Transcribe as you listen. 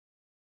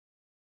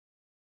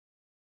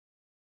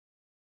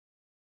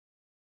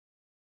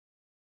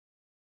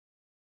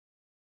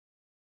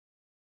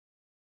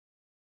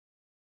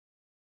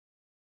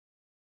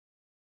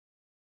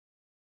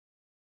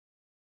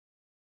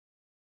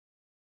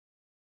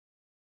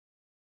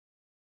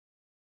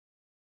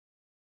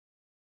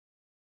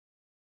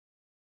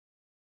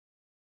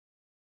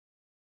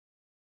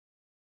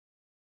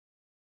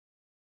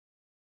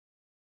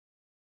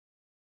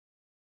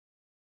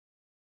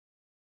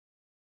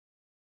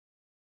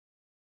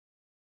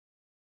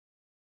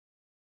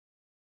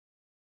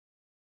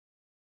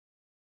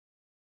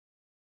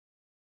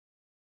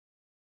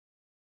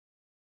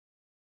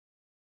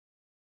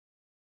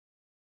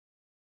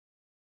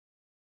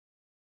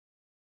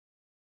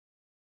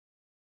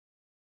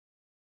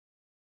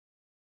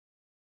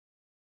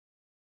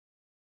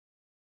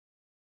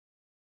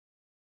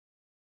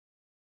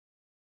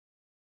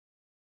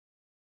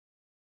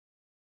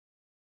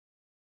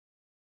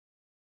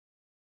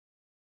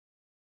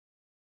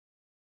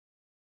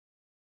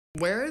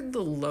where are the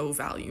low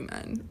value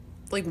men?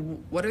 Like,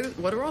 what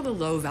are all the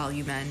low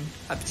value men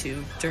up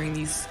to during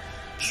these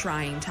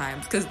trying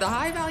times? Because the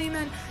high value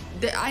men,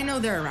 I know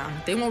they're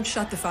around. They won't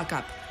shut the fuck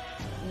up.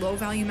 Low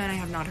value men, I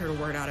have not heard a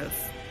word out of.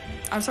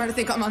 I'm starting to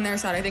think I'm on their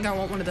side. I think I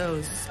want one of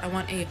those. I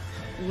want a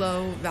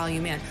low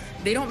value man.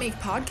 They don't make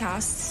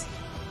podcasts.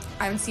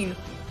 I haven't seen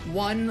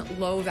one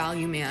low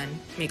value man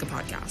make a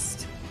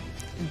podcast.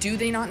 Do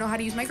they not know how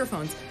to use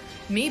microphones?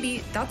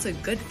 Maybe that's a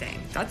good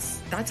thing.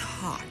 That's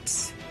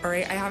hot. All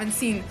right,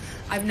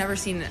 I've never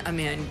seen a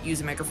man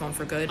use a microphone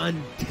for good.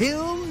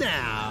 Until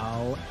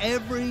now,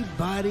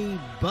 everybody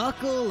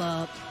buckle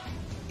up.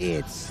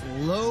 It's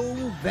Low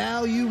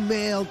Value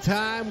Mail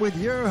time with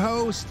your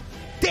host,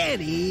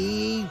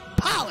 Danny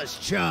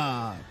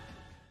Polishchuk.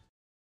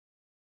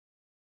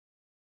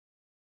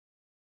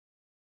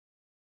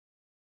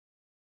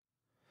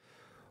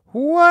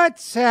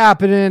 What's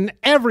happening,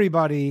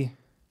 everybody?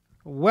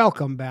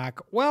 Welcome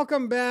back.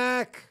 Welcome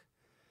back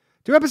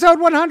to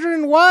episode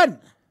 101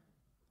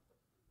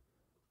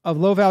 of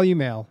Low Value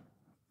Mail,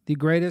 the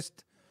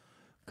greatest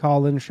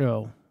call-in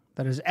show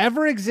that has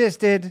ever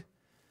existed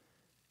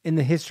in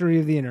the history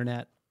of the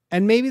internet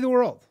and maybe the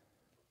world.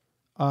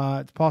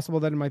 It's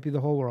possible that it might be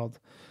the whole world.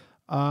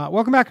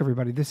 Welcome back,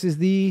 everybody. This is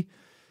the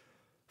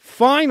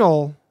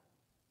final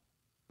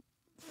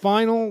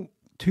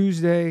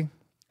Tuesday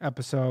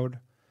episode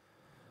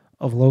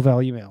of Low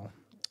Value Mail.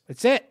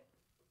 That's it.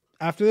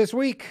 After this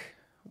week,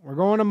 we're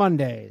going to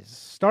Mondays.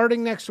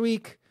 Starting next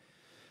week,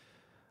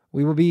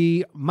 we will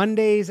be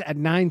Mondays at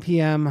 9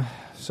 p.m.,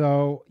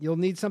 so you'll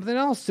need something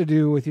else to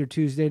do with your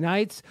Tuesday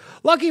nights.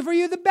 Lucky for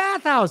you, the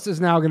Bathhouse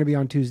is now going to be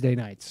on Tuesday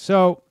nights.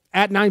 So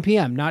at 9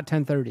 p.m., not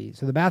 10:30.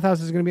 So the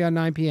Bathhouse is going to be on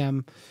 9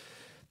 p.m.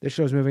 This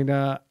show's moving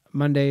to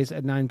Mondays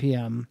at 9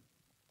 p.m.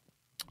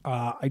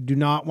 I do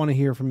not want to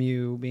hear from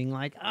you being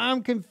like,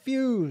 I'm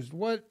confused.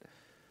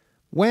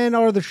 When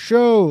are the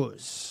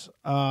shows?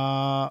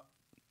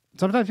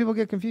 Sometimes people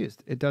get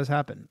confused. It does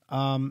happen.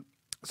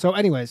 So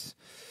anyways,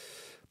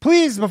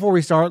 please, before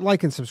we start,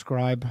 like and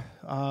subscribe.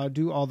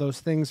 Do all those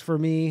things for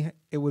me.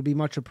 It would be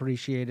much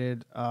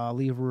appreciated.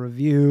 Leave a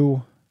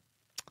review.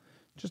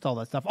 Just all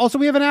that stuff. Also,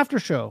 we have an after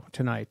show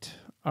tonight.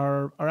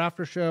 Our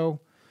after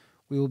show,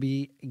 we will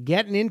be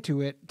getting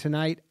into it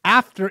tonight.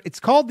 It's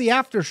called the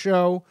after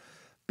show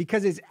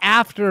because it's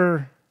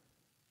after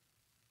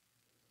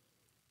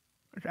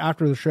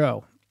the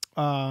show.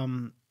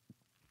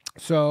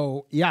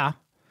 So yeah,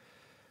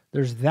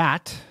 there's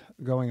that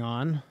going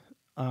on.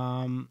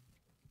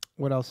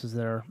 What else is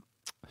there?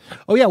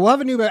 Oh yeah, we'll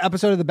have a new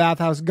episode of the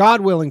Bathhouse,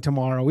 God willing,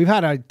 tomorrow. We've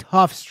had a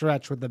tough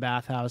stretch with the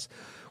Bathhouse.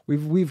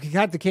 We've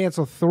had to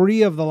cancel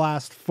 3 of the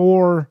last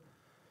 4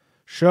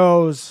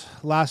 shows.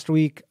 Last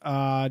week,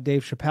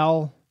 Dave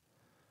Chappelle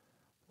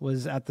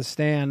was at the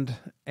stand,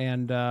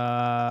 and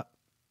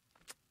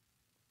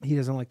he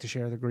doesn't like to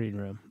share the green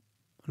room,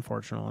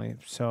 unfortunately.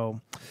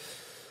 So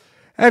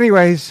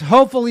anyways,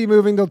 hopefully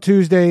moving till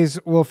Tuesdays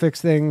will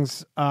fix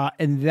things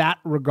in that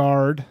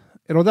regard.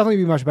 It'll definitely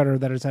be much better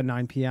that it's at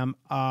 9 p.m.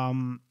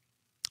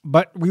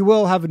 But we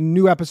will have a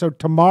new episode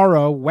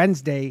tomorrow,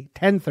 Wednesday,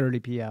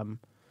 10:30 p.m.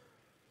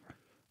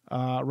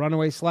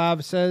 Runaway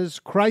Slav says,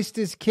 Christ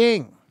is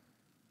king.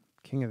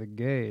 King of the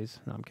gays.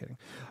 No, I'm kidding.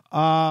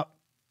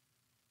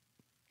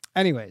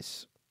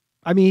 Anyways,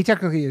 I mean, he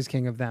technically is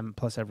king of them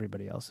plus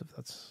everybody else, if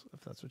that's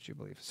what you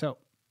believe. So,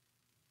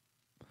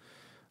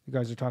 you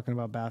guys are talking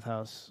about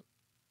Bathhouse.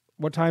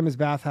 What time is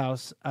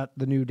Bathhouse at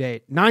the new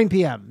date? 9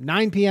 p.m.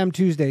 9 p.m.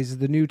 Tuesdays is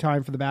the new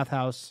time for the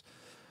Bathhouse.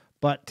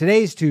 But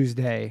today's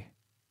Tuesday.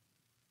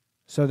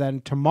 So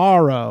then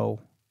tomorrow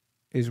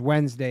is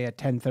Wednesday at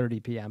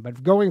 10:30 p.m.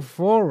 But going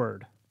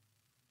forward,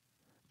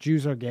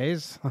 Jews are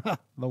gays.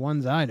 The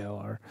ones I know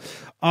are.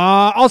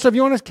 Also, if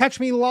you want to catch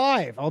me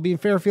live, I'll be in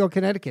Fairfield,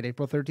 Connecticut,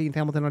 April 13th,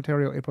 Hamilton,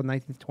 Ontario, April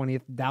 19th,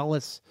 20th,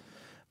 Dallas,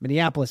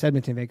 Minneapolis,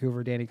 Edmonton,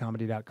 Vancouver,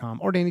 DannyComedy.com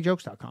or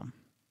DannyJokes.com.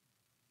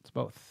 It's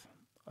both.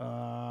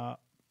 So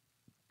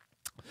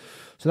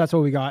that's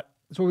what we got.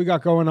 That's what we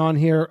got going on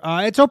here.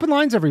 It's open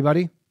lines,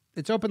 everybody.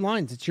 It's open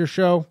lines. It's your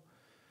show.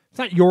 It's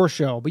not your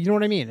show, but you know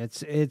what I mean?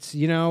 It's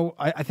you know,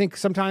 I think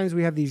sometimes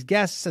we have these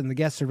guests and the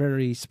guests are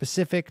very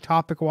specific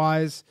topic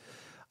wise.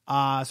 So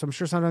I'm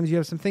sure sometimes you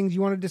have some things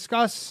you want to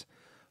discuss,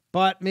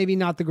 but maybe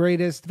not the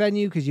greatest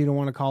venue because you don't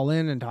want to call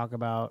in and talk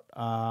about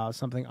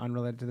something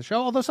unrelated to the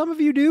show. Although some of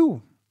you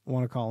do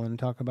want to call in and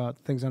talk about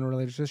things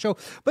unrelated to the show.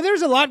 But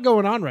there's a lot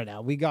going on right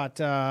now. We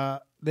got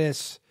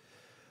this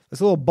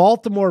little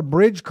Baltimore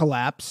bridge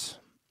collapse,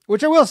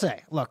 which I will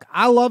say, look,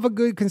 I love a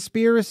good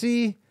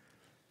conspiracy.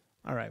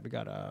 All right, we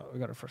got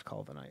our first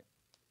call of the night.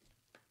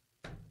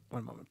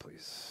 One moment,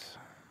 please.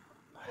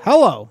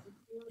 Hello.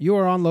 You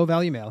are on Low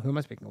Value Mail. Who am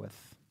I speaking with?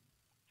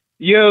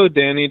 Yo,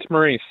 Danny, it's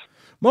Maurice.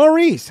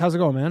 Maurice, how's it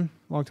going, man?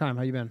 Long time.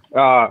 How you been?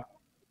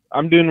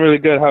 I'm doing really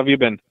good. How have you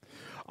been?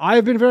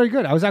 I've been very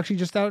good. I was actually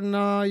just out in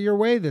your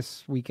way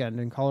this weekend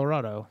in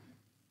Colorado.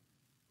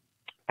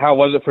 How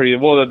was it for you?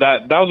 Well,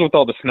 that was with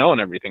all the snow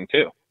and everything,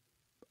 too.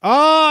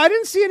 Oh, I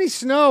didn't see any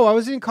snow. I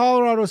was in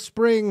Colorado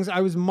Springs.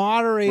 I was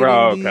moderating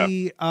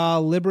the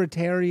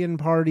Libertarian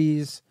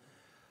Party's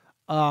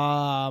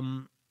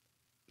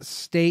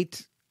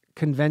state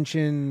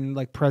convention,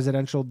 like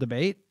presidential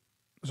debate.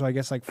 So I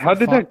guess like how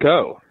did that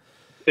go?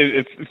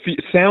 It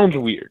sounds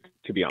weird,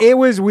 to be honest. It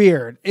was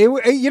weird.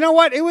 You know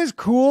what? It was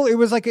cool. It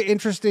was like an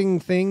interesting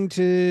thing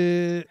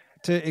to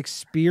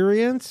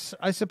experience,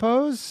 I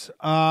suppose.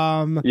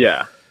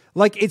 Yeah.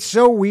 Like, it's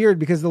so weird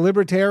because the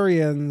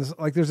Libertarians,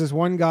 like, there's this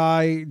one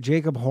guy,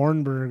 Jacob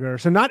Hornberger.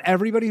 So not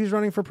everybody who's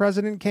running for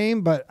president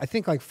came, but I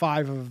think like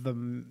 5 of the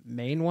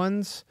main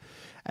ones.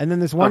 And then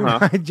this one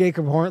guy,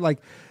 Jacob Horn, like,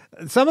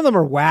 some of them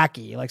are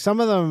wacky. Like, some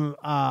of them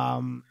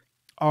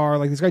are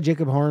like, this guy,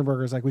 Jacob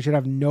Hornberger, is like, we should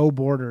have no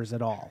borders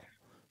at all.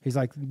 He's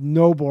like,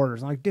 no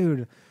borders. I'm like,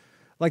 dude,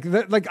 like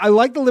I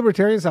like the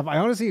Libertarian stuff. I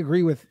honestly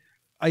agree with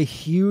a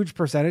huge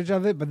percentage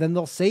of it, but then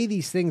they'll say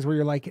these things where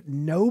you're like,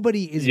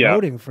 nobody is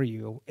voting for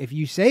you if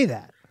you say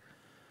that.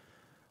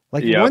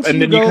 Like, once and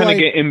then you kind of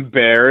get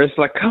embarrassed.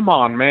 Like, come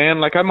on,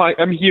 man! Like,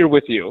 I'm here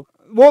with you.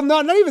 Well,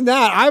 not even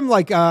that. I'm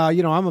like,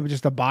 I'm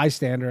just a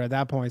bystander at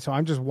that point, so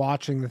I'm just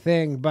watching the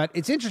thing. But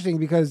it's interesting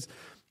because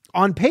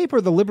on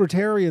paper, the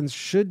Libertarians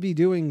should be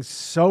doing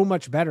so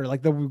much better.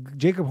 Like the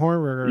Jacob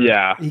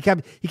Hornberger,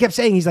 he kept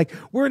saying, he's like,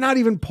 we're not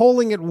even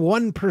polling at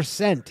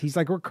 1%. He's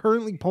like, we're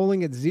currently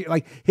polling at 0.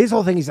 Like, his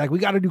whole thing, he's like, we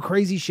got to do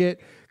crazy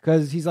shit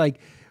because he's like,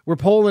 we're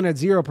polling at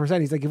 0%.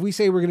 He's like, if we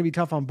say we're going to be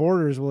tough on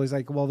borders, well, he's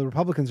like, well, the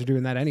Republicans are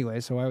doing that anyway,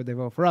 so why would they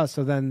vote for us?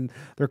 So then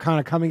they're kind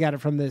of coming at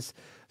it from this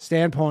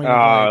standpoint.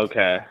 I'm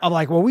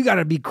like, well, we got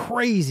to be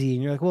crazy,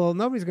 and you're like, well,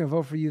 nobody's going to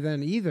vote for you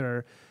then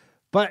either.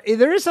 But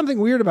there is something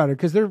weird about it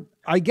because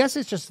I guess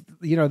it's just,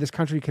 this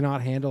country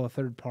cannot handle a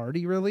third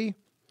party, really.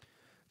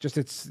 It's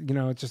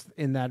just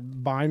in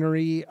that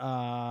binary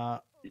kind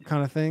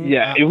of thing.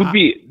 Yeah, it would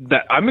be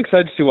that. I'm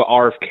excited to see what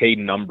RFK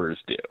numbers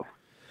do.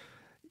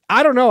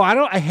 I don't know.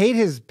 I hate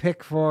his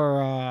pick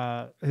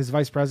for his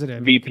vice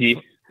president. VP.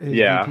 VP.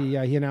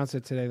 Yeah, he announced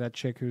it today. That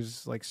chick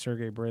who's like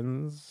Sergey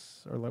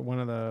Brin's or like one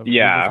of the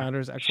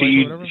founders.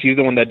 She's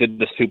the one that did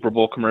the Super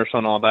Bowl commercial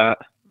and all that.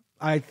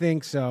 I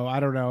think so. I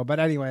don't know.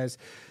 But anyways,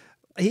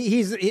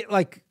 he's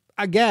like,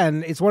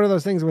 again, it's one of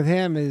those things with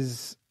him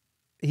is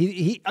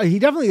he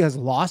definitely has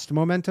lost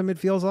momentum, it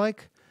feels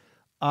like.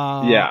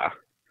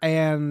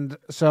 And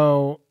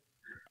so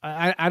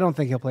I don't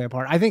think he'll play a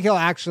part. I think he'll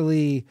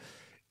actually,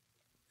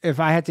 if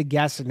I had to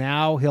guess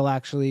now, he'll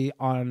actually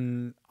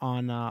on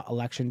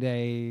election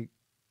day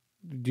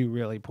do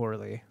really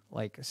poorly,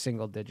 like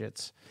single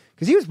digits.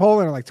 Because he was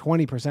polling at like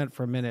 20%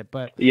 for a minute,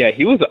 but yeah,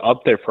 he was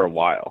up there for a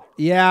while.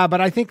 Yeah, but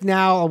I think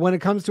now when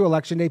it comes to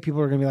election day, people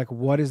are going to be like,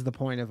 "What is the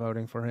point of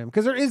voting for him?"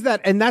 Because there is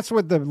that, and that's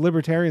what the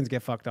Libertarians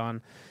get fucked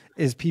on.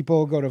 Is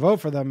people go to vote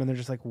for them and they're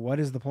just like, "What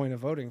is the point of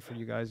voting for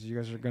you guys? You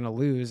guys are going to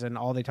lose." And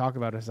all they talk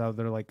about is how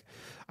they're like,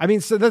 I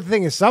mean, so the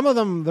thing is, some of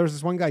them. There's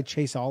this one guy,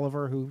 Chase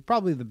Oliver, who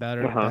probably the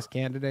best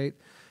candidate,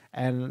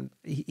 and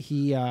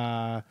he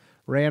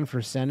ran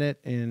for Senate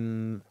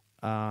in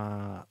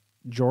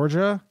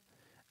Georgia.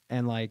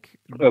 And like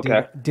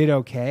did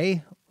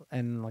okay,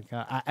 and like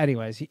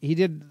anyways, he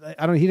did.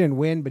 He didn't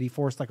win, but he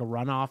forced like a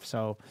runoff,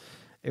 so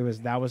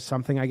that was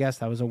something. I guess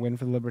that was a win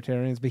for the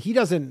Libertarians. But he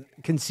doesn't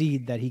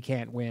concede that he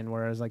can't win,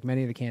 whereas like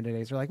many of the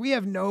candidates are like, we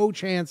have no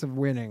chance of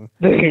winning.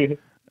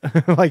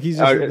 Like he's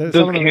just. Does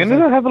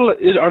Canada have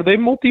are they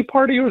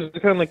multi-party or is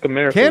it kind of like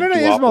America? Canada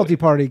is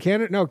multi-party.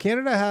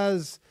 Canada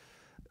has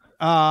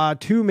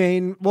two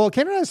main. Well,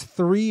 Canada has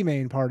 3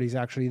 main parties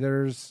actually.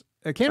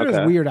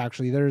 Canada's weird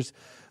actually. There's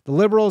the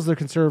Liberals, the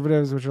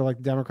Conservatives, which are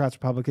like Democrats,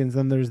 Republicans.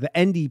 Then there's the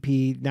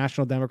NDP,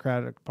 National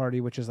Democratic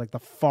Party, which is like the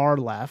far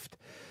left.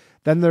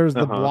 Then there's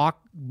the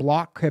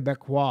Bloc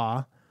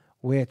Québécois,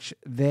 which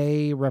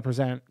they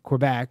represent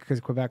Quebec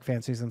because Quebec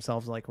fancies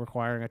themselves like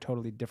requiring a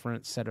totally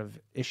different set of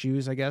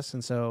issues, I guess.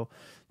 And so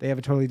they have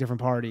a totally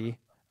different party,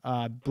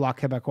 Bloc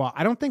Québécois.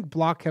 I don't think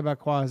Bloc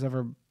Québécois has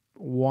ever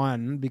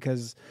won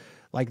because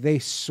like they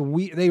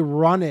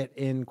run it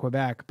in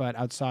Quebec, but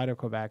outside of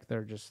Quebec,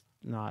 they're just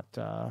not...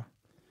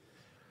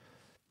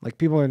 Like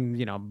people in,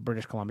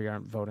 British Columbia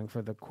aren't voting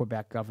for the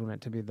Quebec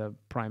government to be the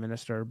prime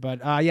minister.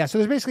 But so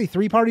there's basically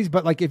 3 parties.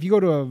 But like if you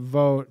go to a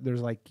vote, there's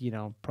like,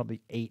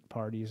 probably 8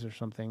 parties or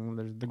something.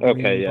 There's the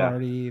Green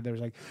Party. There's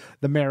like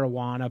the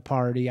Marijuana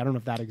Party. I don't know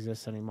if that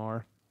exists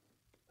anymore.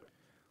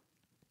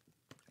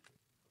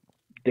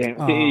 Damn.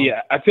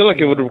 I feel like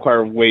it would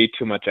require way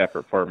too much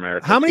effort for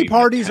America. How many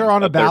parties are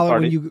on a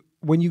ballot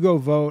when you go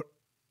vote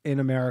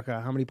in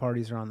America? How many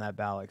parties are on that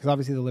ballot? Because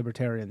obviously the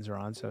Libertarians are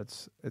on, so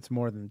it's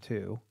more than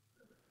 2.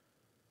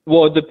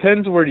 Well, it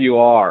depends where you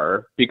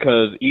are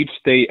because each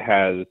state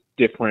has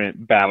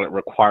different ballot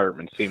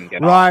requirements.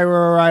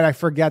 Right. I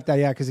forget that.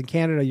 Yeah, because in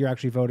Canada you're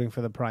actually voting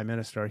for the prime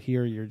minister.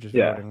 Here you're just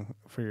voting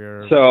for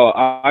your. So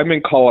I'm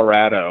in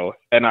Colorado,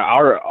 and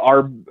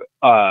our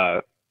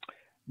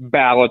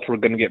ballots were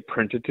going to get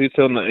printed too.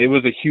 So it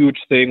was a huge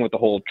thing with the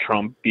whole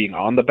Trump being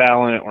on the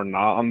ballot or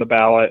not on the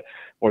ballot,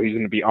 or he's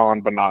going to be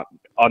on but not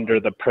under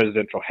the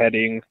presidential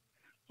heading.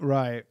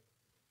 Right.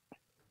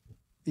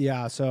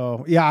 Yeah,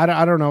 so yeah,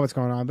 I don't know what's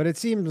going on, but it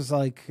seems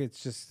like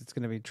it's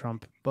going to be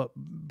Trump, but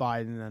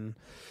Biden, and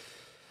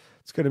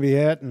it's going to be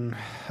it. And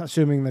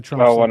assuming that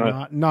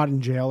Trump's not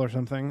in jail or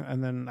something,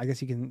 and then I guess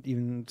he can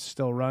even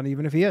still run,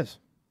 even if he is.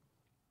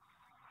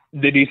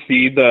 Did you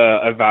see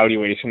the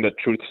evaluation that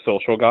Truth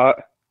Social got?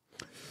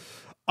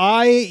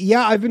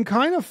 I've been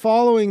kind of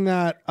following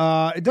that.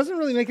 It doesn't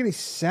really make any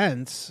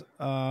sense,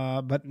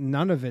 but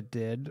none of it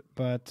did.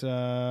 But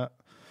they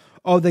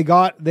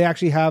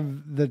actually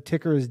have the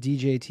ticker as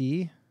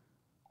DJT.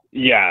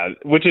 Yeah,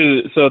 which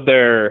is so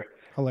they're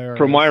hilarious.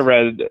 From what I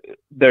read,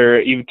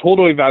 their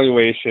total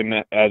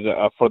evaluation as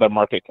for their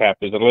market cap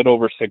is a little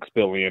over $6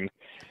 billion.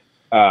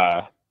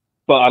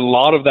 But a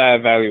lot of that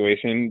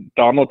evaluation,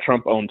 Donald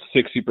Trump owns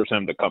 60%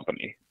 of the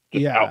company,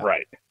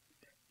 outright.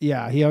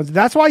 Yeah, he owns.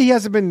 That's why he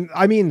hasn't been.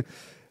 I mean,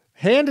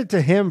 hand it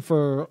to him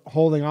for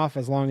holding off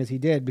as long as he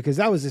did, because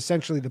that was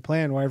essentially the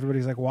plan. Why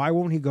everybody's like, why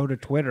won't he go to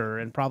Twitter?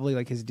 And probably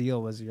like his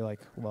deal was, you're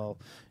like, well,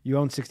 you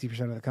own 60%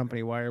 of the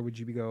company. Why would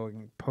you be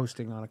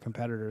posting on a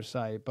competitor's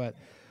site? But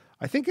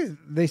I think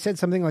they said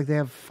something like they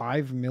have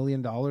 $5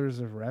 million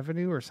of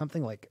revenue or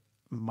something like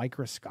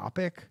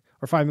microscopic.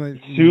 Or 5 million.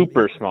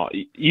 Super small.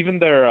 Even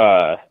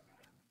their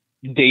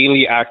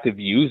daily active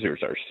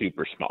users are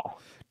super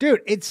small. Dude,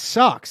 it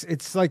sucks.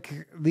 It's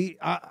like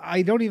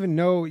I don't even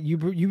know.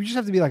 You just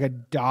have to be like a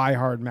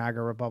diehard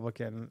MAGA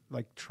Republican,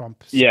 like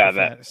Trump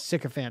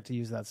sycophant to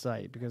use that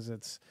site, because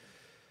it's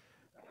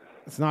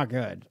not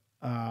good.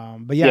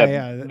 But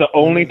yeah. The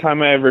only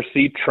time I ever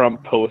see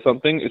Trump post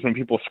something is when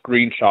people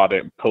screenshot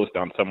it and post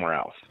on somewhere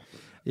else.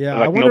 Yeah,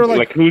 I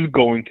wonder who's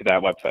going to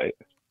that website.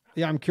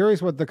 Yeah, I'm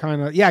curious what the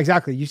kind of... Yeah,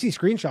 exactly. You see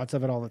screenshots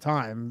of it all the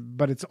time,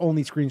 but it's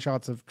only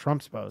screenshots of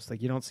Trump's post.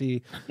 Like, you don't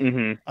see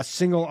a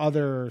single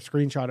other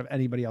screenshot of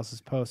anybody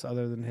else's post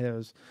other than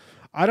his.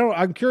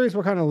 I'm curious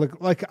what kind of...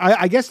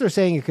 I guess they're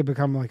saying it could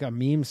become like a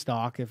meme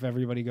stock if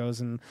everybody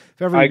goes and...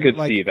 I could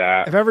see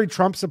that. If every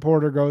Trump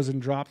supporter goes and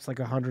drops like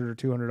 $100 or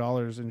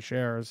 $200 in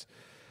shares...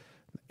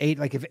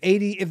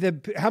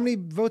 How many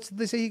votes did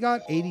they say he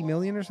got? 80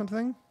 million or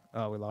something?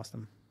 Oh, we lost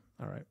him.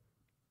 All right.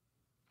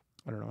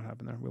 I don't know what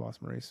happened there. We lost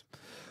Maurice.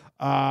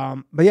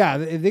 But yeah,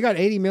 if they got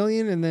 80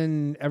 million and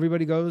then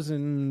everybody goes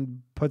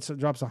and drops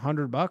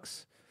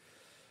 $100,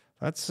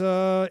 that's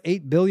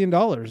 $8 billion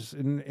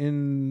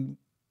in,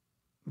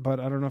 but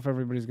I don't know if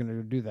everybody's going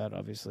to do that,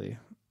 obviously.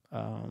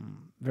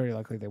 Very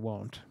likely they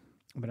won't.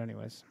 But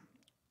anyways.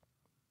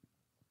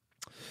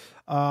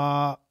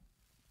 Let's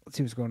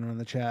see what's going on in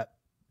the chat.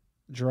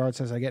 Gerard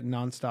says, I get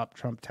nonstop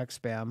Trump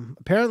text spam.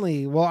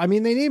 Apparently, well, I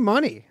mean, they need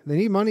money. They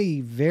need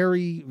money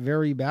very,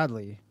 very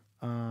badly.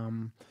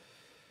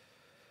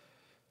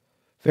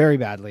 Very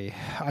badly.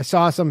 I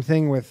saw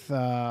something with,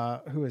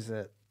 who is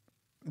it?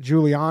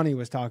 Giuliani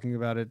was talking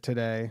about it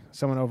today.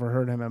 Someone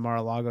overheard him at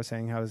Mar-a-Lago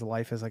saying how his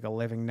life is like a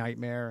living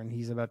nightmare and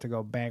he's about to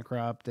go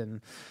bankrupt, and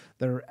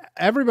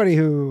everybody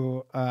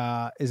who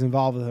is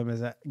involved with him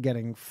is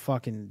getting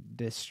fucking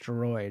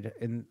destroyed.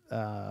 And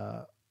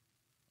I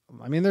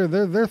mean,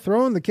 they're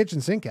throwing the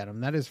kitchen sink at him.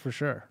 That is for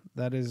sure.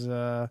 That is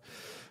there's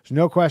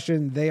no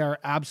question. They are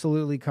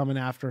absolutely coming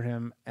after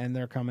him, and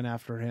they're coming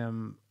after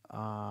him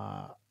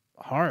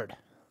hard.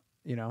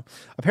 You know,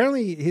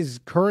 apparently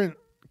his current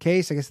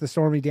case, I guess the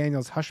Stormy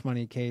Daniels hush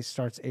money case,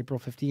 starts April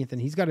 15th,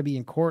 and he's got to be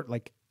in court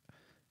like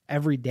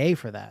every day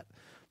for that.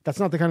 That's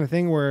not the kind of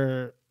thing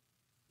where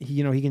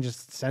he can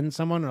just send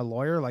someone, a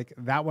lawyer. Like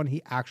that one,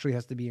 he actually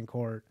has to be in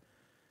court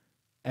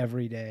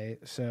every day.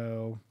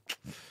 So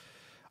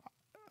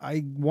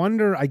I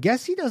wonder, I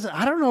guess he doesn't,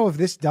 I don't know if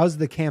this does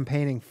the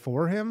campaigning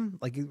for him.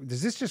 Like,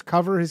 does this just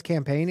cover his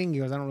campaigning? He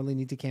goes, I don't really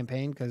need to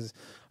campaign because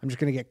I'm just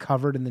going to get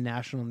covered in the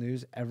national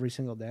news every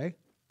single day.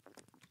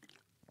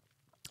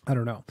 I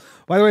don't know.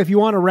 By the way, if you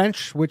want a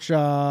wrench, which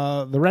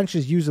the wrench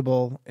is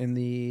usable in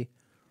the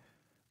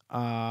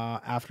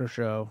after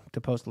show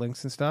to post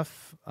links and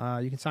stuff,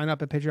 you can sign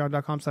up at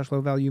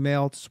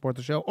patreon.com/lowvaluemail to support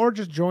the show, or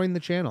just join the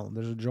channel.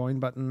 There's a join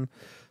button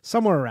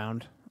somewhere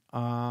around.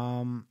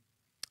 And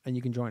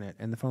you can join it.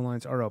 And the phone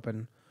lines are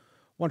open.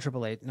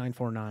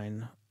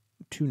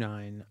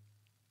 1-888-949-2969.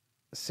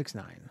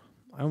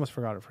 I almost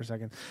forgot it for a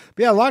second.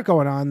 But yeah, a lot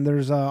going on.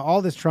 There's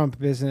all this Trump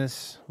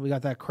business. We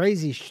got that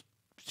crazy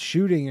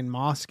shooting in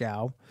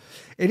Moscow.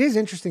 It is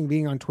interesting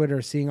being on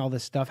Twitter, seeing all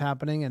this stuff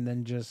happening, and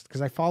then just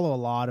because I follow a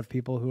lot of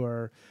people who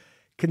are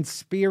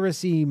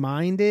conspiracy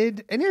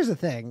minded. And here's the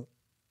thing.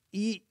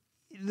 This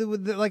is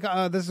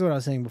what I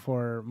was saying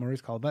before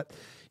Maurice called, but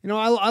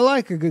I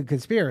like a good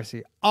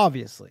conspiracy,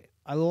 obviously.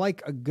 I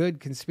like a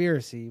good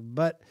conspiracy,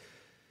 but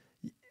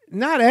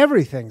not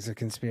everything's a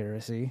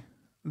conspiracy.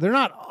 They're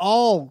not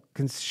all,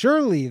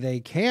 surely they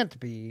can't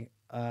be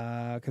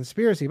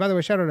conspiracy. By the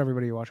way, shout out to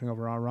everybody watching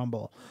over on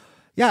Rumble.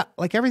 Yeah,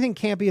 like everything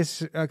can't be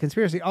a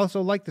conspiracy.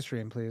 Also, like the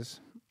stream, please.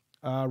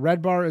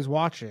 Red Bar is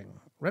watching.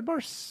 Red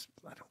Bar,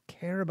 I don't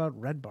care about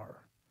Red Bar.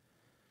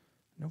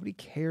 Nobody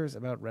cares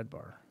about Red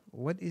Bar.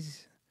 What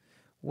is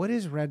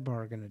Red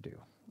Bar going to do?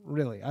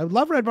 Really? I would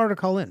love Red Bar to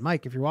call in.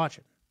 Mike, if you're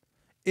watching.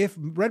 If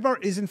Red Bar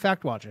is in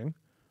fact watching,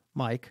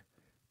 Mike,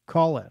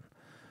 call in.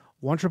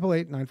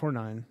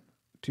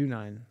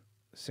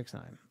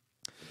 1-888-949-2969.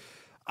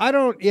 I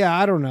don't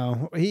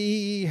know.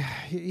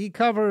 He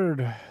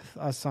covered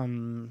us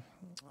on.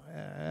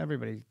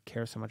 Everybody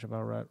cares so much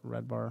about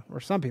Red Bar, or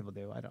some people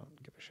do. I don't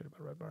give a shit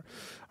about Red Bar.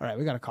 All right,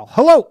 we got a call.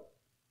 Hello,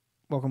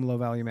 welcome to Low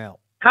Value Mail.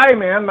 Hi,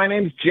 man. My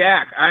name's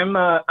Jack. I'm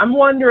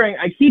wondering.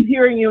 I keep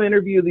hearing you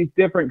interview these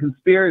different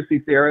conspiracy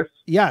theorists.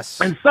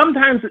 Yes. And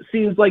sometimes it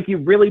seems like you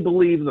really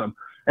believe them,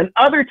 and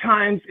other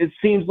times it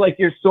seems like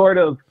you're sort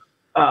of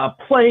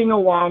playing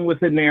along with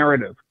the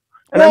narrative.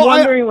 And well, I'm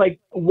wondering,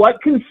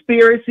 what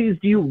conspiracies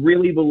do you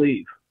really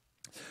believe?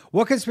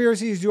 What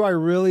conspiracies do I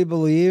really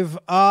believe?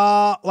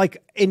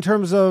 In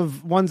terms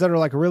of ones that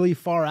are really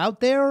far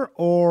out there,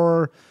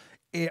 or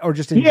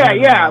just in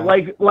general? Yeah.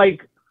 Like,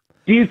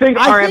 do you think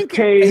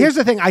RFK? Here's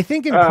the thing. I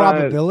think in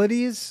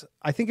probabilities.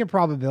 I don't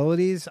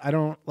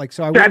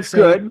so. I that's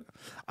good.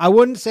 I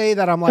wouldn't say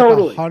that I'm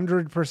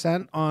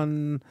 100%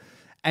 on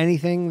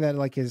anything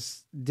that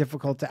is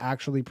difficult to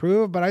actually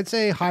prove, but I'd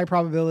say high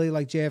probability,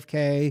 like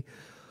JFK.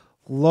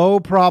 Low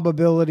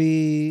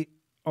probability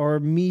or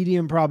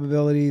medium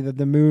probability that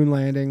the moon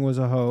landing was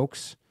a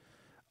hoax,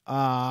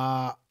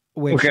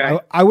 which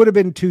I would have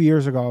been 2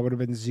 years ago. I would have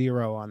been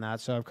 0 on that.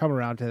 So I've come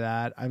around to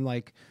that. I'm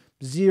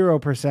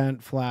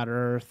 0% flat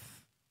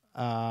Earth.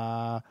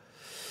 Let's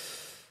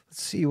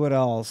see what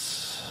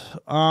else.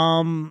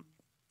 I don't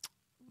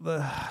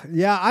know.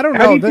 How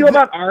do you feel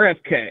about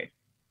RFK?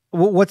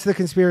 What's the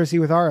conspiracy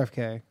with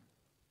RFK?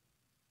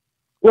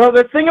 Well,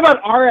 the thing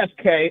about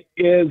RFK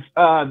is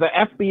the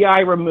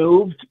FBI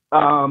removed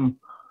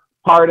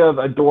part of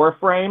a door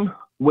frame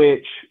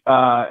which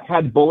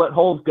had bullet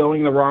holes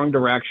going the wrong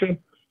direction.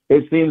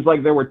 It seems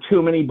like there were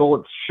too many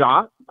bullets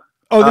shot.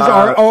 Oh, this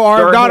not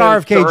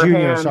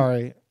RFK Jr.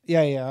 Sorry.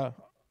 Yeah.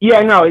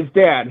 Yeah, no, his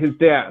dad.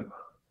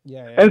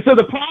 Yeah. And so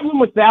the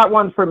problem with that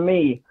one for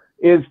me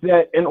is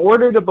that in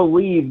order to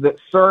believe that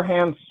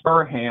Sirhan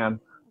Sirhan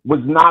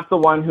was not the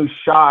one who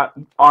shot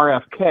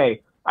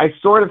RFK, I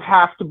sort of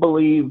have to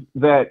believe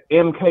that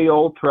MK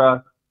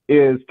Ultra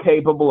is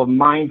capable of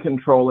mind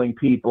controlling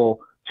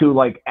people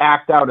to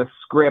act out a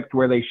script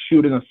where they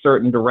shoot in a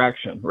certain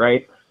direction,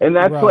 right? And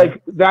that's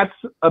that's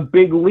a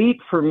big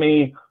leap for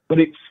me, but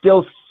it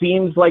still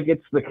seems like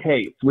it's the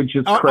case, which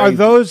is crazy. Are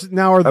those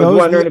I was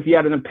wondering if you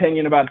had an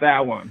opinion about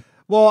that one.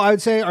 Well, I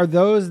would say, are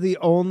those the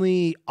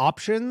only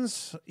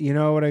options? You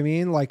know what I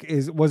mean?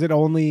 Was it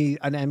only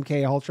an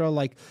MK Ultra?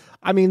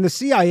 The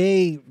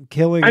CIA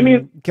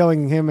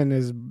killing him and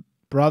his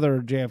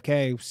brother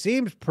JFK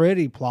seems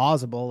pretty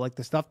plausible.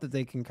 The stuff that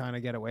they can kind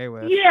of get away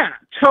with. Yeah,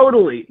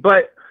 totally.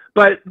 But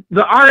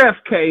the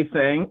RFK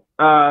thing,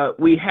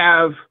 we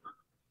have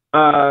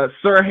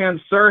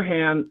Sirhan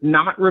Sirhan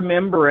not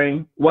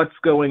remembering what's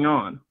going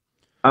on,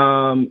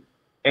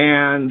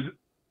 and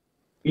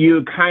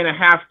you kind of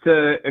have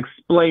to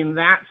explain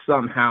that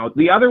somehow.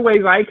 The other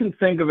ways I can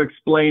think of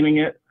explaining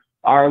it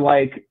are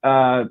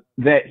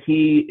that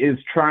he is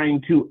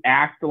trying to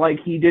act like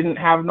he didn't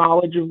have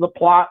knowledge of the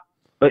plot,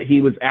 but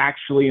he was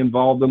actually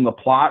involved in the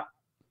plot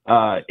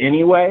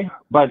anyway.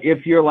 But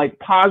if you're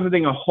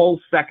positing a whole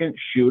second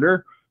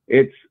shooter,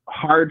 it's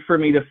hard for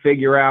me to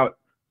figure out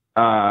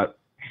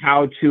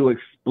how to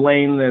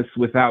explain this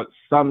without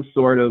some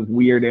sort of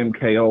weird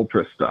MK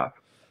Ultra stuff.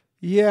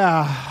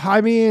 Yeah,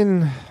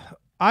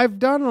 I've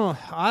done.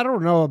 I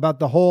don't know about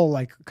the whole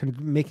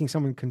making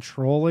someone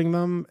controlling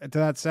them to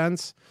that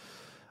sense.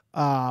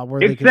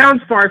 Where it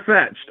sounds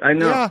far-fetched. I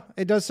know. Yeah,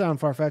 it does sound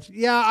far-fetched.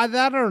 Yeah,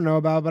 that I don't know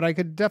about, but I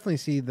could definitely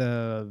see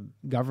the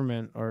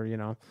government or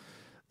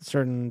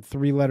certain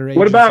three-letter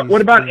agencies.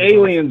 What about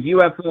aliens,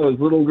 UFOs,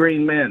 little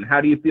green men?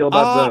 How do you feel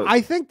about those?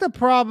 I think the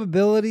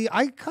probability.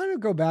 I kind of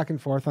go back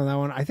and forth on that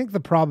one. I think the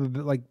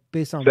probability,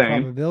 based on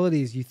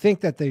probabilities, you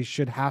think that they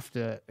should have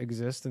to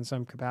exist in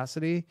some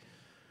capacity.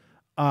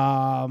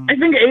 I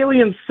think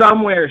aliens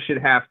somewhere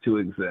should have to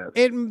exist.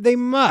 They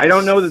must. I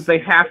don't know that they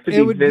have to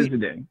be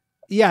visiting.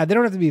 Yeah, they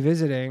don't have to be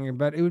visiting,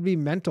 but it would be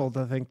mental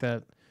to think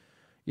that,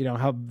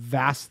 how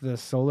vast the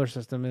solar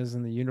system is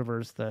in the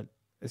universe, that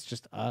it's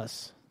just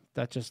us.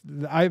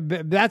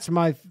 That's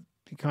my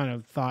kind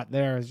of thought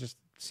there. It just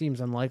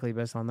seems unlikely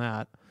based on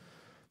that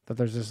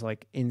there's this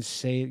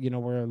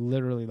insane, we're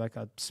literally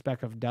a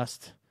speck of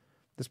dust,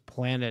 this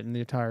planet in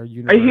the entire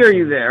universe. I hear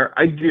you there.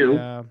 I do.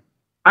 Yeah.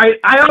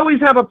 I always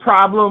have a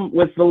problem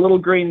with the little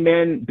green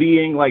men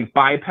being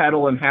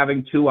bipedal and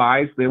having two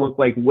eyes. They look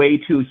way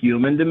too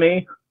human to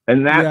me.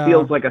 And that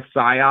feels like a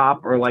PSYOP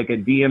or a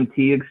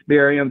DMT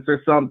experience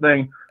or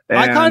something.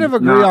 I kind of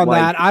agree on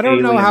that. I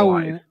don't know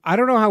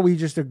how we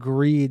just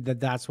agreed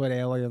that that's what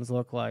aliens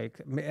look like.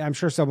 I'm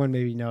sure someone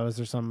maybe knows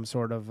there's some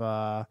sort of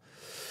there's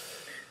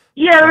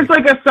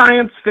a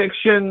science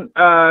fiction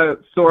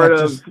sort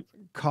of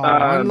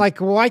why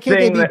can't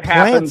they be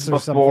plants or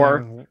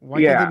something?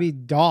 Why can't they be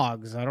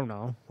dogs? I don't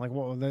know.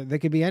 They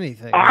could be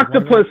anything.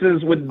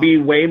 Octopuses would be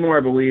way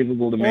more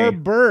believable to me. Or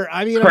bird.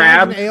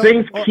 Crabs.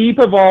 Things keep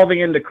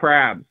evolving into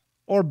crabs.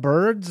 Or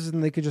birds,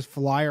 and they could just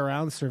fly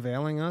around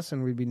surveilling us,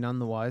 and we'd be none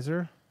the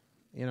wiser.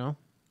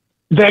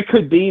 That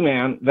could be,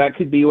 man. That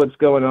could be what's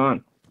going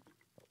on.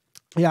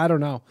 Yeah, I don't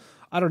know.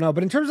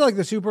 But in terms of like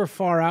the super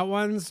far out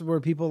ones where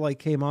people like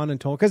came on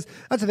and told, because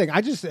that's the thing.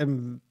 I just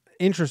am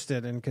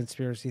interested in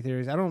conspiracy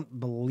theories. I don't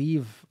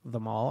believe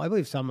them all. I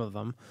believe some of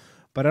them,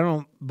 but I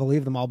don't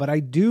believe them all. But I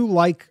do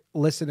like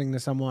listening to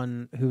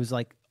someone who's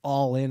like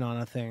all in on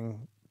a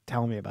thing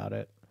tell me about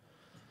it.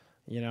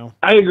 You know?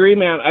 I agree,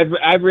 man.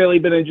 I've really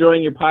been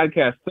enjoying your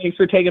podcast. Thanks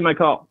for taking my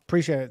call.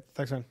 Appreciate it.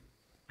 Thanks, man.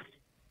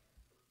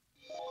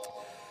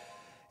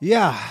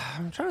 Yeah,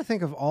 I'm trying to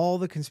think of all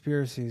the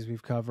conspiracies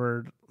we've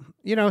covered.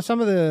 You know,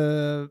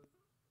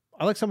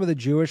 I like some of the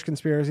Jewish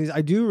conspiracies.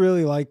 I do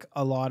really like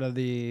a lot of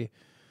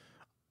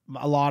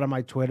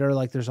my Twitter.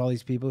 Like, there's all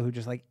these people who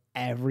just like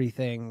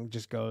everything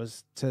just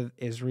goes to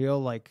Israel,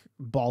 like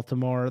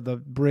Baltimore, the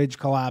bridge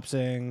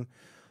collapsing,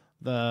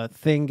 the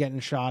thing getting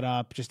shot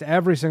up, just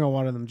every single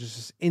one of them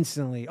just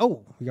instantly.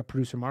 Oh, we got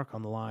producer Mark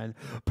on the line.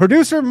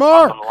 Producer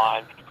Mark!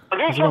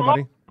 Producer Mark!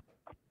 Buddy?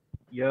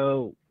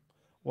 Yo.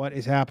 What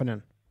is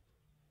happening?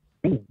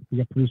 We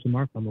got producer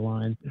Mark on the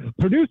line.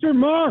 Producer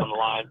Mark! On the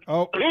line.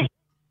 Oh,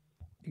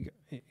 you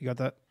got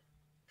that?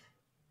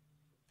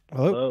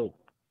 Hello? Hello.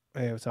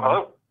 Hey, what's up?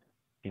 Hello?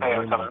 Hey,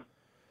 what's up, man?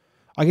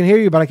 I can hear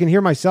you, but I can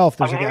hear myself.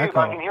 There's like I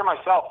echo. can hear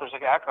myself. There's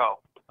like echo.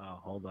 Oh,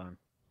 hold on.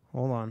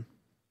 Hold on.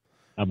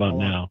 How about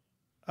now?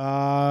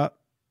 I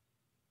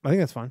think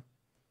that's fine.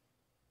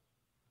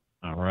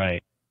 All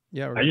right.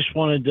 Yeah. I just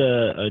wanted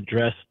to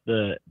address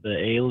the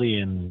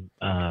alien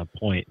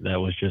point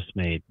that was just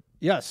made.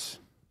 Yes.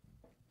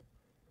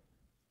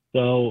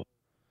 So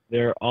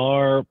there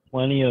are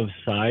plenty of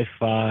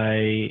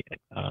sci-fi.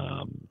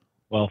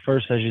 Well,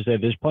 first I should say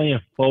there's plenty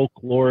of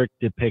folkloric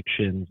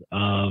depictions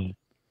of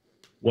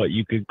what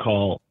you could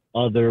call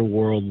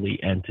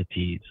otherworldly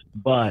entities.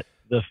 But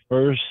the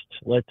first,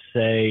 let's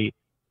say,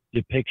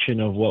 depiction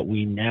of what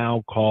we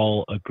now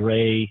call a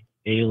gray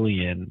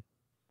alien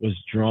was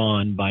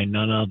drawn by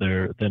none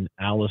other than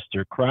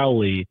Aleister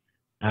Crowley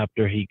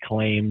after he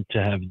claimed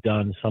to have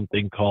done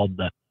something called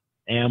the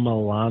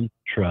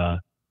Amalantrah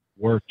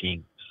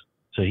workings.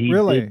 So he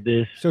did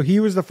this. So he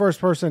was the first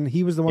person.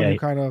 He was the one who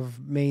kind of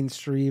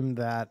mainstreamed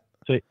that.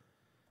 So,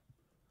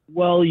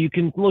 well, you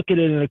can look at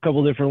it in a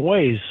couple different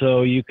ways.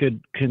 So you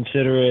could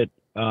consider it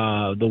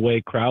the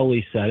way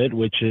Crowley said it,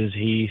 which is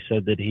he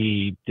said that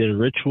he did a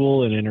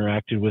ritual and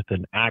interacted with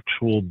an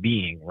actual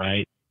being,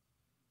 right?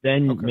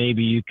 Then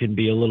maybe you can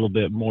be a little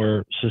bit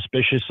more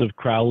suspicious of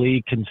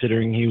Crowley,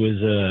 considering he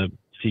was a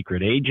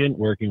secret agent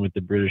working with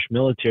the British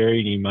military.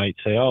 And you might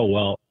say, oh,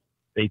 well,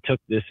 they took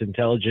this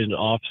intelligent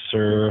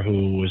officer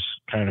who was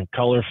kind of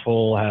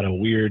colorful, had a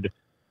weird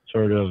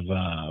sort of,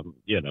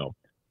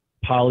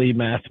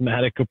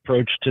 polymathematic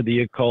approach to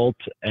the occult,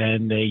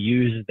 and they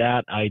used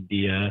that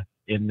idea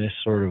in this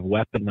sort of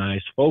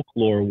weaponized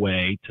folklore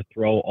way to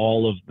throw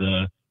all of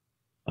the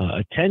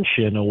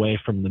attention away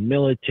from the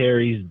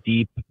military's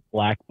deep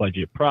black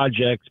budget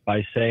projects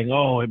by saying,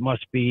 oh, it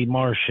must be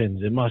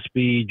Martians, it must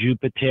be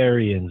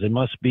Jupiterians, it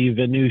must be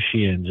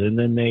Venusians. And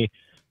then they,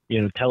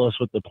 tell us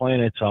what the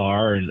planets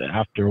are and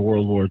after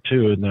World War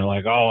II. And they're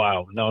like, oh,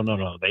 wow,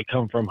 no. They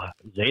come from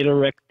Zeta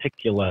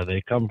Reticula.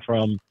 They come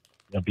from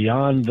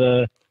beyond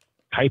the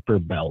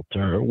Kuiper Belt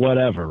or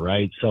whatever,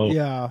 right? So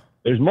yeah.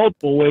 There's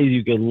multiple ways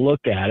you could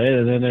look at it,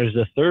 and then there's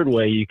a third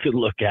way you could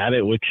look at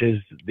it, which is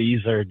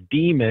these are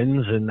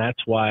demons, and that's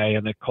why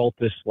an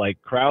occultist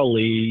like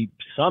Crowley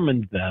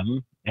summoned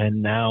them,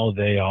 and now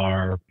they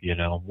are,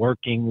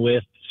 working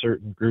with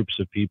certain groups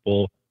of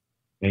people,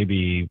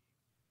 maybe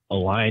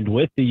aligned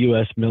with the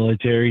U.S.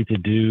 military to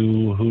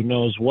do who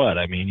knows what.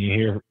 I mean, you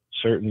hear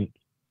certain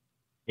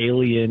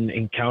alien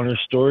encounter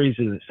stories,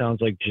 and it sounds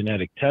like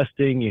genetic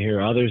testing. You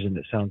hear others, and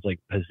it sounds like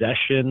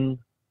possession.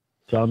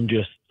 Some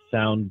just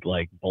sound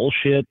like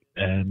bullshit,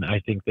 and I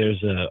think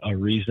there's a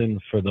reason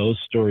for those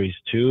stories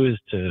too, is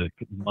to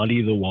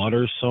muddy the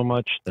waters so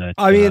much that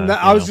I mean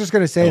I was just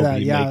going to say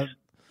that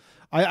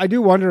I do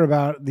wonder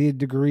about the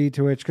degree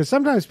to which, because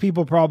sometimes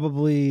people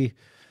probably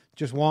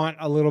just want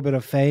a little bit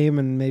of fame,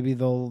 and maybe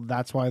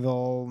that's why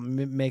they'll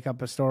make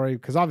up a story,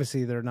 because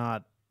obviously they're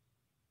not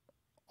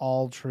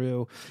all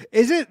true.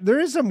 There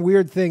is some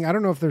weird thing, I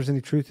don't know if there's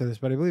any truth to this,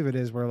 but I believe it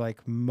is, where like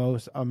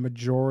a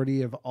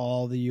majority of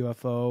all the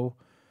UFO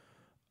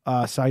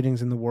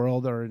sightings in the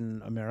world are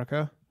in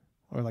America,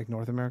 or like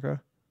North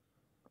America.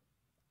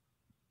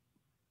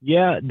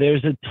 Yeah,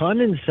 there's a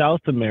ton in South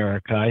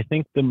America. I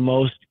think the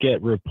most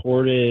get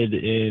reported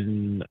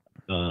in,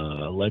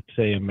 let's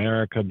say,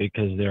 America,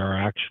 because there are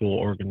actual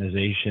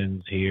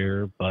organizations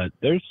here. But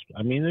there's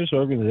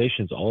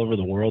organizations all over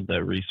the world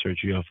that research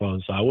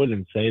UFOs. So I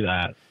wouldn't say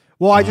that.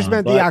 Well, I just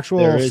meant the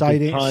actual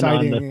sighting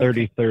on the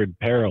 33rd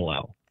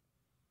parallel.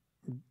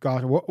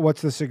 Gosh,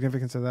 what's the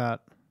significance of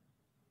that?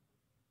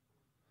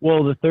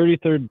 Well, the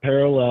 33rd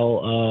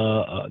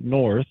parallel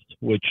north,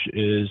 which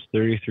is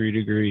 33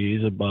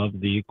 degrees above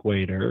the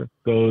equator,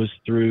 goes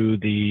through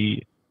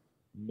the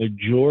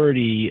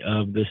majority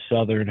of the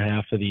southern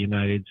half of the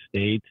United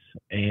States,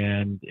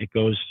 and it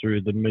goes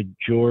through the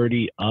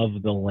majority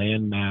of the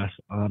landmass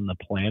on the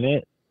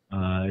planet.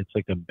 It's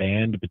like a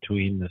band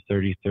between the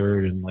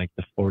 33rd and like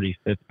the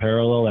 45th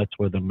parallel. That's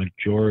where the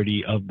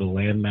majority of the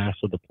landmass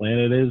of the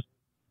planet is.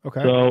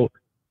 Okay. So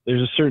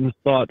there's a certain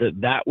thought that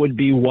that would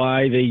be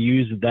why they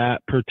use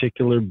that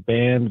particular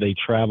band. They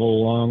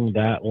travel along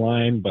that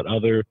line, but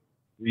other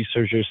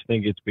researchers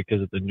think it's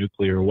because of the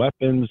nuclear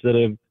weapons that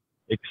have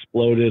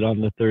exploded on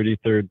the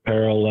 33rd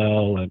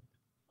parallel and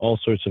all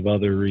sorts of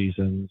other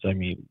reasons. I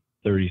mean,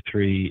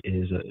 33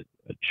 is a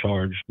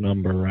charged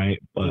number,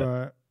 right?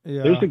 But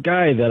yeah. There's a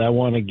guy that I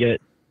want to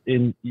get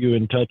you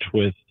in touch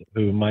with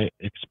who might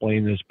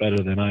explain this better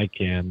than I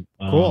can.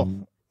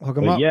 Cool. Hook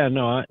him up. Yeah,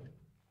 no,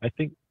 I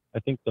think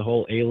the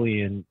whole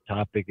alien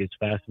topic is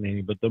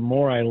fascinating, but the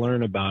more I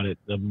learn about it,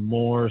 the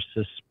more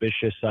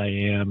suspicious I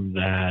am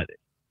that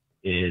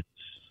it's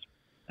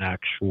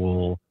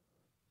actual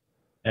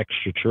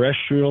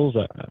extraterrestrials.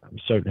 I'm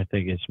starting to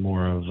think it's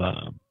more of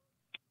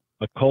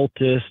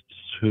occultists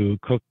who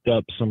cooked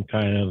up some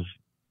kind of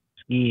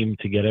scheme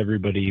to get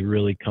everybody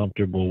really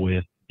comfortable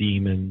with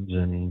demons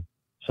and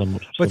some.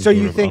 But so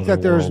you think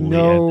that there's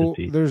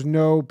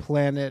no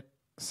planet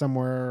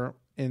somewhere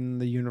in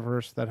the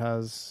universe that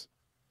has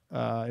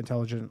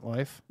intelligent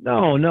life?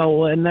 No,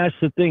 and that's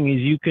the thing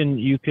is you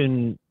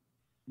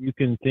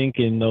can think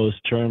in those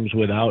terms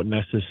without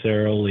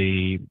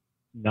necessarily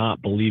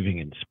not believing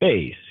in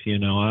space. You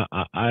know,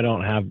 I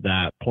don't have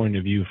that point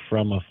of view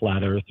from a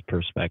flat Earth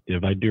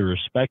perspective. I do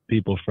respect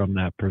people from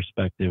that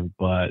perspective,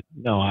 but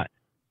no,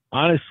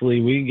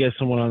 honestly, we can get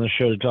someone on the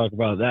show to talk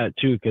about that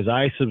too, because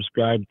I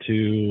subscribe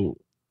to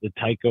the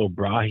Tycho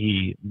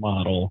Brahe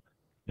model,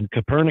 and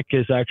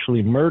Copernicus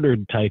actually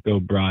murdered Tycho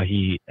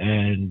Brahe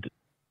and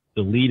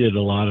deleted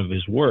a lot of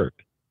his work.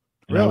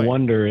 And Really? I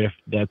wonder if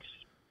that's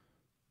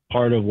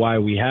part of why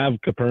we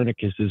have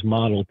Copernicus's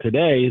model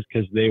today, is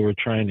because they were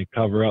trying to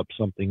cover up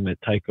something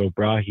that Tycho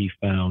Brahe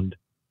found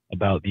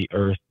about the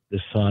Earth, the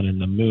sun, and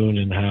the moon,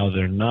 and how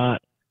they're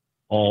not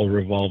all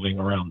revolving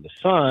around the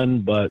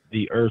sun, but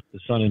the Earth, the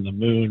sun, and the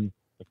moon,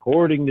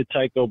 according to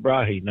Tycho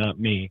Brahe, not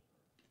me,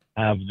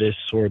 have this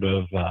sort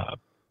of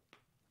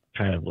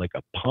kind of like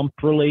a pump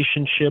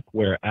relationship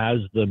where as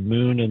the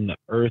moon and the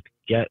Earth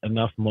get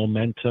enough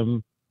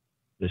momentum,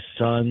 the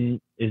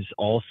sun is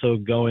also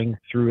going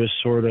through a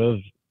sort of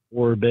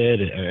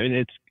orbit,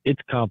 and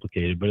it's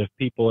complicated. But if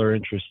people are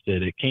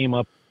interested, it came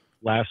up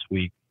last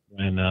week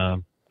when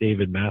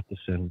David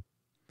Matheson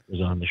was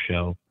on the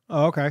show.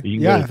 Oh, okay. So you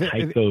can go to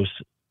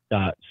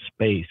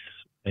Tychos.space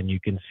and you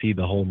can see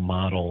the whole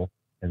model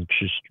and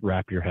just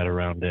wrap your head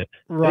around it.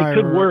 Right, it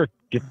could work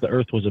if the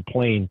Earth was a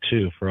plane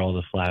too, for all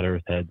the flat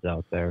Earth heads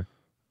out there.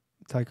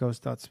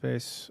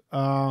 Tychos.space.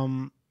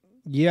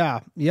 Yeah.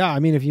 I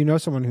mean, if you know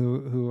someone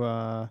who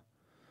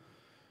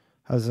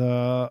has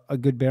a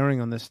good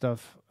bearing on this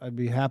stuff, I'd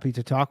be happy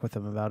to talk with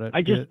them about it.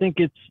 I just think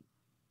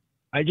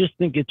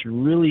it's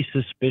really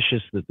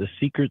suspicious that the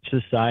secret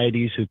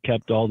societies who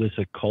kept all this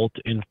occult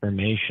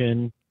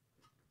information,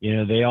 you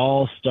know, they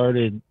all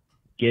started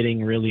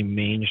getting really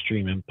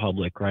mainstream in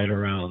public right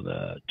around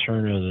the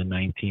turn of the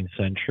 19th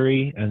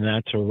century, and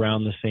that's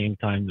around the same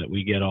time that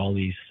we get all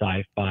these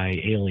sci-fi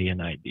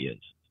alien ideas.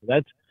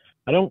 So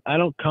I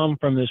don't come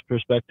from this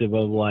perspective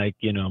of like,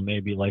 you know,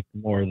 maybe like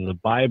more of the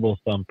Bible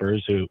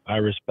thumpers, who I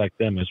respect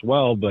them as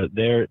well, but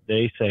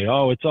they say,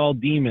 oh, it's all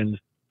demons.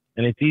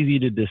 And it's easy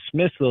to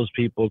dismiss those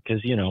people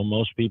because, you know,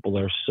 most people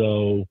are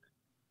so,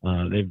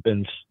 they've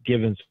been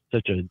given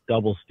such a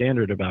double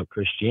standard about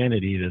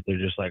Christianity that they're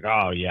just like,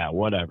 oh, yeah,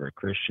 whatever,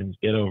 Christians,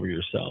 get over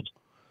yourselves.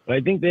 But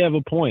I think they have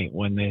a point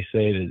when they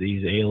say that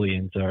these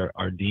aliens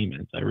are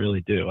demons. I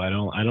really do. I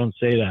don't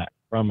say that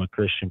from a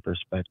Christian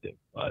perspective,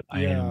 but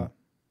I am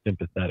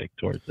sympathetic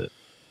towards it.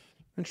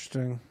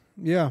 Interesting.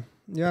 Yeah,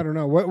 I don't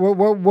know.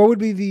 What would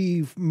be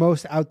the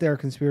most out there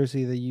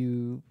conspiracy that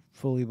you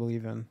fully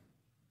believe in?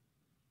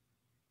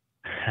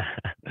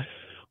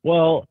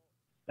 Well,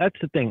 that's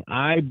the thing.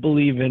 I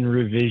believe in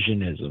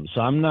revisionism.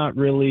 So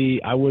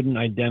I wouldn't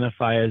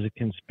identify as a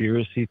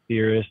conspiracy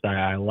theorist.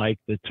 I like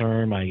the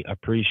term. I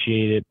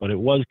appreciate it, but it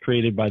was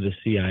created by the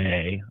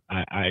CIA.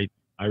 I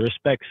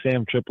respect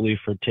Sam Tripoli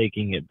for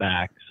taking it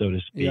back, so to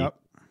speak,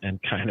 and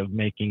kind of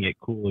making it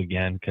cool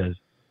again, because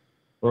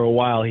for a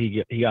while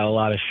he got a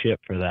lot of shit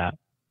for that.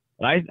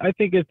 But I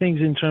think of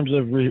things in terms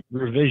of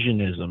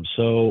revisionism.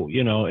 So,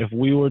 you know, if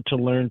we were to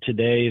learn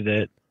today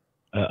that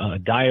a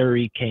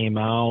diary came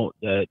out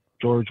that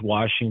George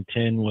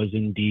Washington was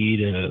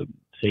indeed a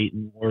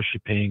Satan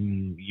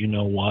worshiping, you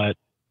know what,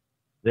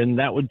 then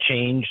that would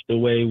change the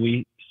way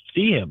we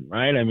see him,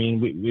 right? I mean,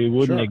 we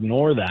wouldn't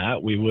ignore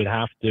that. We would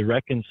have to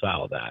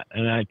reconcile that.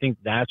 And I think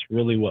that's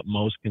really what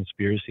most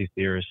conspiracy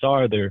theorists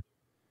are. They're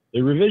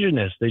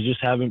revisionists. They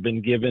just haven't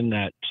been given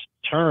that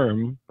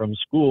term from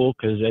school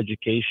because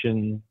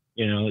education,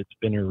 you know, it's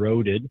been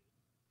eroded.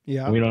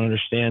 Yeah. We don't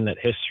understand that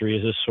history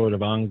is a sort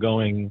of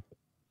ongoing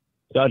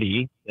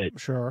study that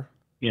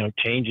you know,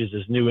 changes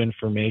as new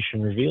information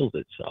reveals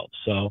itself.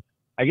 So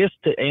I guess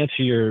to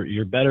answer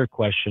your better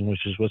question,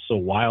 which is what's the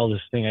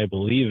wildest thing I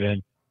believe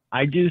in,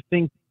 I do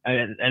think,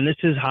 and this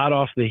is hot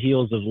off the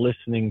heels of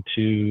listening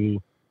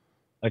to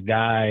a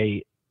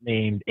guy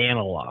named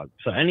Analog.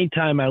 So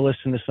anytime I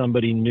listen to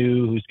somebody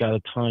new who's got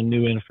a ton of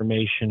new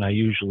information, I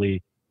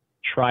usually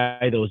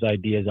try those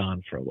ideas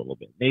on for a little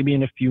bit. Maybe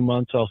in a few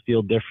months I'll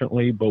feel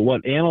differently, but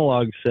what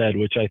Analog said,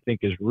 which I think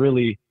is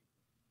really,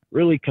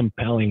 really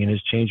compelling and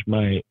has changed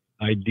my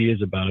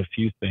ideas about a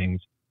few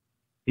things,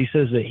 he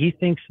says that he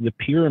thinks the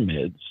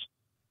pyramids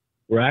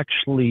were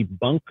actually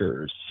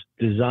bunkers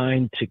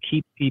designed to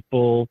keep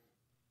people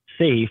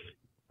safe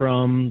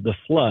from the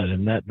flood,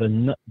 and that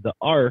the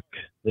ark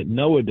that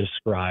Noah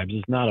describes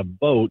is not a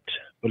boat,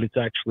 but it's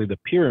actually the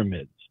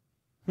pyramids.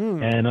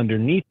 And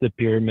underneath the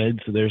pyramids,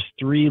 there's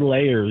 3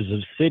 layers of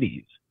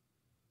cities.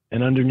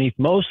 And underneath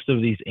most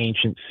of these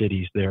ancient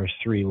cities, there are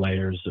 3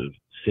 layers of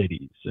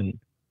cities. And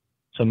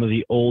some of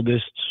the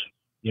oldest,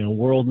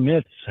 world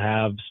myths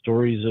have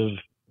stories of,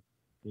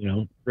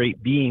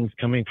 great beings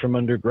coming from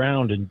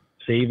underground and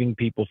saving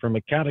people from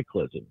a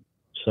cataclysm.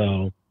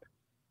 So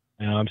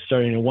I'm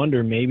starting to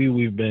wonder, maybe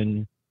we've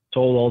been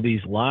told all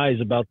these lies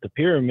about the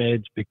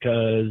pyramids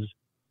because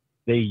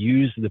they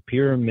use the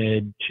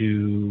pyramid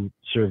to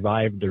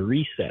survive the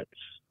resets.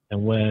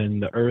 And when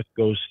the Earth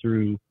goes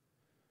through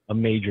a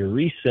major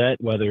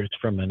reset, whether it's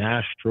from an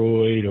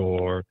asteroid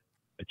or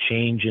a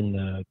change in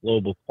the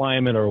global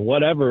climate or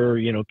whatever,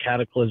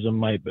 cataclysm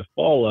might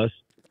befall us,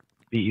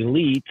 the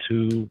elites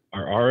who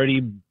are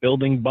already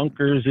building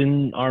bunkers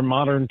in our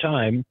modern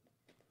time,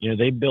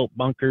 they built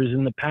bunkers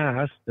in the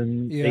past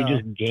and they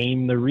just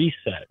game the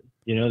reset.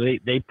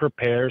 They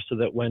prepare so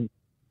that when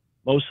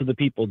most of the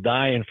people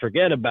die and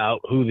forget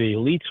about who the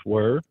elites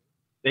were,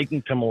 they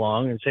can come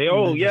along and say,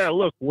 oh, yeah,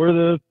 look, we're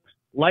the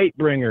light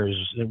bringers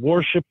and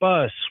worship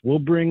us. We'll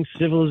bring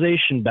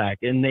civilization back.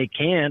 And they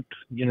can't,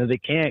 they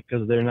can't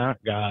because they're not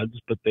gods,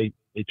 but they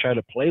try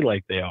to play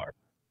like they are.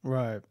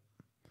 Right.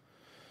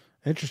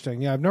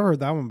 Interesting. Yeah, I've never heard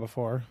that one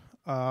before.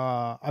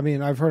 I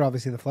mean, I've heard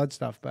obviously the flood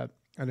stuff, but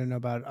I didn't know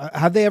about it.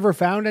 Have they ever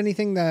found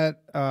anything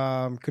that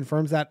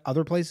confirms that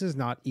other places,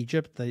 not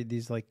Egypt,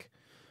 these like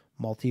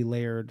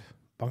multi-layered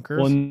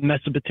bunkers? Well,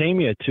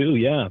 Mesopotamia too,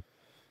 yeah.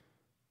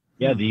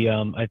 Yeah,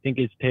 I think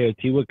it's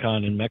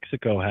Teotihuacan in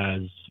Mexico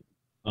has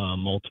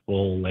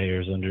multiple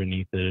layers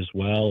underneath it as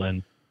well.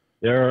 And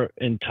there are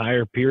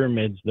entire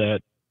pyramids that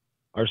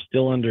are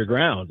still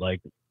underground. Like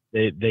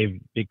they've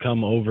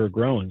become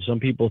overgrown. Some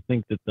people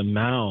think that the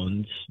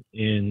mounds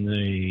in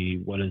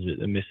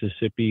the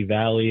Mississippi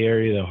Valley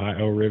area, the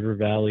Ohio River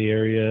Valley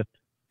area,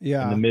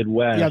 in the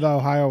Midwest. Yeah, the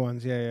Ohio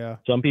ones. Yeah.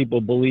 Some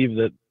people believe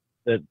that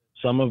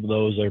some of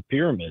those are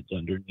pyramids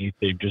underneath.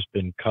 They've just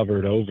been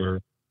covered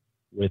over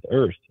with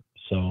earth.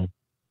 So,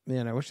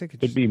 man, I wish they could.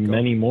 Could be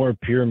many more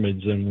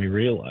pyramids than we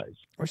realize.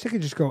 I wish they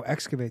could just go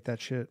excavate that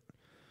shit.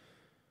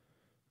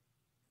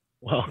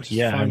 Well,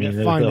 yeah, I mean,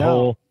 there's a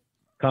whole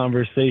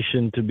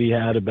conversation to be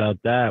had about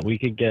that. We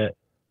could get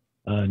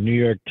New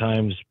York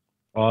Times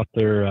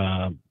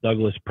author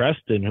Douglas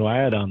Preston, who I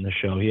had on the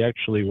show. He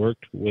actually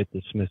worked with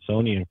the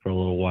Smithsonian for a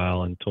little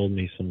while and told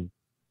me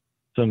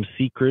some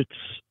secrets,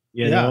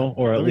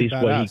 or at least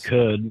what he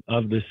could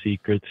of the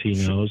secrets he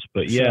knows.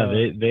 But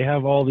they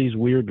have all these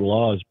weird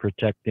laws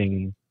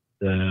protecting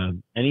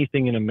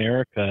anything in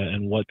America.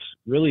 And what's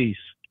really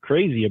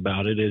crazy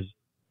about it is,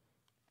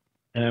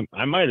 and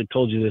I might have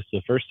told you this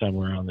the first time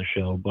we were on the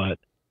show, but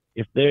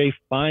if they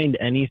find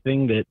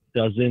anything that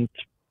doesn't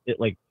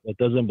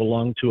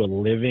belong to a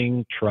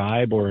living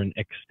tribe or an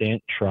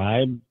extant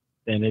tribe,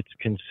 then it's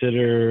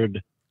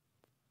considered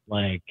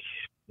like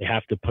they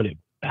have to put it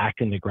back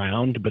in the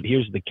ground. But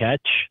here's the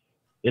catch.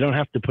 They don't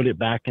have to put it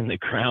back in the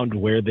ground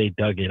where they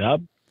dug it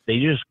up. They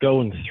just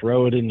go and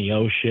throw it in the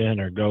ocean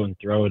or go and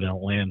throw it in a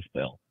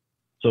landfill.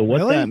 So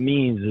what that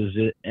means is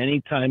that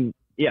anytime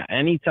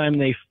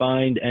they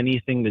find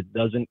anything that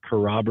doesn't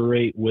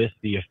corroborate with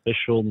the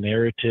official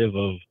narrative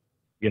of,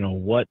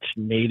 what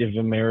Native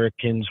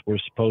Americans were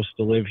supposed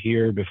to live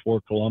here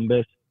before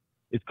Columbus,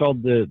 it's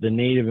called the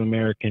Native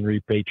American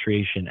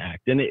Repatriation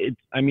Act. And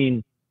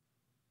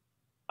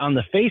on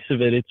the face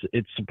of it,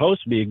 it's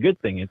supposed to be a good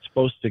thing. It's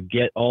supposed to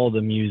get all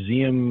the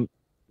museum,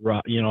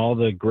 all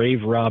the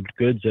grave robbed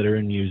goods that are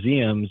in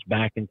museums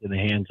back into the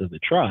hands of the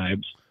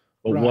tribes.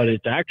 But what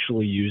it's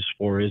actually used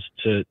for is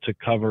to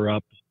cover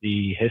up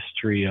the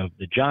history of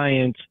the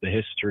giants, the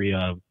history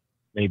of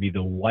maybe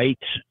the white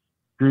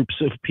groups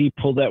of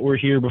people that were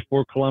here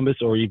before Columbus,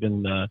 or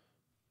even the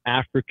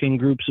African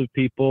groups of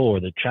people or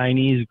the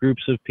Chinese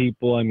groups of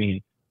people. I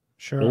mean,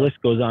 the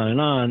list goes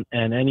on.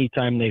 And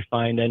anytime they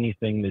find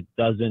anything that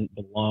doesn't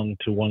belong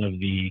to one of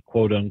the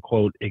quote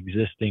unquote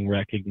existing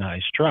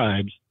recognized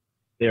tribes,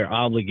 they're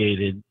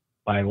obligated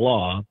by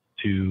law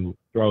to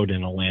throw it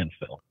in a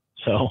landfill.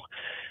 So,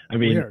 I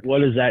mean, what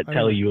does that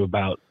tell you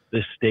about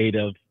the state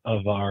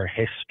of our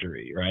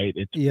history, right?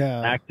 It's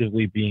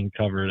actively being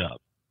covered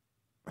up.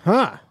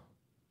 Huh.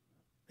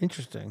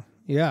 Interesting.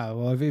 Yeah.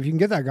 Well, if you can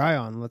get that guy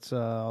on, let's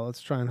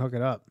try and hook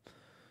it up.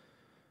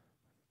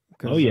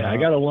 Oh yeah, I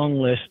got a long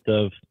list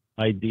of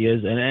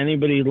ideas, and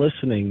anybody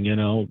listening,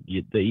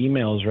 the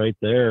email's right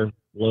there.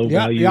 low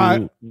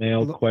value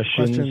mail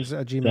questions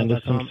at gmail.com. Send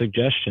us some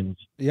suggestions.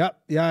 Yep.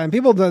 Yeah. And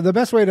people, the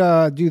best way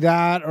to do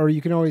that, or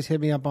you can always hit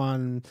me up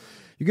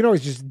you can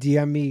always just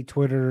DM me,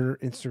 Twitter,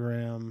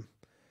 Instagram,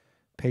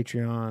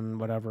 Patreon,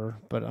 whatever.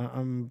 But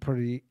I'm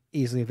pretty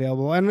easily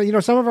available.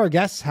 And, some of our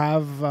guests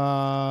have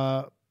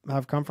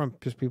come from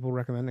just people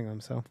recommending them.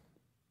 So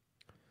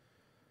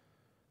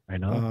I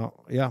know.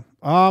 Yeah.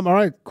 All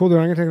right. Cool, dude.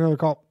 I'm going to take another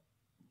call.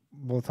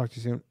 We'll talk to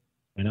you soon.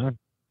 I know.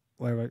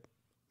 Wait.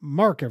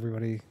 Mark,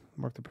 everybody.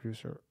 Mark, the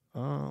producer.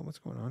 What's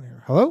going on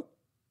here? Hello?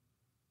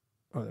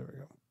 Oh, there we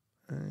go.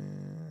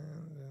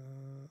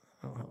 And,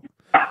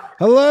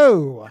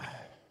 hello.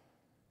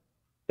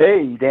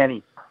 Hey,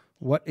 Danny.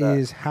 What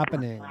is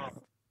happening?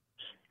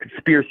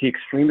 Conspiracy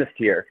extremist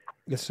here.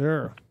 Yes,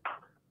 sir.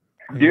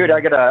 Dude, I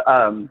got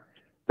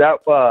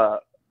a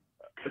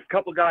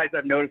couple guys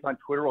I've noticed on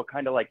Twitter will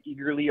kind of like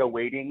eagerly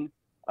awaiting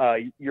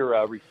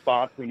your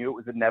response. We knew it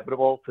was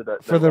inevitable to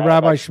the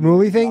Rabbi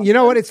Shmuley thing. You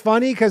know what? It's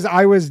funny because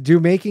I was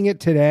making it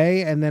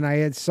today, and then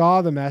I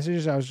saw the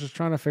message. I was just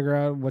trying to figure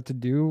out what to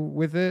do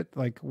with it,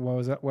 like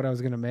what I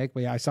was going to make.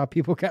 But yeah, I saw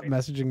people kept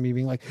messaging me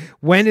being like,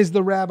 "When is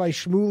the Rabbi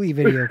Shmuley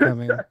video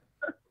coming?"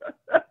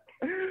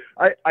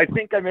 I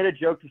think I made a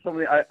joke to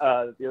somebody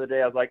the other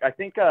day. I was like, I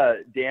think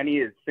Danny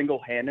is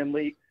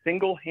single-handedly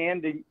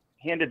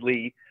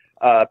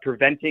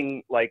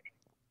preventing like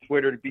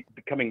Twitter to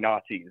becoming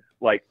Nazis.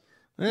 Like,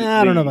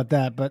 I don't know about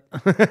that, but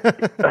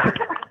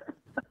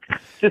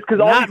just because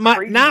not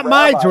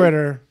my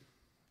Twitter.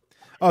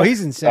 Oh,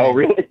 he's insane. Oh,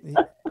 really?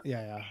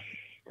 Yeah.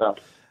 Well,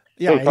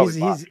 yeah,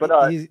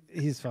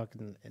 he's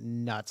fucking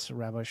nuts,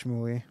 Rabbi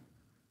Shmuley.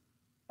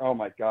 Oh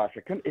my gosh,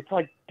 it's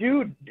like,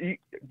 dude, do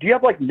you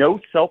have like no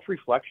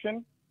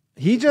self-reflection?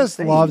 He just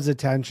loves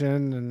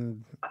attention,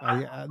 and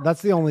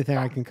that's the only thing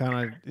I can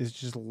kind of is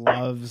just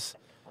loves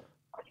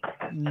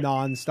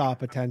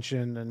nonstop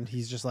attention, and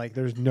he's just like,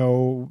 there's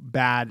no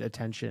bad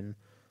attention.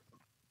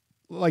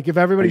 Like if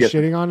everybody's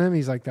shitting on him,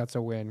 he's like, that's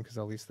a win because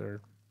at least they're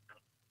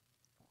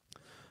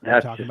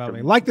talking about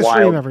me. Like the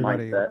stream,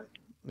 everybody. Mindset.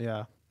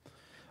 Yeah.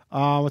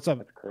 What's up?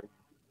 That's crazy.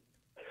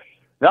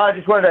 No, I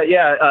just wanted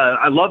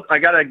to, I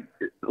gotta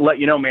let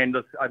you know, man.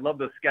 I love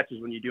those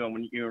sketches when you do them.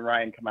 When you and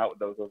Ryan come out with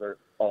those are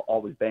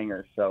always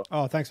bangers. So.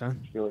 Oh, thanks,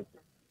 man.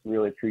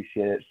 Really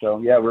appreciate it. So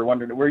yeah, we're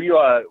wondering, were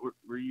you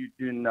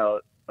doing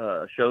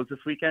shows this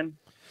weekend?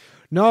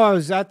 No, I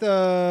was at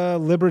the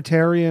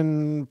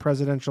Libertarian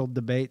presidential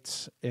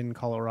debates in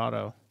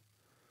Colorado.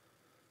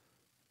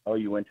 Oh,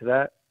 you went to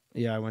that?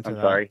 Yeah, I went to that.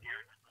 I'm sorry.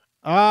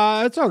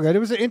 It's all good. It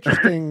was an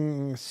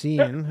interesting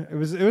scene. It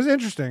was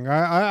interesting.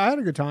 I had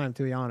a good time,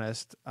 to be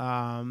honest.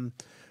 To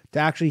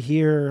actually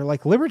hear,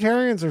 like,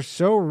 libertarians are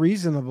so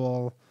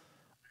reasonable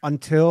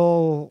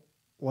until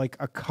like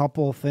a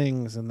couple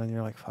things, and then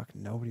you're like, fuck,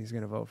 nobody's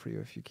gonna vote for you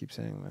if you keep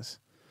saying this.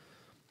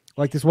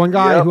 Like this one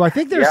guy who I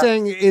think they're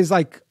saying is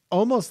like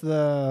almost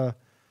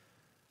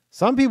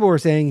some people were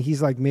saying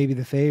he's like maybe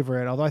the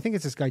favorite, although I think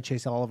it's this guy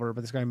Chase Oliver,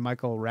 but this guy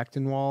Michael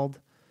Rechtenwald.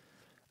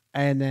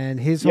 And then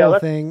his whole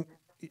thing,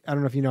 I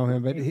don't know if you know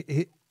him, but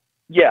he's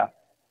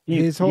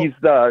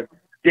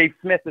Dave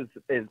Smith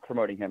is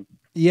promoting him.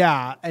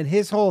 Yeah, and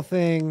his whole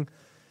thing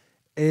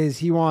is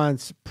he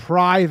wants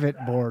private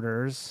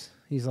borders.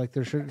 He's like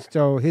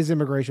so his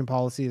immigration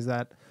policy is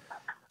that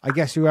I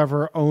guess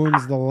whoever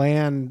owns the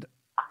land,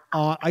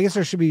 I guess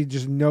there should be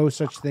just no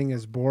such thing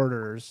as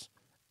borders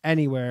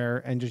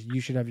anywhere, and just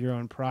you should have your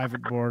own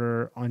private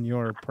border on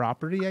your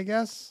property, I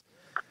guess.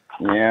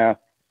 Yeah.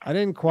 I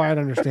didn't quite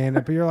understand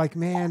it, but you're like,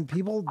 man,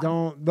 people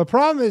don't. The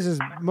problem is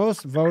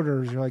most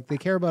voters, you're like, they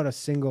care about a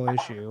single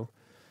issue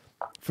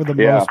for the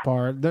most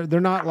part.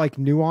 They're not like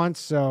nuanced.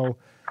 So,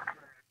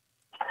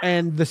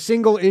 and the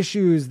single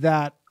issues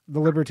that the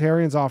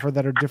libertarians offer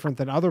that are different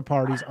than other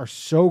parties are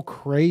so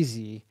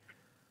crazy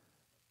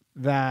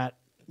that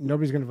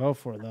nobody's going to vote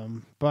for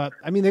them. But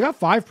I mean, they got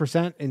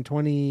 5% in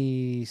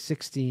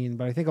 2016,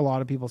 but I think a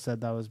lot of people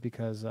said that was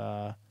because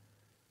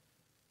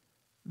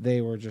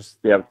they were just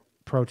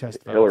protest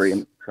Hillary votes.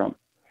 and Trump.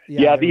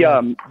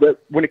 The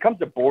when it comes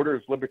to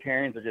borders,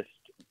 libertarians are just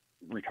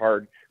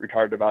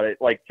retarded about it.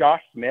 Like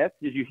Josh Smith,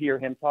 did you hear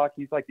him talk?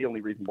 He's like the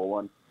only reasonable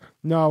one.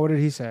 No, what did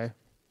he say?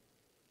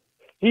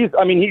 He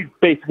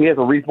basically has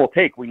a reasonable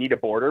take. We need a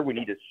border. We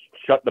need to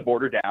shut the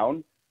border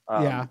down.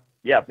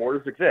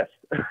 Borders exist.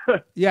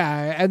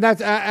 Yeah, and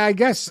that's I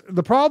guess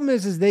the problem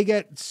is they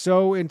get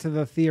so into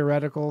the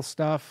theoretical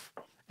stuff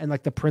and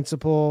like the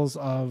principles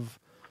of,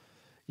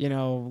 you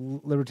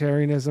know,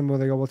 libertarianism, where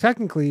they go, well,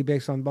 technically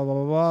based on blah, blah,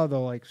 blah, blah,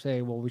 they'll like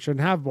say, well, we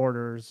shouldn't have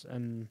borders.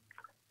 And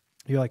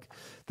you're like,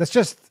 that's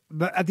just,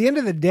 at the end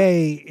of the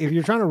day, if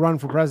you're trying to run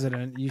for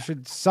president, you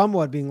should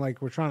somewhat being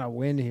like, we're trying to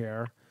win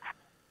here.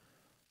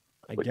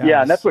 I guess.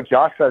 Yeah, and that's what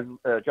Josh says.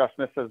 Josh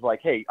Smith says, like,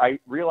 hey, I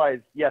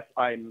realize, yes,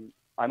 I'm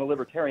a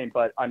libertarian,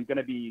 but I'm going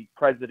to be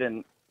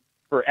president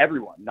for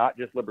everyone, not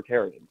just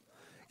libertarians.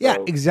 Yeah,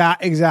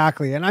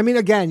 exactly. And I mean,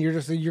 again, you're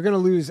going to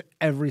lose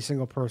every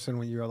single person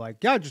when you're like,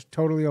 yeah, just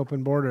totally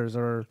open borders,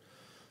 or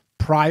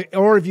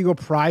if you go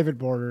private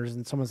borders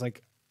and someone's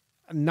like,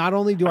 not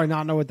only do I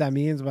not know what that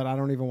means, but I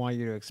don't even want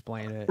you to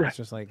explain it. It's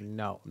just like,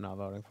 no, I'm not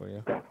voting for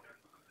you.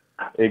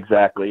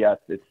 Exactly. Yes,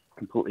 it's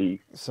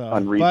completely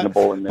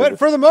unreasonable. But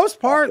for the most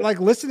part, like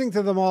listening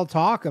to them all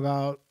talk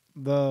about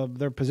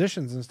their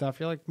positions and stuff,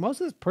 you're like,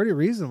 most of it's pretty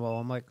reasonable.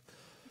 I'm like,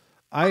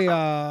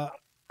 I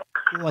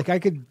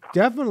could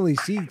definitely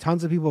see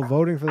tons of people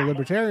voting for the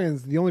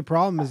Libertarians. The only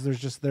problem is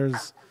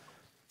there's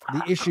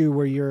the issue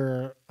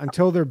where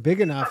until they're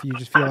big enough, you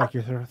just feel like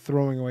you're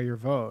throwing away your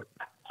vote.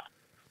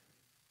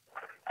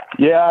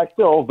 Yeah, I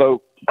still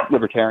vote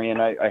Libertarian.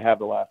 I have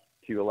the last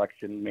two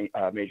election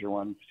major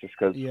ones just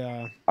because.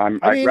 Yeah,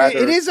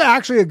 it is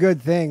actually a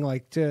good thing,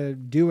 like to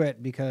do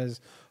it, because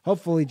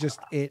hopefully just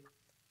it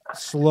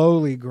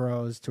slowly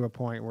grows to a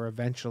point where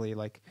eventually,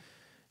 like,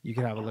 you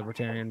could have a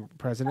libertarian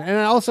president. And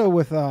also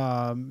with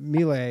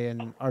Milei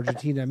in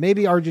Argentina,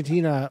 maybe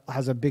Argentina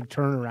has a big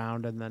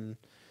turnaround, and then,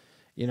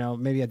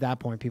 maybe at that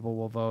point people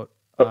will vote,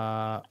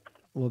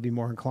 will be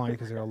more inclined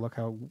because they'll look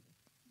how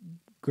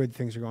good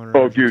things are going in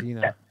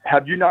Argentina. Dude,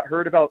 have you not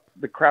heard about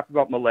the crap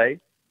about Milei?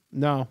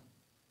 No.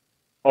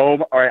 Oh,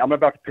 all right. I'm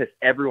about to piss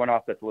everyone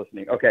off that's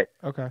listening. Okay.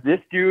 Okay. This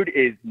dude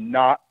is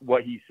not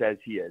what he says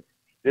he is.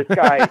 This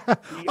guy.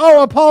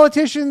 A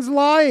politician's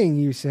lying,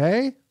 you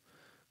say?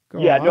 Go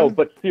on. No,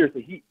 but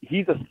seriously,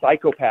 he's a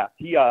psychopath.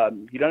 He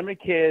doesn't have any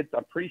kids.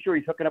 I'm pretty sure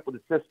he's hooking up with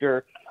his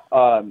sister.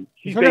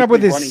 He's hooking up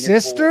with his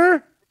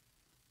sister?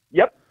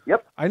 Yep.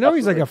 I know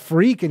he's like a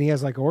freak and he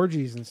has like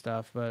orgies and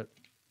stuff, but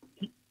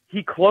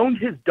he cloned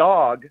his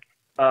dog,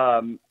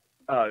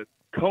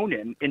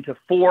 Conan, into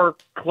 4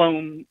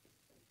 clones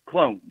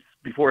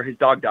before his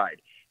dog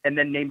died, and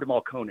then named them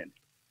all Conan.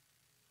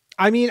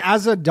 I mean,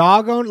 as a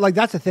dog owner, like,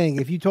 that's the thing.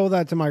 If you told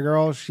that to my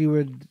girl, she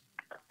would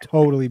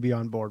totally be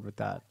on board with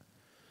that.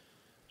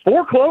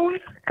 4 clones?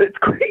 It's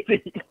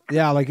crazy.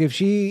 Yeah, like if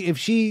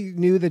she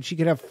knew that she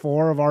could have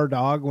 4 of our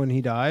dog when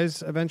he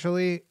dies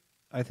eventually,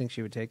 I think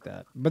she would take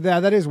that. But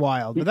that is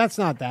wild. But that's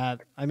not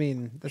that. I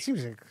mean, that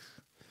seems like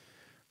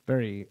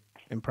very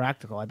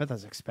impractical. I bet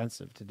that's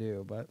expensive to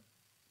do, but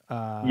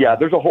yeah,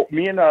 there's a whole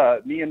me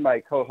and my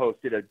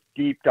co-host did a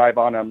deep dive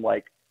on him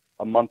like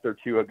a month or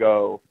two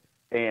ago,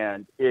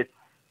 and it's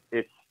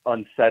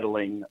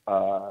unsettling.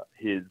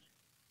 His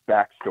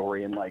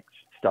backstory and like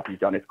stuff he's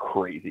done is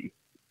crazy.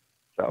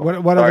 So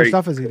what other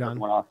stuff has he done?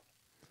 Was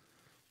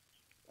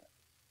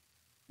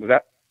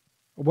that?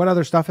 What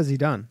other stuff has he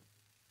done?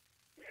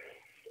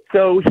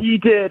 So he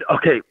did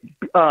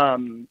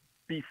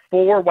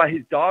before, while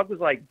his dog was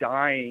like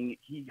dying,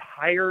 he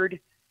hired,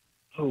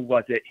 who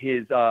was it?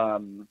 His I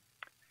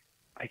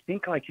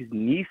think like his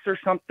niece or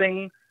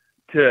something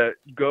to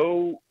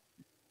go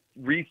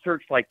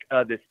research like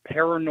this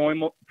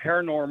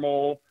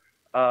paranormal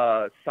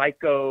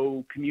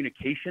psycho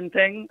communication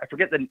thing. I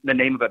forget the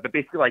name of it, but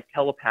basically like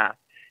telepath.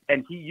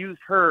 And he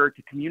used her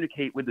to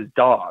communicate with his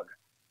dog.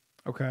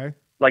 Okay.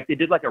 Like they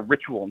did like a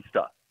ritual and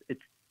stuff.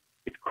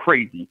 It's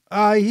crazy.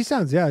 He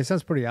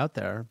sounds pretty out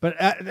there. But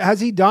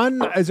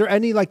is there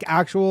any like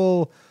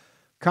actual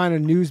kind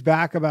of news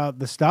back about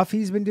the stuff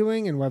he's been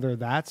doing and whether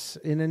that's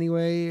in any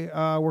way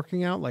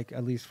working out, like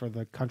at least for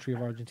the country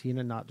of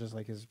Argentina, not just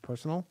like his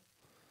personal?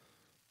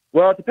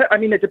 Well,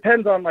 it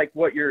depends on like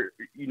what your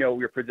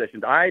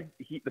positions.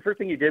 The first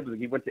thing he did was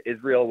he went to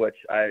Israel, which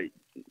I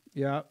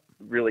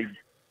really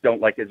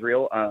don't like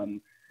Israel.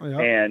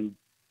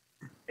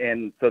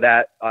 And so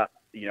that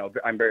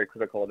I'm very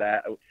critical of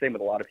that. Same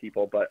with a lot of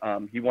people, but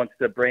he wants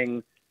to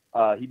bring.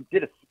 He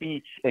did a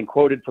speech and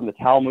quoted from the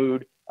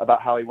Talmud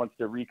about how he wants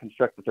to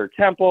reconstruct the third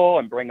temple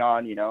and bring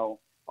on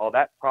all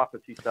that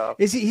prophecy stuff.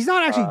 He's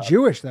not actually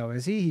Jewish though,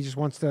 is he? He just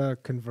wants to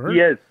convert. He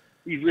is.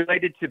 He's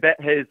related to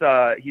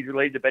he's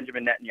related to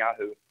Benjamin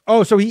Netanyahu.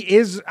 Oh, so he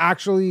is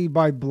actually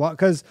by blood?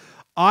 Because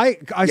I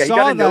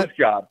saw that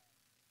job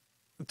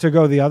to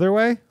go the other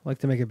way, like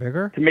to make it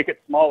bigger, to make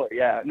it smaller.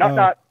 Yeah,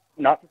 not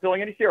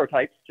fulfilling any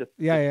stereotypes. Just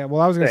yeah.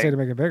 Well, I was going to say to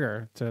make it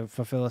bigger to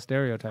fulfill a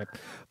stereotype,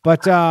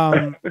 but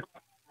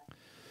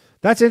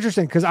that's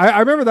interesting because I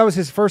remember that was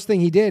his first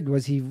thing he did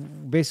was he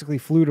basically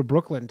flew to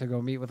Brooklyn to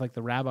go meet with like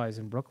the rabbis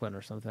in Brooklyn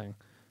or something.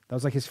 That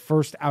was like his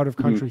first out of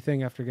country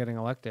thing after getting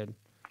elected.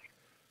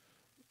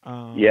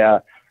 Yeah.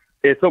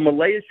 So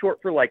Milei is short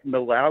for like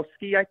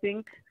Milowski, I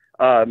think.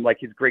 Like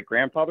his great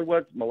grandfather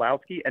was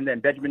Milowski, and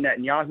then Benjamin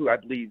Netanyahu, I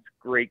believe,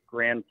 great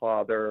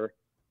grandfather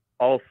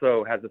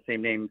also has the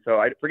same name. So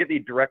I forget the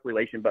direct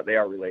relation, but they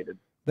are related.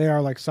 They are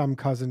like some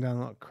cousin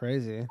down.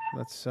 Crazy.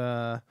 That's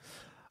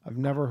I've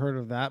never heard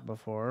of that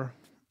before.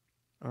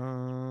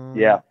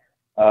 Yeah.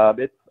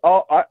 It's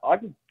all I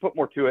can put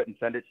more to it and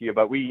send it to you,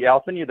 but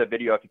I'll send you the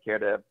video if you care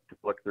to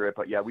look through it.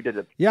 But yeah, we did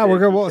it. Yeah, we're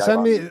good. Well,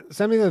 send me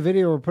the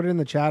video or put it in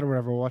the chat or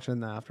whatever. We're watching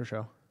the after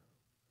show.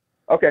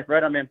 Okay,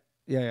 right on, man.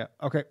 Yeah.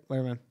 Okay,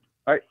 later, man.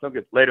 All right, so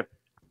good. Later.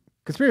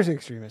 Conspiracy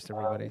extremist,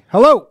 everybody.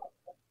 Hello.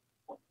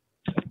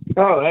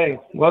 Oh, hey,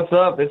 what's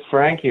up? It's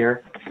Frank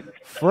here.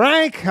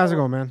 Frank, how's it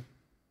going, man?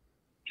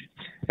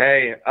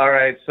 Hey, all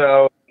right.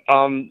 So,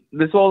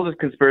 this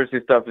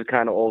conspiracy stuff is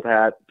kind of old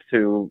hat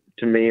to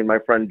me and my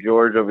friend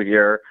George over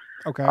here.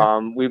 Okay.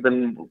 We've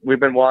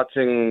been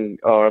watching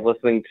or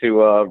listening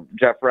to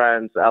Jeff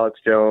Rance, Alex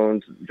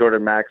Jones,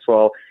 Jordan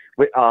Maxwell,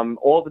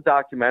 all the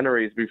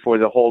documentaries before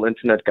the whole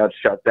internet got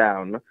shut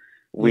down.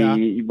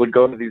 We would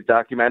go to these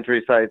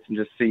documentary sites and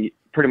just see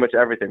pretty much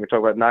everything. We talk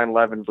about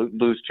 9/11,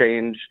 Loose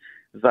Change,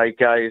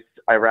 Zeitgeist,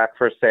 Iraq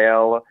for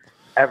Sale,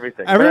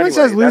 everything. Everyone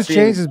says Loose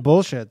Change is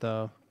bullshit,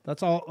 though.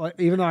 That's all.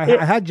 Even though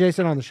I had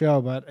Jason on the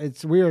show, but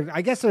it's weird.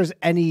 I guess there's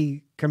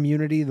any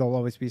community, there'll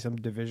always be some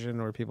division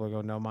where people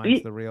go, "No,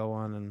 mine's the real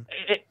one." And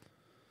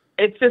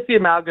it's just the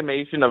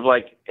amalgamation of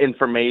like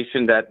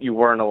information that you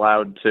weren't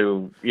allowed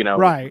to,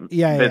 Right?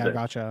 Yeah,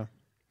 gotcha.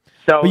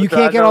 But you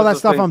can't get all that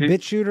stuff on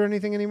BitChute or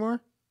anything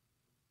anymore.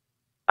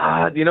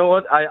 You know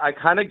what? I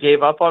kind of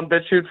gave up on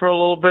BitChute for a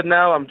little bit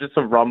now. I'm just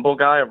a Rumble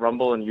guy, a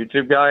Rumble and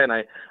YouTube guy, and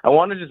I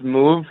want to just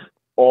move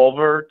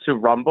over to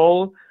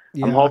Rumble.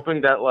 Yeah. I'm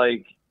hoping that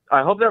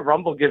I hope that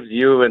Rumble gives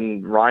you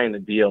and Ryan a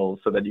deal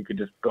so that you could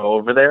just go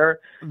over there.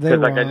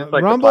 Because I just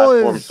like Rumble the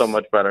platform so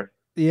much better.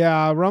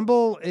 Yeah,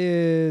 Rumble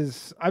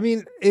is. I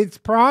mean, it's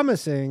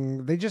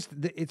promising.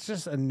 It's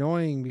just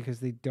annoying because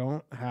they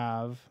don't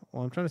have.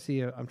 Well, I'm trying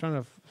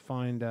to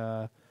find.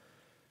 Do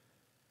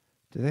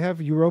they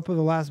have Europa: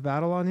 The Last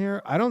Battle on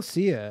here? I don't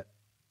see it.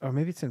 Or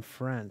maybe it's in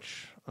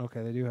French.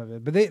 Okay, they do have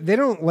it, but they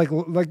don't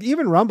like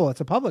even Rumble.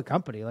 It's a public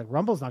company. Like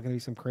Rumble's not going to be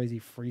some crazy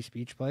free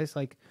speech place.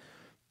 Like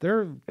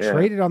they're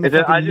traded on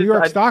the New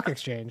York Stock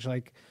Exchange.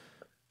 Like,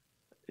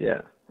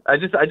 yeah, I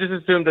just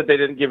assumed that they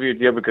didn't give you a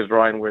deal because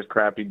Ryan wears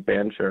crappy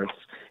band shirts.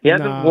 He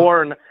hasn't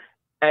worn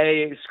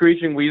a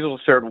Screeching Weasel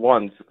shirt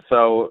once,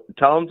 so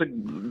tell him to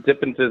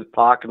dip into his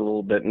pocket a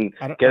little bit and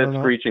get a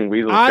Screeching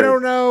Weasel shirt. I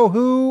don't know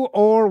who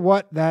or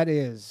what that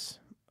is.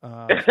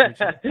 But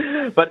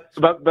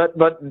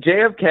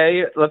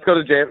JFK. Let's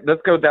go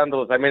down the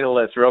list. I made a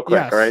list real quick.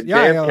 Yes. All right,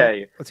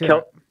 JFK.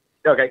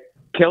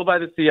 Killed by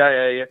the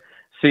CIA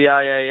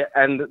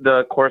and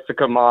the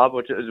Corsica mob,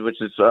 which is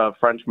a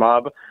French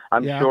mob.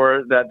 I'm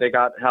sure that they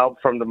got help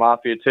from the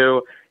mafia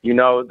too. You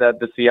know that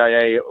the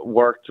CIA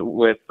worked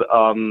with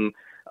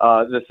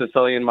the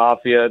Sicilian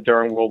mafia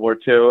during World War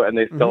II, and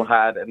they still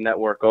had a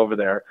network over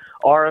there.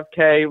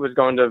 RFK was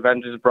going to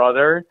avenge his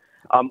brother.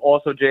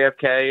 Also,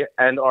 JFK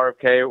and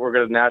RFK were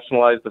going to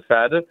nationalize the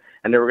Fed,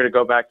 and they were going to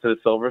go back to the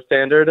silver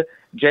standard.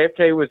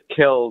 JFK was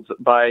killed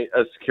by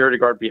a security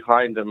guard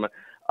behind him.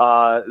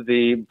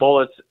 The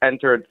bullets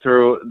entered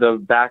through the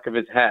back of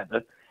his head,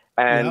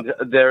 and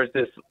there's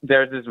this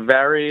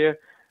very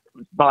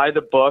by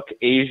the book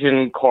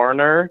Asian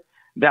coroner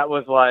that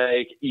was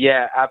like,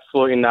 yeah,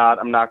 absolutely not.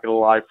 I'm not going to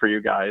lie for you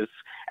guys.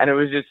 And it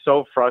was just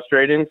so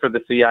frustrating for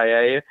the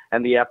CIA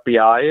and the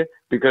FBI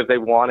because they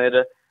wanted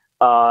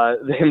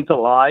him to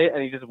lie,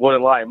 and he just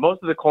wouldn't lie.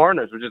 Most of the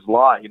coroners would just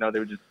lie. They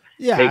would just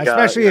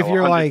especially if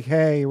you're like,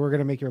 hey, we're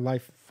gonna make your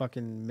life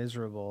fucking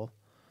miserable.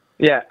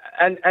 Yeah,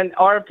 and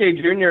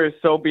RFK Jr. is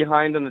so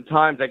behind in the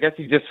times. I guess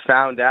he just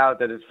found out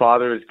that his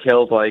father was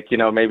killed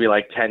maybe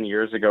 10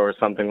 years ago or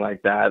something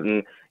like that.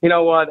 And you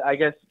know what? I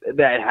guess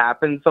that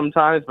happens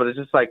sometimes, but it's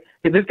just like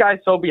this guy's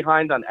so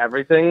behind on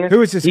everything.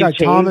 Who is this guy?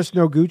 Thomas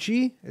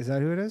Noguchi? Is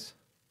that who it is?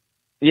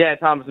 Yeah,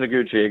 Thomas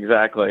Noguchi,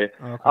 exactly.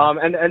 Okay.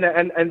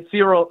 And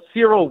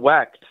Cyril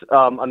Wecht,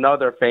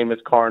 another famous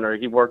coroner.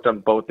 He worked on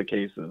both the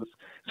cases,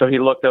 so he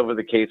looked over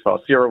the case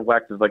file. Cyril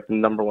Wecht is like the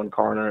number one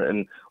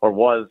coroner, or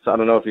was, I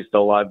don't know if he's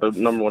still alive, but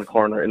number one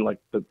coroner in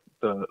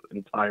the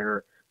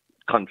entire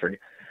country.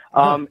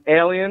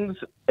 Aliens.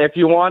 If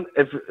you want,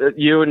 if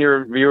you and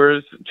your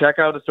viewers check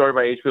out a story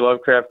by H.P.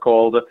 Lovecraft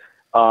called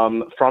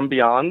From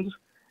Beyond,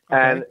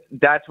 and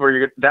that's where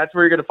you're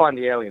going to find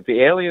the aliens.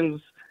 The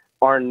aliens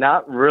are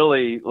not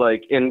really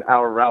in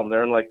our realm.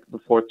 They're in the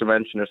fourth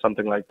dimension or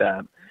something like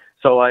that.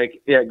 So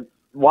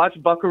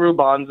watch Buckaroo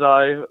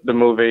Banzai, the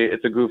movie.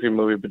 It's a goofy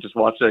movie, but just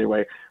watch it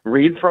anyway.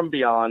 Read From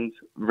Beyond,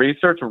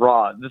 research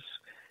rods,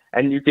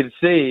 and you can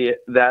see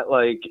that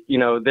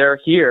they're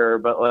here,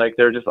 but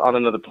they're just on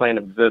another plane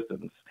of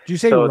existence. Did you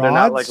say rods? They're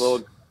not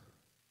little.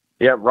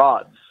 Yeah,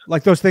 rods.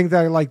 Like those things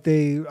that are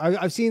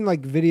I've seen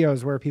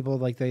videos where people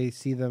they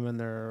see them and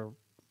they're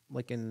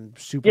in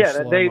super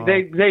slow-mo.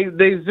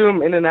 they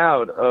zoom in and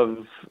out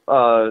of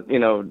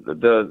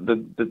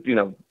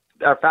the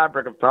our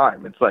fabric of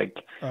time. It's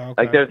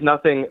there's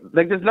nothing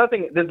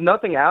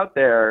out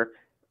there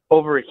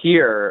over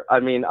here.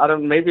 I mean, I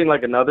don't, maybe in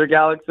another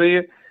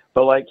galaxy,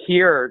 but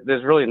here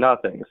there's really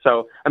nothing.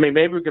 So I mean,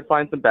 maybe we could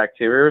find some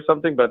bacteria or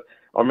something,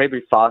 or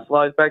maybe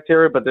fossilized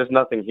bacteria, but there's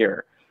nothing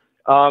here.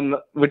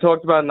 We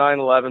talked about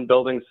 9/11,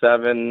 Building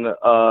 7,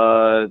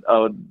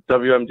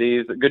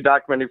 WMDs. A good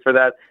documentary for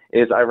that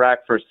is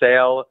Iraq for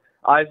Sale.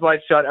 Eyes Wide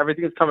Shut.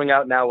 Everything's coming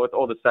out now with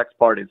all the sex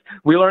parties.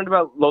 We learned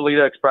about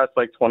Lolita Express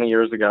 20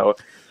 years ago.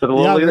 So the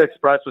Lolita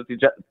Express was the.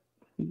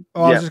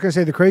 I was just gonna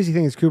say the crazy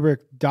thing is Kubrick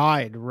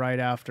died right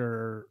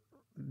after.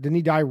 Didn't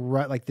he die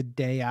right the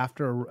day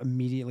after, or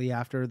immediately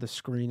after the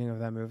screening of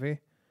that movie?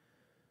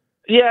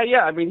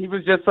 Yeah. I mean, he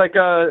was just what's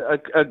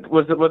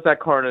that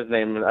coroner's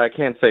name? I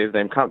can't say his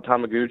name.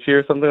 Tamaguchi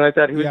or something like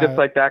that. He was just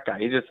like that guy.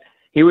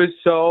 He was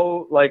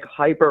so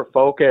hyper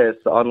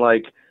focused on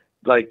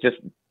just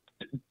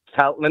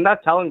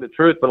not telling the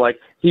truth, but like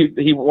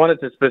he wanted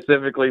to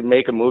specifically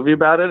make a movie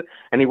about it,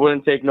 and he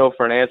wouldn't take no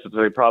for an answer,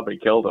 so they probably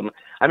killed him.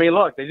 I mean,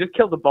 look, they just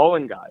killed the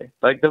Bowen guy.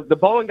 Like the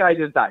Bowen guy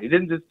just died. He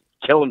didn't just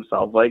kill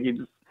himself. Like he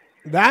just.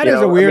 That is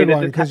a weird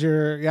one because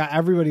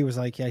everybody was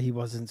like, yeah, he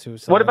wasn't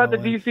suicidal. What about the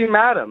DC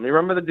Madam? You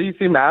remember the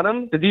DC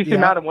Madam? The DC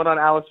Madam went on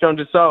Alex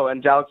Jones' show,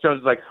 and Alex Jones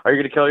was like, "Are you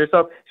going to kill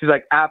yourself?" She's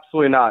like,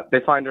 "Absolutely not."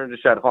 They find her in the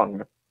shed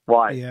hung.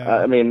 Why? Yeah.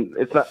 I mean,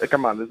 it's not.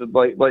 Come on, this is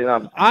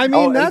blatant. I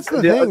mean, that's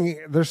the thing.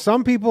 There's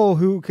some people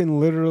who can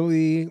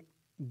literally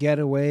get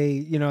away.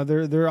 You know,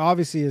 there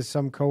obviously is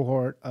some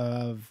cohort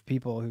of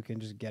people who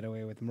can just get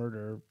away with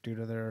murder due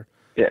to their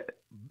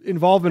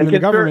involvement in the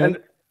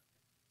government.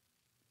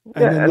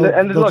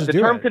 And look, the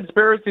term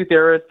conspiracy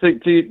theorist,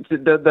 to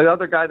the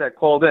other guy that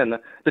called in,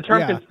 the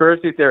term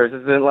conspiracy theorist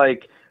isn't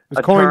like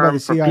a coined term by the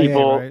CIA, for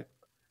people. Right?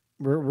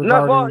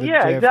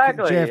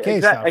 Exactly. JFK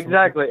stuff,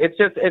 exactly. It's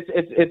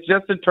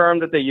just a term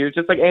that they use,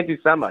 just like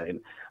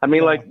anti-Semite. I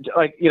mean, like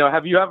you know,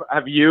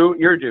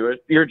 you're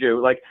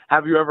Jew. Like,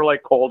 have you ever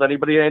like called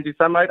anybody an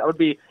anti-Semite? I would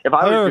be if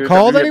I was Jewish,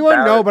 called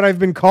anyone. No, but I've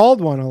been called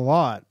one a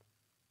lot.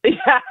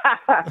 Yeah,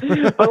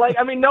 but like,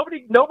 I mean,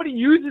 nobody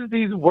uses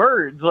these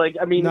words. Like,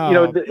 I mean,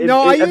 you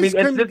know,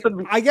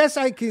 I guess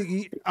I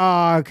could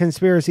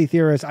conspiracy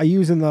theorist. I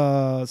use in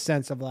the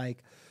sense of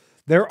like,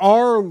 there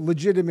are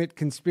legitimate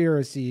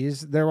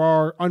conspiracies, there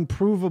are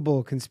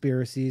unprovable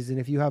conspiracies, and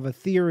if you have a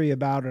theory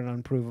about an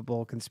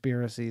unprovable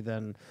conspiracy,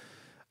 then.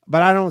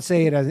 But I don't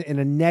say it as in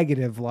a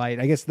negative light.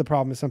 I guess the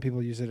problem is some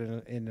people use it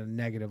in a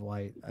negative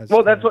light.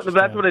 Well, that's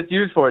what it's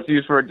used for. It's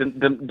used for a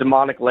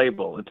demonic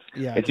label.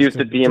 It's used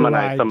to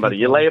demonize somebody.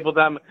 You label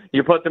them,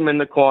 you put them in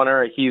the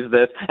corner. He's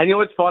this, and you know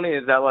what's funny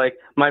is that like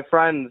my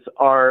friends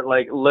are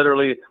like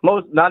literally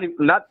not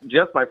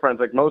just my friends,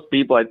 like most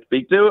people I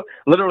speak to.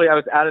 Literally, I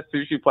was at a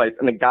sushi place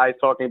and the guy's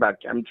talking about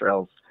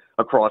chemtrails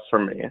across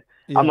from me.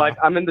 Yeah. I'm like,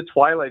 I'm in the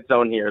twilight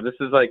zone here. This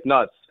is like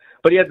nuts.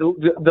 But yeah,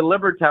 the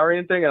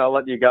libertarian thing, and I'll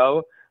let you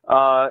go.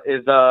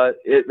 Is a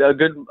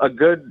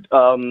good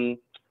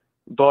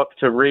book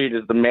to read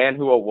is The Man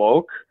Who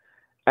Awoke,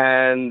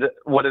 and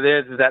what it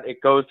is that it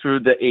goes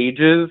through the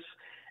ages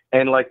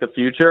and like the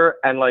future,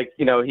 and like,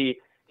 you know, he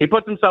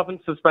puts himself in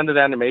suspended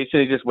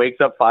animation. He just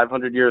wakes up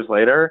 500 years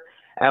later,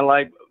 and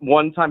like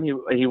one time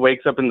he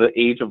wakes up in the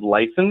age of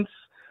license,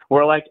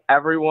 where like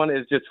everyone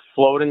is just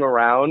floating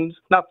around,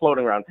 not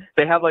floating around.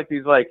 They have like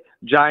these like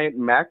giant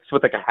mechs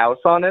with like a house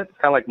on it,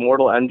 kind of like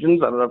Mortal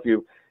Engines. I don't know if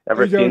you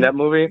ever seen that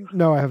movie?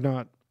 No, I have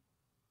not.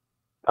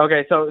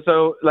 Okay,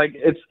 so like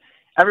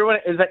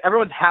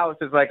everyone's house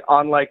is like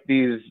on like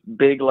these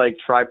big like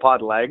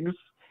tripod legs,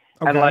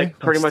 and like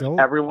pretty much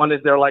everyone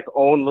is their like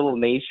own little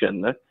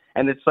nation,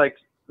 and it's like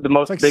the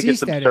most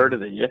biggest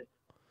absurdity.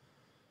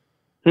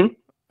 It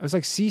was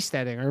like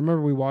seasteading. I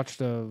remember we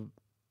watched a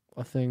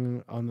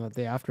thing on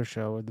the after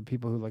show with the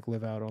people who like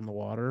live out on the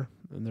water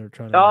and they're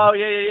trying to. Oh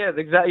yeah,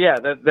 exactly. Yeah,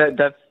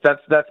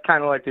 that's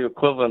kind of like the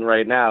equivalent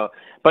right now.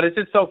 But it's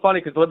just so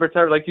funny because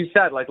like you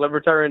said, like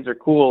libertarians are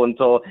cool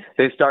until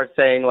they start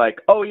saying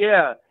like, oh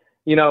yeah,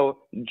 you know,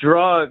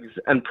 drugs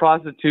and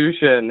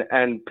prostitution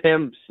and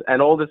pimps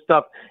and all this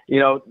stuff.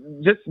 You know,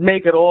 just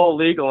make it all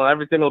legal and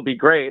everything will be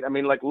great. I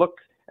mean, like look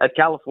at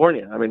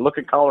California. I mean, look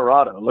at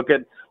Colorado. Look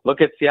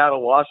at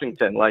Seattle,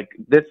 Washington. Like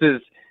this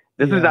is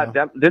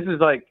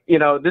like, you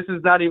know, this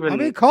is not even. I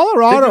mean,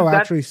 Colorado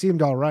actually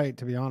seemed all right,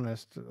 to be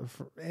honest.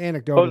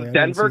 Anecdotally. Oh,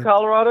 Denver,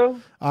 Colorado?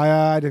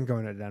 I didn't go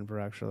into Denver,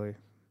 actually.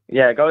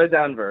 Yeah, go to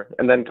Denver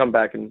and then come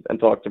back and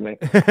talk to me.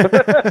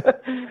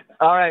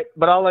 All right,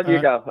 but I'll let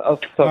you go. I'll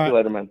talk to you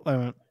later,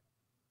 man.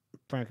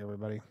 Frank,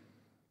 everybody.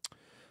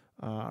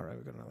 All right,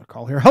 we got another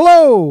call here.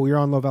 Hello, you're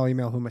on Low Value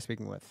Mail. Who am I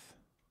speaking with?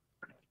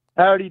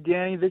 Howdy,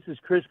 Danny. This is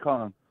Chris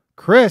calling.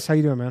 Chris, how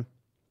you doing, man?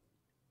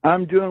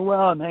 I'm doing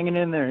well. I'm hanging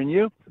in there. And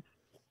you?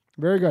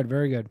 Very good.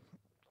 Very good.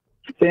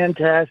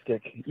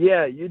 Fantastic.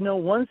 Yeah, you know,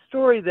 one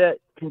story that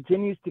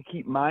continues to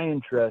keep my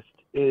interest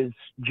is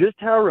just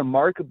how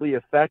remarkably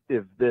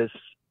effective this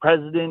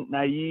President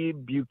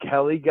Nayib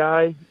Bukele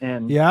guy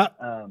and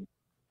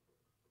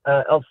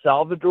El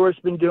Salvador's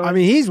been doing. I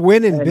mean, he's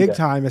winning big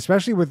time,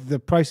 especially with the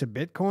price of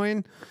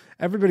Bitcoin.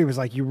 Everybody was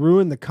like, you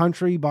ruined the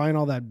country buying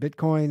all that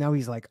Bitcoin. Now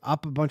he's like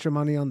up a bunch of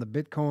money on the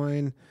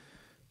Bitcoin.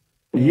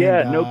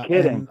 And, no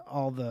kidding. And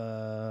all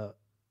the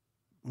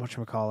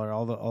whatchamacallit,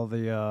 all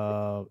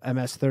the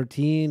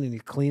MS-13, and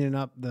he's cleaning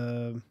up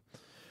the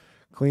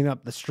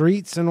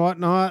streets and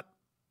whatnot.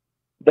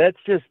 That's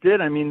just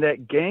it. I mean,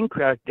 that gang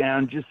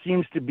crackdown just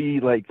seems to be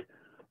like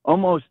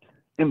almost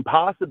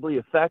impossibly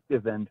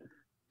effective, and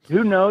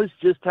who knows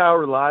just how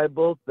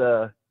reliable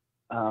the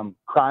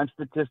crime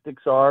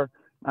statistics are,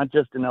 not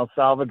just in El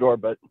Salvador,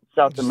 but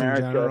South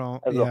America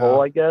as a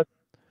whole, I guess.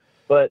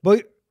 But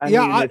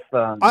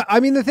I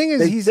mean, the thing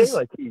is,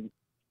 he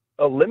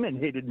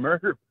eliminated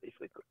murder,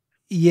 basically.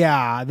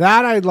 Yeah,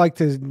 that I'd like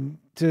to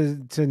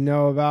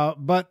know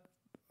about. But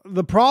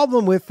the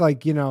problem with,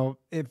 like, you know,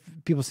 if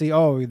people say,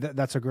 oh,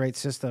 that's a great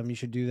system, you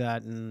should do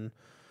that in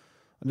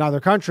another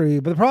country.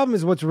 But the problem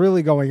is what's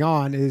really going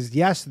on is,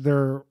 yes,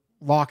 they're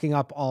locking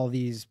up all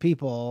these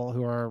people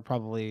who are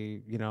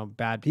probably, you know,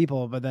 bad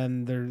people, but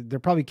then they're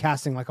probably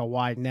casting like a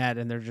wide net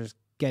and they're just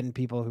getting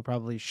people who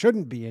probably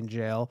shouldn't be in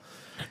jail.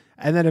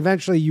 And then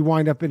eventually you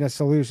wind up in a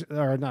solution,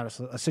 or not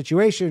a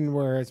situation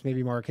where it's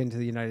maybe more akin to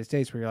the United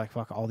States, where you're like,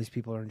 fuck, all these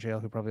people are in jail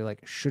who probably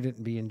like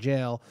shouldn't be in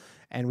jail.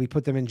 And we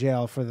put them in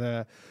jail for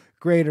the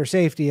greater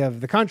safety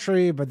of the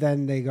country. But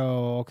then they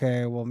go,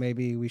 okay, well,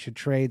 maybe we should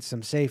trade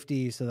some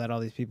safety so that all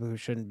these people who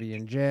shouldn't be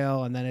in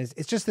jail. And then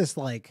it's just this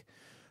like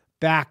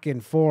back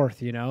and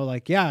forth, you know,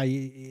 like, yeah,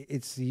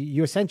 it's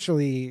you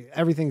essentially,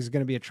 everything's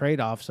going to be a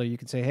trade-off. So you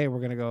can say, hey, we're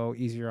going to go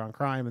easier on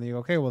crime. And then you go,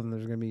 okay, well, then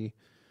there's going to be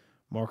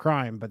more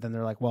crime. But then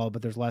they're like, well,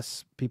 but there's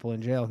less people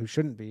in jail who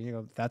shouldn't be. You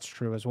know, that's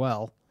true as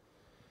well.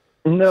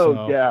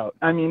 No doubt.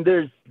 I mean,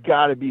 there's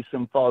got to be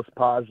some false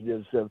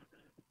positives of,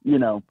 you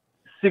know,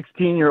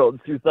 16-year-olds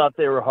who thought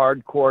they were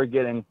hardcore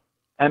getting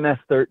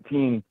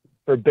MS-13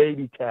 for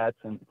baby tats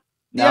and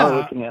now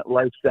looking at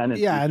life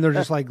sentences. Yeah, and they're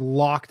just like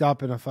locked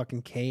up in a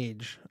fucking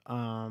cage.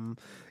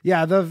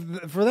 Yeah,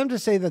 for them to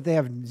say that they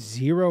have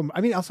zero,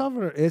 I mean, El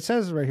Salvador, it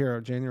says right here,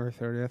 January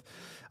 30th,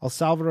 El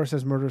Salvador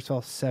says murders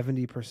fell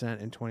 70%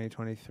 in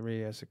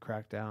 2023 as a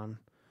crackdown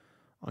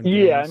on gangs.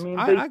 Yeah, I mean,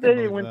 they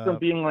say it went from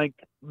being like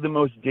the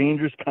most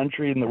dangerous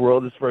country in the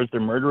world as far as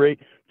their murder rate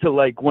to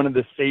like one of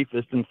the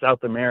safest in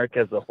South America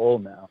as a whole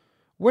now.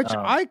 Which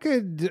I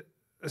could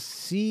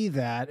see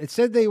that. It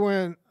said they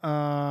went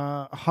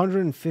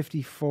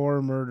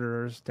 154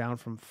 murders down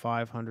from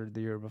 500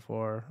 the year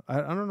before.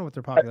 I don't know what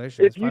their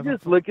population is. If you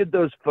just look at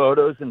those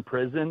photos in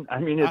prison, I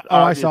mean, it's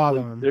I saw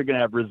them. They're going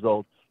to have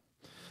results.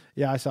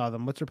 Yeah, I saw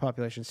them. What's their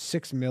population?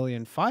 6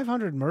 million.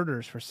 500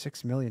 murders for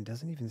 6 million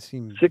doesn't even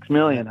seem 6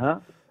 million, huh?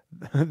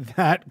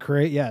 That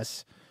great.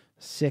 Yes.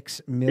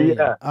 6 million.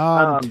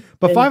 Yeah.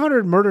 But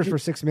 500 murders for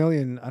 6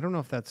 million. I don't know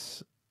if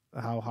that's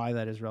how high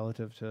that is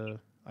relative to,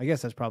 I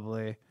guess that's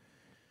probably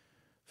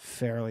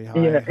fairly high.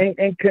 Yeah,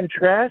 and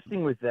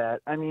contrasting with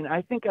that, I mean,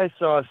 I think I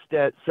saw a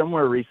stat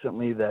somewhere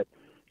recently that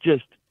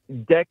just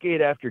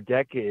decade after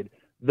decade,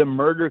 the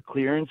murder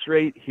clearance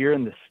rate here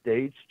in the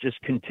States just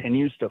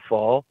continues to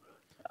fall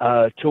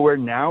to where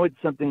now it's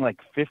something like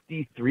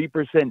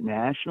 53%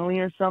 nationally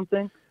or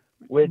something.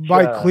 Which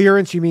by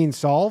clearance, you mean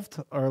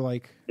solved or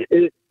like?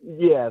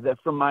 Yeah, that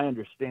from my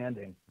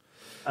understanding.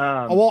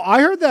 Well,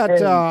 I heard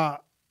that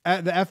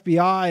at the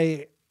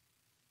FBI,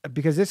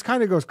 because this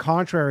kind of goes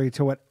contrary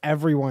to what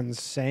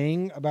everyone's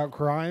saying about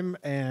crime.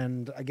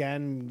 And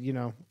again, you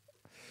know,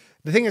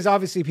 the thing is,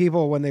 obviously,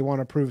 people, when they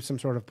want to prove some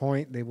sort of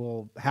point, they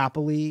will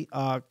happily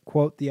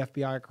quote the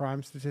FBI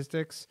crime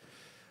statistics,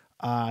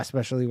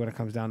 especially when it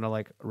comes down to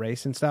like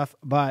race and stuff.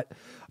 But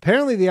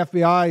apparently the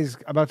FBI is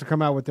about to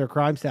come out with their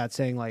crime stats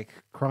saying like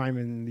crime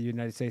in the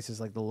United States is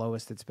like the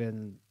lowest it's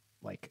been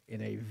like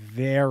in a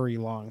very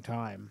long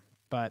time.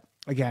 But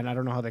again, I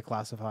don't know how they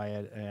classify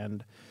it.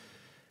 And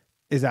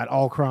is that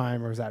all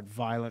crime or is that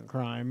violent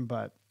crime?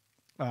 But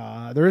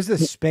there is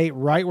this spate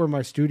right where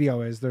my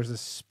studio is. There's a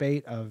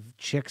spate of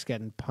chicks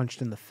getting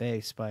punched in the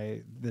face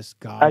by this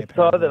guy. I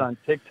saw that on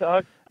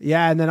TikTok.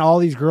 Yeah, and then all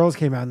these girls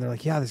came out and they're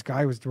like, yeah, this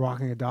guy was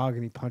walking a dog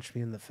and he punched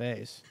me in the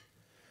face.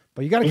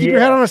 But you got to keep your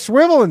head on a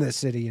swivel in this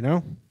city, you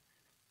know?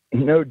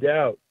 No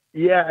doubt.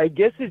 Yeah, I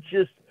guess it's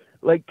just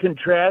like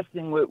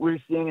contrasting what we're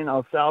seeing in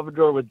El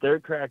Salvador with their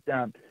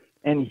crackdown.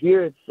 And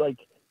here it's like,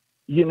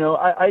 you know,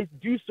 I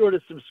do sort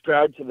of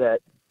subscribe to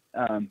that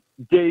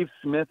Dave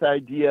Smith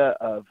idea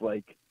of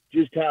like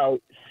just how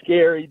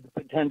scary the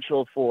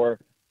potential for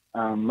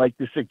like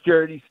the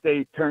security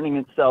state turning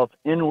itself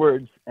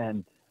inwards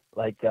and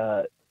like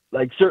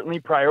certainly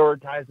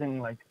prioritizing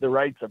like the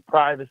rights of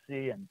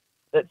privacy. And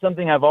that's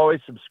something I've always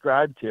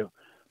subscribed to.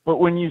 But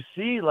when you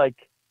see like,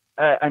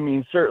 I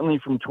mean, certainly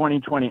from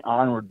 2020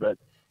 onward, but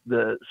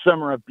the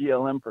summer of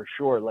BLM for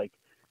sure, like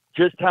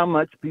just how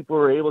much people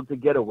were able to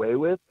get away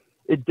with,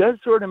 it does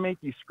sort of make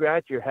you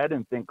scratch your head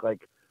and think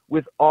like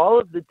with all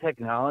of the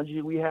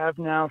technology we have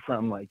now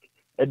from like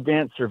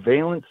advanced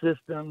surveillance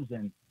systems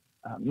and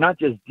not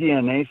just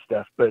DNA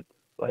stuff, but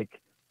like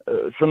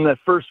from the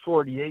first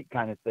 48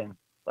 kind of thing.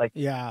 Like,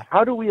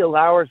 how do we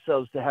allow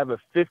ourselves to have a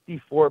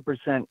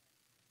 54%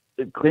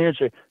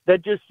 clearance rate?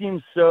 That just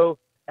seems so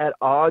at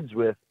odds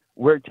with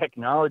where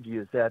technology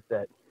is at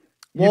that.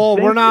 Well,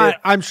 we're not,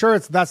 I'm sure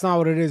that's not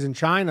what it is in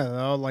China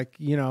though. Like,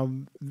 you know,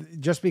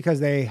 just because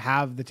they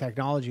have the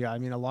technology, I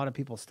mean, a lot of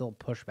people still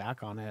push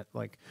back on it.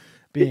 Like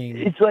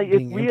it's like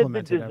if we had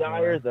the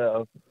desire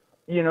though,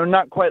 you know,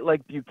 not quite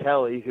like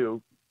Bukele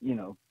who, you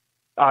know,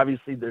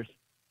 obviously there's,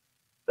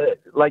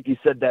 like you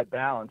said, that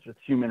balance with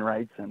human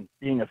rights and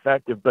being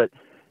effective, but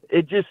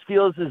it just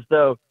feels as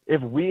though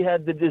if we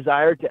had the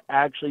desire to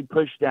actually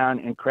push down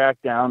and crack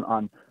down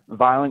on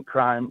violent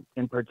crime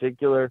in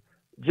particular,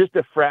 just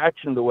a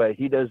fraction of the way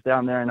he does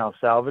down there in El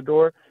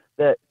Salvador,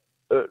 that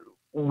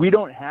we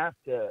don't have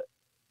to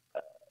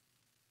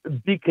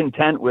be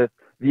content with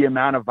the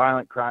amount of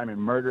violent crime and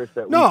murders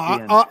that we see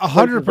in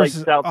 100%, like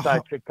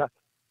Southside Chicago.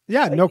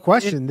 Yeah, no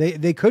question.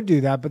 They could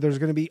do that, but there's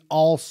going to be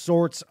all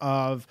sorts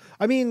of.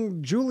 I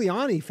mean,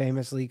 Giuliani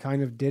famously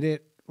kind of did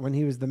it when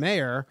he was the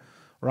mayor,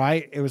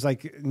 right? It was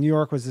like New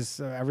York was this.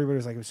 Everybody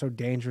was like, it was so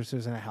dangerous. It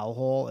was in a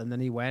hellhole. And then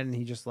he went and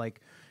he just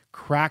like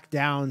cracked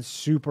down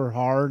super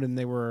hard, and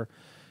they were,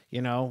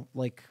 you know,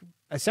 like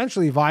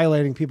essentially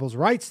violating people's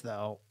rights.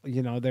 Though,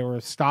 you know, they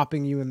were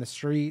stopping you in the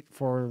street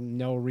for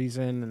no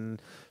reason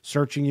and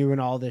searching you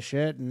and all this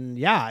shit. And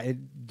yeah,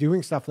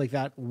 doing stuff like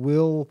that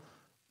will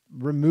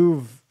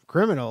remove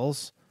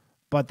criminals.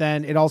 But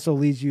then it also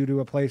leads you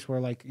to a place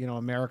where, like, you know,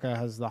 America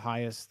has the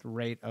highest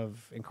rate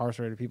of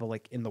incarcerated people,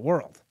 like, in the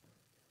world.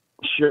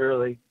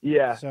 Surely,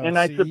 yeah. So, and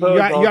I suppose you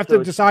have to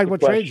also decide it's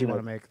what a trades you question want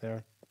to make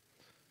there.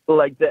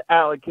 like the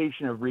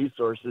allocation of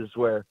resources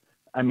where,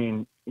 I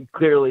mean,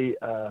 clearly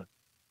a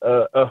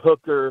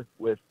hooker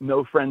with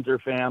no friends or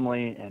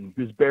family and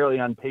who's barely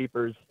on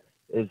papers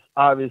is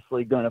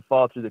obviously going to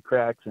fall through the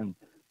cracks, and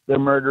the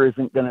murder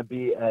isn't going to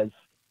be as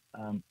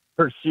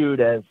pursued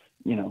as,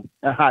 you know,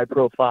 a high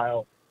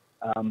profile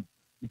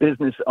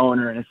business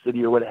owner in a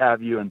city or what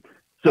have you. And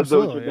so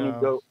Absolutely, those are going to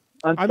go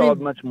I unsolved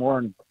mean, much more,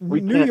 and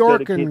we New can't York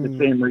dedicate and the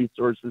same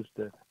resources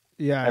to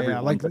Yeah.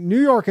 everyone. Like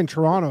New York and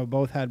Toronto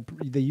both had,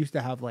 they used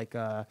to have like,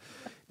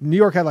 New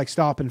York had like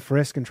stop and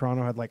frisk, and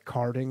Toronto had like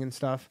carding and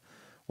stuff,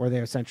 where they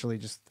essentially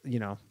just, you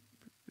know,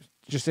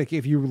 just like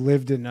if you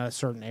lived in a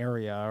certain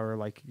area or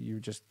like you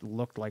just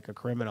looked like a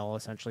criminal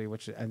essentially,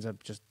 which ends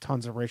up just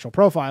tons of racial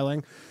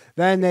profiling,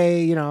 then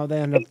they, you know, they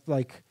end up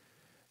like,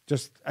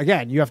 just,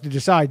 again, you have to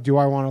decide, do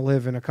I want to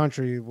live in a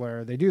country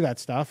where they do that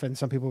stuff? And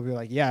some people will be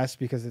like, yes,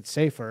 because it's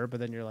safer. But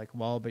then you're like,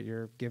 well, but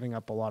you're giving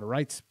up a lot of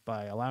rights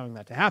by allowing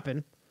that to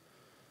happen.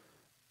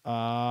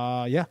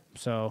 Yeah.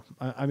 So,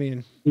 I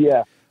mean,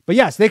 yeah. But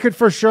yes, they could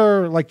for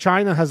sure, like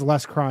China has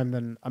less crime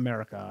than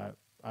America,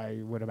 I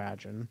would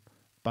imagine.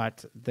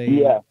 But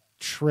they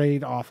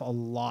trade off a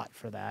lot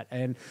for that.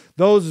 And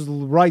those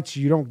rights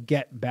you don't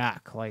get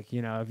back. Like,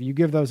 you know, if you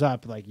give those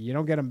up, like you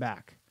don't get them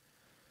back.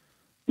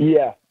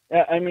 Yeah.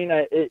 I mean,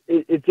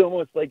 it's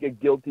almost like a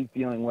guilty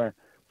feeling where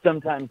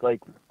sometimes, like,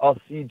 I'll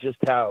see just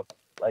how,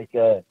 like,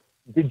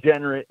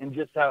 degenerate and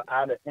just how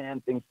out of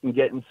hand things can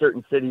get in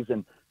certain cities,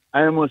 and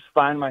I almost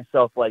find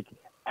myself, like,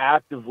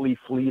 actively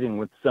fleeting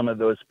with some of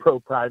those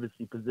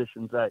pro-privacy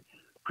positions I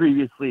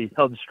previously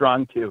held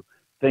strong to,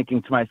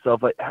 thinking to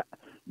myself, like,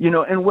 you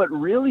know, and what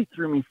really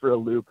threw me for a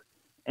loop,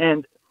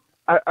 and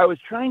I was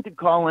trying to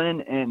call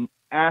in and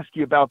ask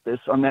you about this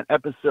on that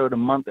episode a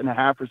month and a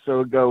half or so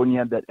ago when you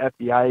had that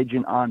FBI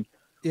agent on,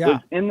 was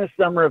in the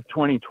summer of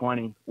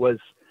 2020, was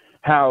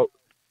how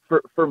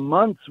for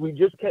months we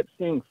just kept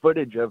seeing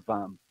footage of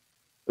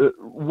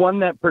one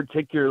that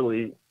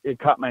particularly it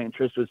caught my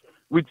interest was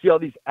we'd see all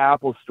these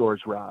Apple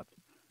stores robbed.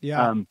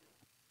 Yeah.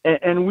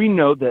 And we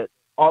know that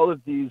all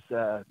of these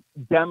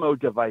demo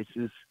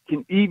devices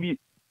can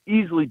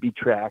easily be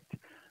tracked.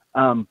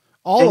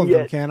 All of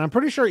them can. I'm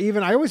pretty sure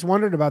even, I always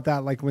wondered about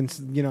that, like when,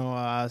 you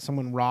know,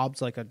 someone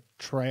robs like a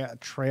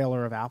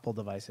trailer of Apple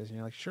devices, and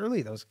you're like,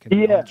 surely those can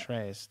be all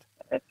traced.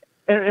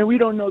 And we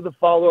don't know the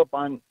follow-up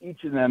on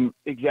each of them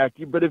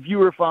exactly, but if you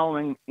were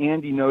following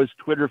Andy No's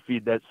Twitter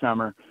feed that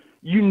summer,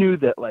 you knew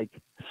that, like,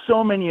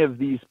 so many of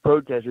these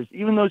protesters,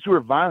 even those who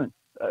were violent,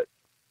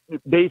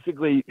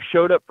 basically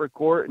showed up for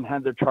court and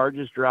had their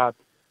charges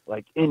dropped,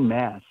 like, en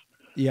masse.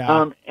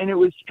 Yeah. And it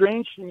was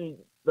strange to me,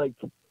 like,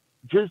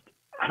 just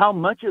how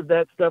much of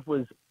that stuff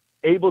was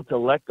able to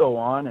let go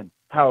on and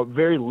how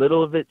very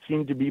little of it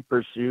seemed to be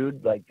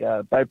pursued, like,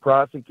 by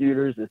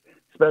prosecutors,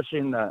 especially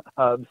in the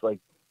hubs like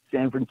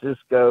San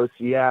Francisco,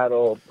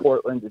 Seattle,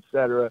 Portland,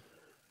 etc.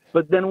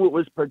 But then what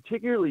was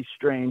particularly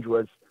strange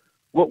was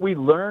what we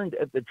learned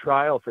at the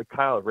trial for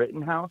Kyle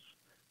Rittenhouse,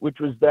 which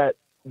was that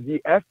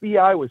the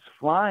FBI was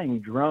flying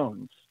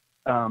drones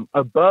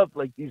above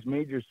like these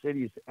major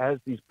cities as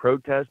these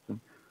protests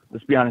and,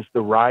 let's be honest,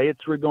 the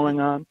riots were going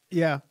on.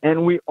 Yeah.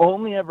 And we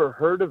only ever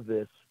heard of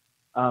this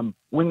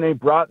when they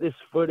brought this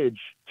footage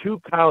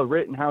to Kyle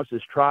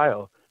Rittenhouse's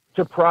trial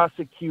to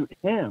prosecute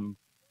him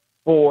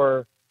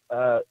for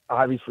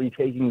obviously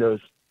taking those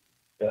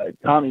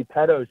commie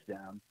pedos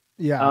down.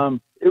 Yeah.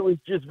 It was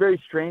just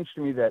very strange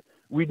to me that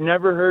we'd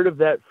never heard of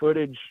that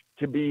footage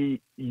to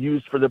be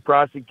used for the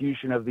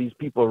prosecution of these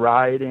people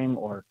rioting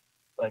or,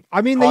 like,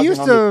 I mean, they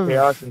used to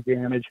chaos and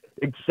damage,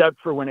 except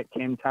for when it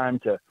came time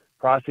to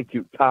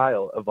prosecute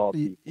Kyle of all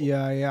people.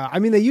 Yeah. I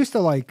mean, they used to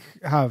like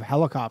have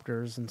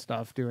helicopters and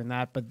stuff doing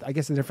that, but I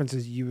guess the difference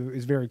is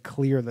is very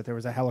clear that there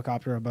was a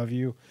helicopter above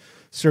you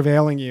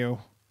surveilling you.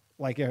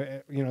 Like,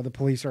 you know, the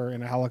police are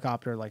in a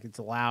helicopter, like it's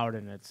loud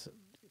and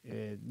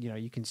you know,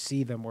 you can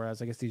see them.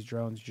 Whereas I guess these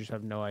drones, you just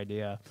have no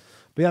idea.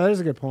 But yeah, that is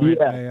a good point.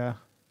 Yeah.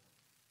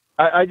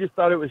 I just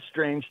thought it was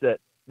strange that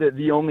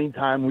the only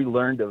time we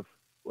learned of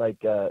like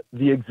the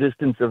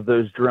existence of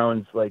those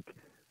drones, like,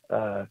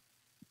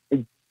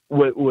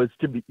 was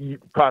to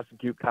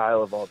prosecute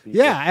Kyle of all people.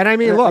 Yeah, and I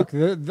mean, look,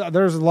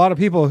 there's a lot of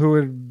people who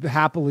would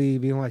happily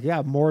be like,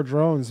 yeah, more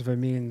drones if it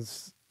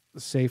means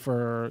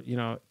safer, you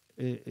know,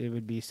 it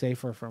would be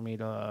safer for me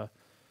to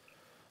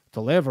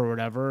live or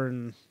whatever.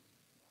 And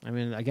I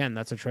mean, again,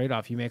 that's a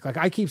trade-off you make. Like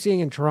I keep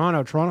seeing in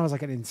Toronto has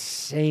like an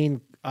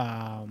insane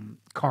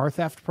car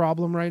theft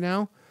problem right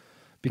now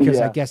because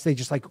I guess they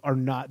just like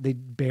they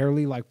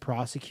barely like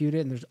prosecute it,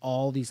 and there's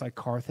all these like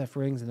car theft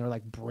rings, and they're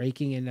like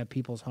breaking into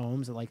people's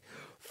homes at like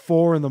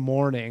 4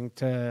 a.m.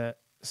 to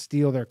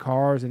steal their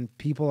cars, and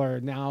people are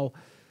now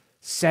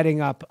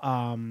setting up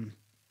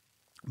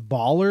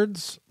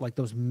bollards, like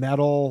those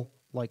metal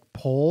like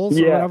poles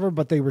or whatever,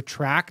 but they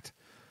retract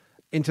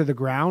into the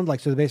ground. Like,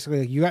 so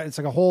basically like it's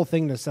like a whole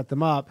thing to set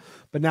them up,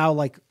 but now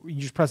like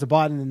you just press a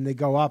button and they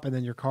go up, and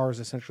then your car is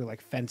essentially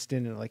like fenced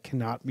in and like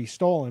cannot be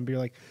stolen. But you're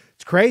like,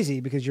 it's crazy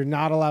because you're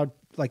not allowed,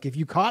 like if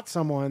you caught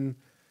someone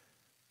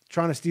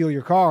trying to steal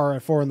your car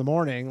at 4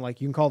 a.m,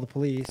 like you can call the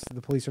police.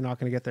 The police are not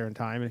going to get there in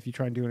time. And if you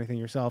try and do anything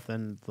yourself,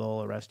 then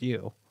they'll arrest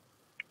you.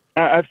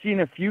 I've seen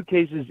a few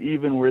cases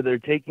even where they're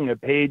taking a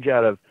page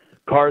out of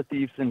Car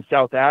Thieves in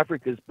South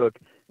Africa's book,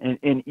 and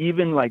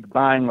even like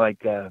buying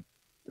like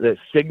the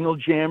signal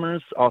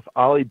jammers off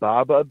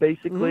Alibaba,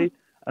 basically. Mm-hmm.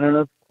 I don't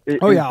know.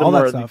 All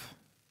that stuff.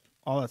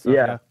 All that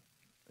stuff.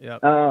 Yeah.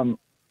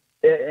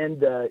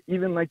 And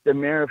even like the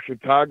mayor of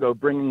Chicago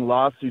bringing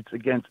lawsuits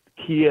against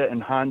Kia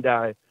and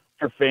Hyundai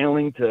for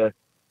failing to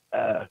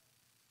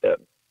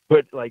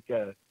put like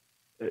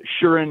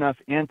sure enough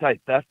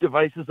anti-theft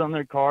devices on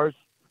their cars.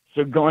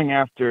 So going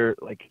after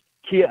like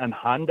Kia and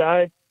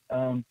Hyundai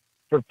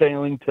for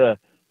failing to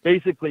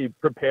basically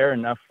prepare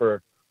enough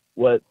for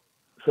what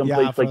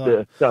someplace like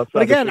the South Side.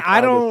 But again, of Chicago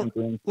I don't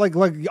can like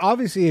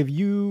obviously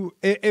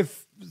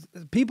if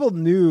people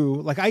knew,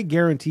 like I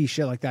guarantee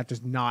shit like that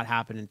does not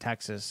happen in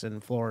Texas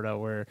and Florida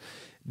where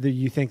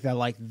you think that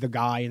like the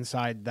guy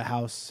inside the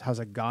house has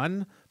a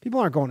gun. People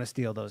aren't going to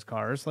steal those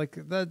cars. Like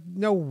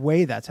no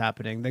way that's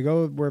happening. They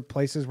go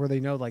places where they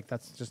know like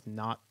that's just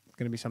not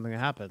going to be something that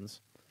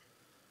happens.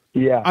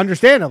 Yeah.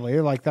 Understandably,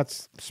 like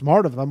that's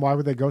smart of them. Why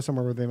would they go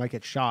somewhere where they might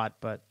get shot?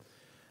 But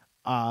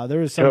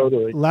there is some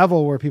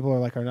level where people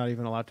are not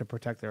even allowed to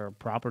protect their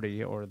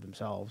property or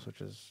themselves, which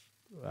is,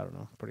 I don't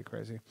know, pretty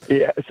crazy.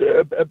 Yeah.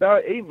 So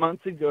about 8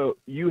 months ago,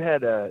 you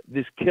had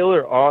this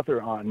killer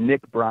author on,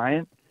 Nick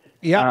Bryant.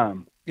 Yeah.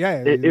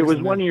 It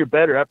was one of your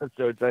better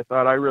episodes. I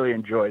thought I really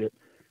enjoyed it.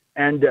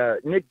 And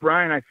Nick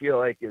Bryant, I feel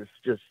like, is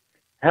just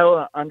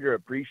hella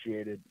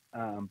underappreciated.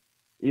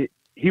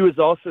 He was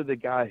also the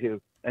guy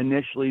who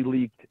initially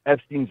leaked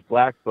Epstein's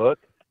Black Book.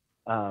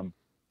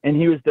 And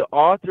he was the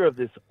author of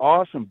this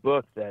awesome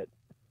book that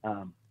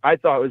I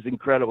thought was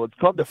incredible. It's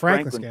called The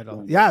Franklin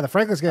Scandal. Yeah, The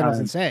Franklin Scandal is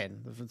insane.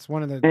 It's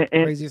one of the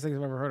craziest things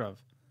I've ever heard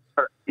of.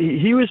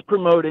 He was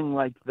promoting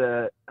like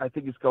I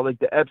think it's called like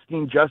the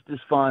Epstein Justice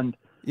Fund.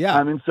 Yeah.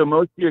 And so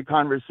most of your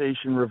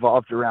conversation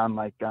revolved around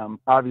like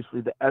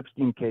obviously the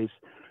Epstein case.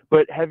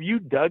 But have you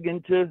dug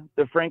into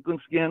the Franklin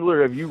Scandal,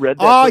 or have you read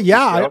that? Oh,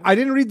 yeah. I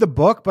didn't read the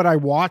book, but I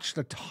watched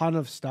a ton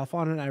of stuff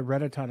on it. I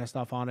read a ton of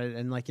stuff on it.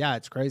 And, like, yeah,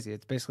 it's crazy.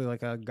 It's basically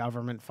like a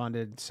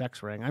government-funded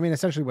sex ring. I mean,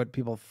 essentially what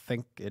people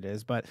think it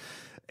is. But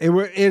it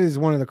is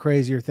one of the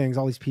crazier things.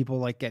 All these people,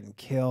 like, getting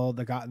killed.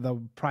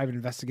 The private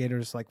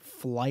investigators, like,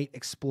 flight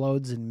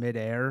explodes in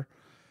midair.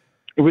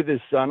 With his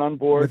son on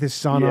board? With his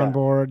son on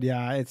board.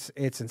 Yeah, it's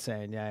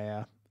insane.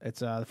 Yeah. It's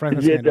the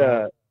Franklin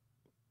Scandal.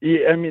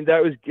 Yeah, I mean,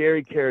 that was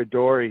Gary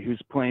Caradori, whose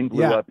plane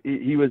blew up.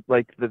 He was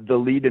like the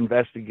lead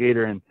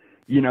investigator. And,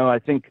 I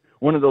think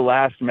one of the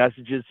last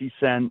messages he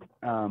sent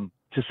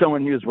to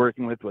someone he was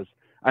working with was,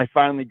 I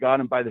finally got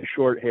him by the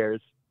short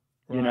hairs.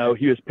 Right.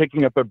 He was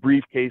picking up a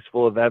briefcase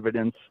full of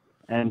evidence.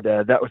 And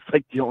that was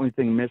like the only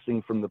thing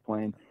missing from the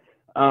plane.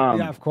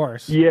 Yeah, of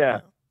course.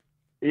 Yeah.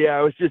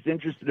 I was just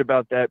interested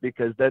about that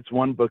because that's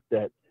one book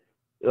that,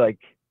 like,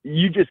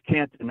 you just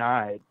can't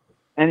deny it.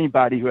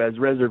 Anybody who has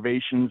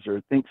reservations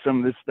or thinks some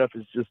of this stuff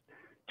is just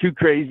too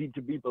crazy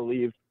to be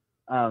believed,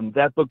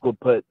 that book will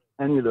put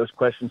any of those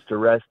questions to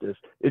rest.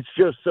 It's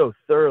just so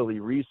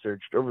thoroughly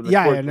researched over the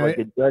course of like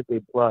a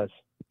decade plus.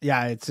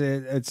 Yeah, it's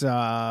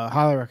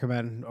highly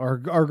recommend or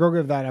go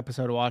give that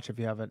episode a watch if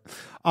you haven't.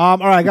 All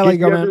right, I gotta let you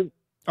go, man.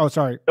 Oh,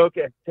 sorry.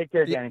 Okay, take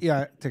care, Danny.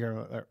 Yeah, take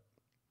care. There.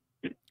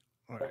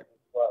 All right,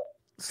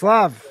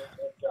 Slav.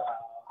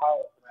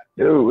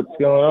 Dude, what's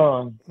going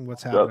on?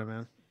 What's happening,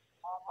 man?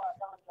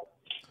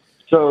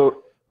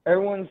 So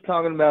everyone's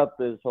talking about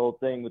this whole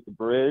thing with the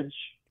bridge.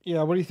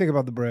 Yeah, what do you think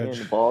about the bridge?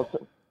 And the balls.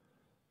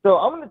 So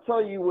I'm going to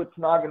tell you what's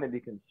not going to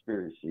be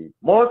conspiracy.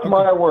 Mark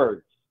my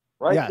words.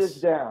 Write this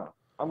down.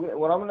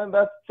 What I'm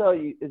about to tell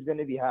you is going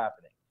to be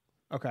happening.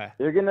 Okay.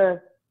 They're gonna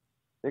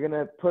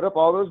put up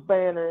all those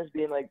banners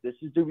being like, "This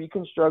is the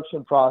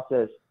reconstruction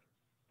process."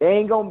 They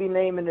ain't gonna be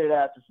naming it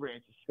after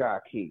Francis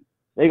Scott Key.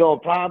 They gonna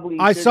probably.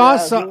 I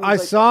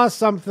saw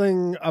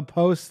something, a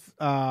post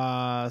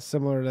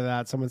similar to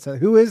that. Someone said,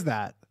 "Who is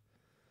that?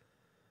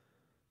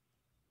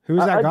 Who's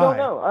that guy?" I don't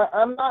know.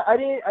 I'm not. I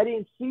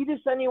didn't see this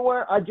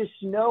anywhere. I just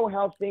know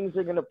how things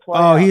are gonna play.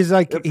 Oh, he's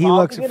like he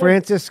looks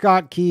Francis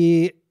Scott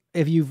Key.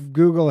 If you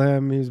Google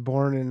him, he was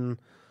born in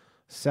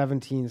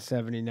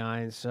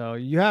 1779. So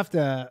you have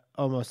to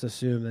almost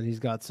assume that he's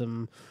got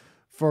some,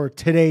 for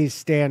today's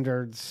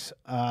standards.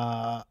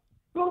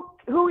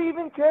 Who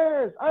even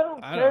cares? I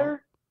don't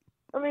care.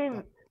 I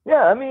mean,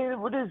 yeah. I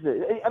mean, what is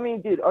it? I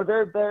mean, dude, are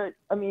there better?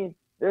 I mean,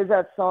 there's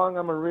that song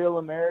 "I'm a Real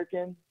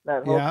American"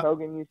 that Hulk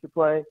Hogan used to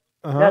play.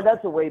 Uh-huh.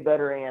 That's a way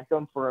better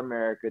anthem for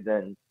America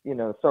than,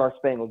 Star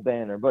Spangled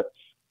Banner. But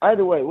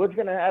either way, what's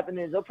gonna happen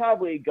is they'll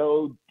probably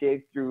go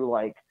dig through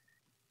like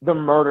the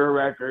murder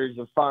records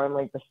and find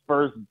like the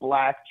first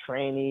black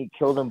trainee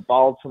killed in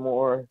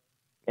Baltimore.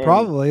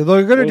 Probably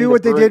they're going to do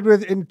what they did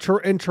with in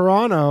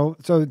Toronto.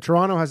 So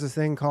Toronto has this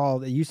thing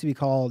called, it used to be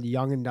called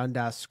Yonge and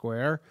Dundas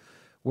Square,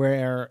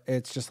 where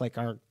it's just like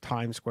our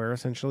Times Square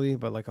essentially,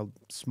 but like a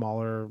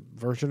smaller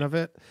version of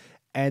it.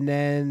 And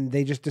then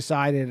they just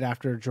decided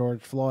after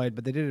George Floyd,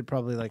 but they did it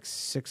probably like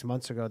 6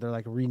 months ago. They're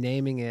like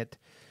renaming it,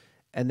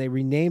 and they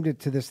renamed it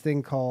to this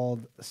thing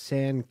called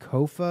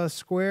Sankofa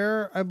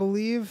Square, I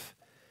believe,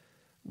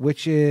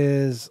 which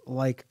is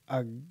like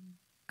a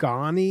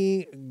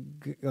Ghani,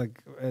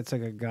 like it's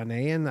like a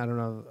Ghanaian. I don't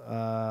know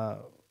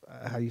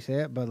how you say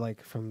it, but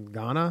like from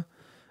Ghana.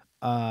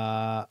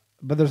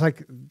 But there's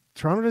like,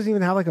 Toronto doesn't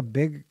even have like a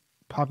big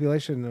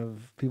population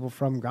of people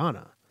from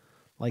Ghana.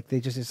 Like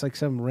it's like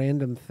some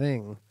random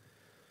thing.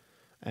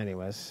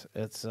 Anyways,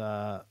 it's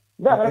so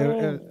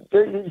in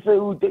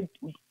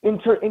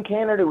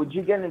Canada, would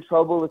you get in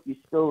trouble if you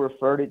still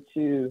referred it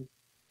to,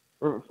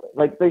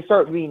 like they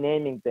start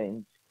renaming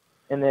things,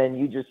 and then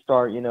you just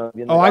start, being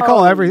like,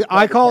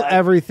 I call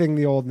everything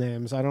the old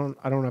names. I don't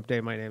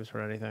update my names for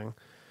anything.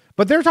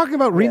 But they're talking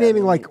about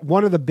renaming like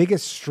one of the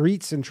biggest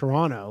streets in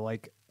Toronto,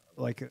 like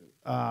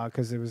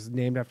because it was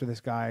named after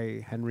this guy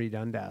Henry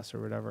Dundas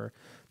or whatever.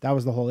 That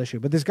was the whole issue.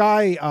 But this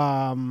guy,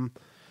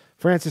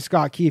 Francis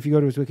Scott Key, if you go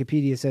to his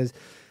Wikipedia, says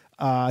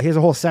he has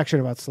a whole section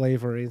about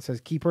slavery. It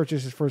says Key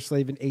purchased his first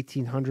slave in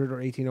 1800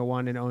 or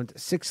 1801 and owned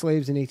 6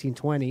 slaves in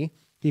 1820.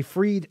 He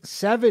freed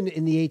 7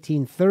 in the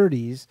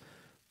 1830s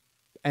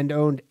and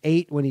owned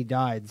 8 when he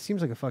died. It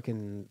seems like a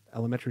fucking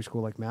elementary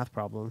school like math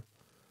problem.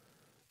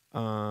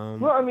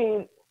 Well, I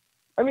mean,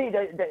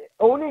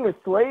 owning a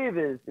slave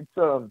it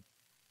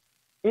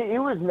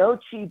was no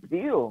cheap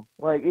deal.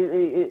 Like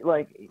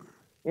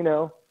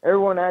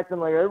everyone acting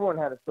like everyone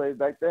had a slave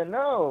back then.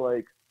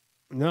 No,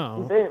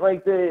 no. It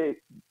was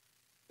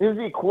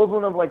the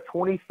equivalent of like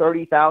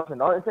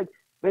 $20,000-$30,000. It's like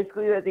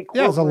basically the equivalent.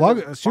 Yeah,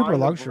 it's a super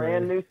luxury.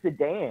 Brand new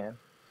sedan.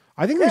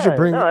 I think they should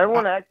bring.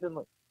 Everyone acting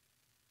like.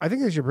 I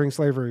think they should bring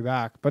slavery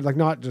back, but like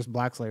not just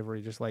black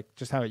slavery, just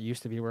how it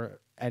used to be, where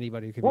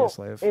anybody could be a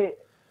slave.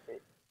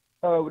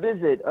 What is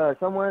it?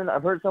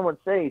 I've heard someone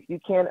say, if you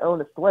can't own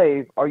a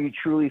slave, are you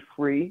truly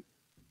free?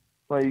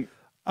 Like,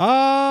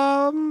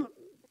 I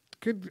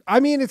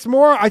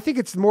think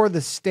it's more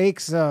the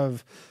stakes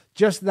of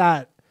just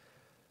that,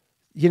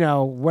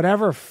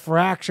 whatever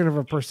fraction of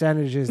a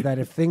percentage is that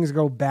if things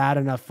go bad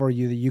enough for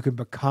you that you could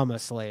become a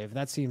slave.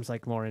 That seems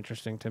like more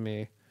interesting to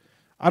me.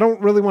 I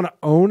don't really want to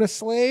own a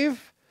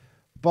slave,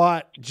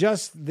 but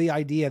just the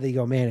idea that you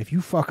go, man, if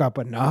you fuck up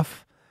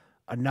enough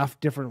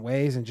different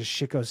ways and just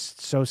shit goes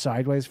so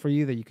sideways for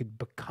you that you could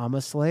become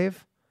a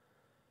slave.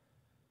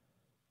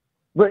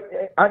 But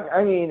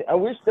I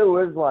wish there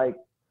was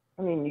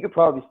you could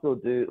probably still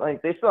do,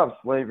 like, they still have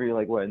slavery,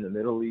 like, what, in the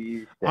Middle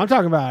East? I'm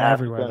talking about Africa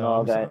everywhere, and though.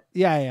 all that.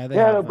 Yeah.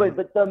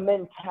 But the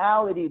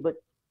mentality,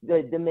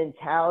 the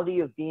mentality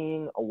of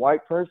being a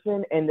white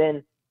person and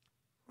then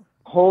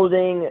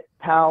holding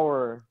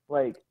power,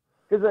 like,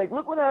 because, like,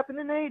 look what happened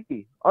in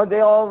Haiti. They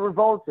all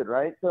revolted,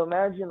 right? So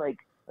imagine, like,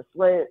 a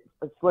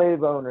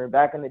slave owner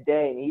back in the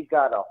day, and he's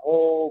got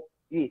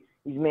he's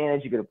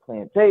managing a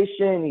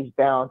plantation, he's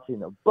balancing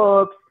the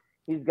books,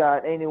 he's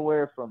got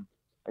anywhere from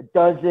a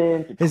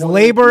dozen to his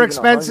labor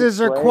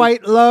expenses are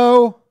quite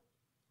low.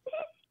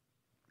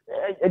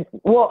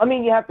 Well,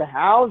 you have to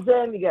house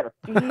them, you got to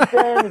feed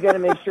them, you got to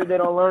make sure they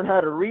don't learn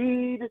how to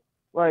read.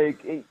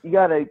 Like, you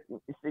got to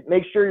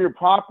make sure your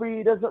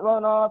property doesn't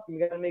run off. You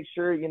got to make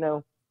sure,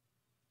 your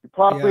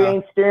property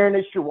ain't staring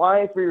at your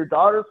wife or your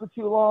daughter for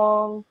too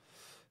long.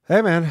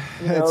 Hey, man,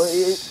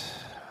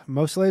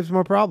 most slaves,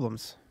 more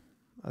problems,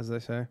 as they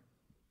say.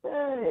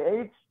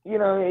 You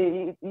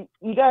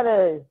got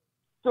to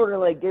sort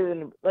of, like, give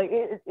it, like,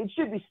 it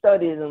should be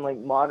studied in, like,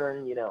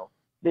 modern,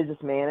 business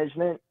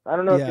management. I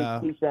don't know if they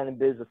teach that in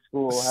business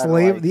school.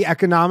 The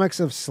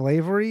economics of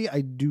slavery, I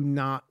do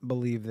not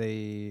believe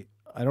I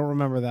don't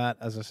remember that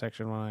as a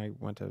section when I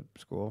went to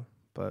school,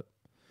 but.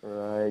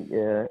 Right,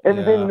 yeah. And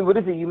then, what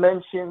is it? You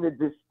mentioned that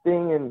this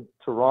thing in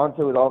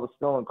Toronto with all the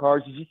stolen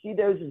cars. Did you see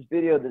there was this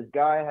video this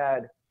guy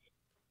had?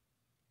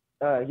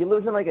 He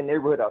lives in, like, a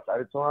neighborhood outside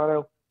of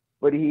Toronto,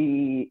 but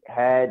he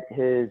had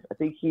I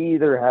think he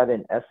either had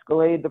an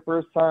Escalade the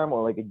first time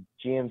or, like, a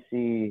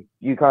GMC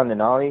Yukon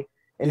Denali,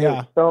 and it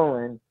was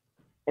stolen.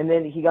 And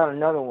then he got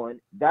another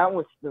one. That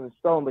was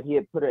stolen, but he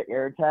had put an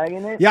air tag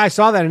in it. Yeah, I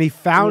saw that, and he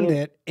found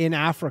it in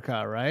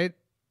Africa, right?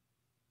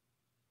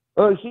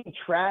 Oh, he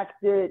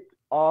tracked it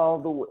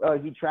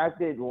he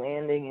tracked it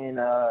landing in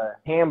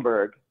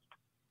Hamburg,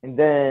 and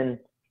then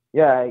he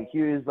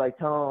was like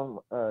telling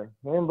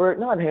Hamburg.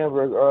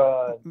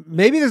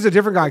 Maybe there's a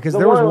different guy, because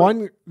there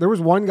was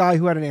one guy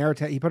who had an air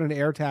tag. He put an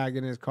air tag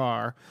in his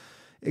car.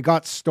 It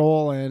got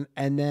stolen,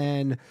 and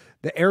then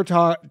the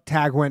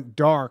AirTag went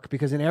dark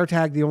because an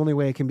AirTag, the only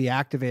way it can be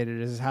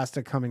activated is it has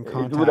to come in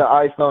contact with an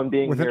iPhone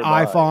being with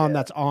nearby, an iPhone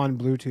that's on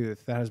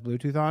Bluetooth, that has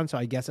Bluetooth on. So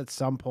I guess at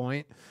some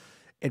point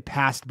it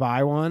passed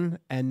by one,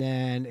 and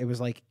then it was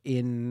like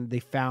they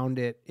found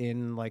it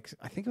in like,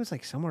 I think it was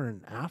like somewhere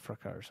in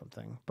Africa or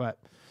something. But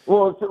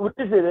well, so what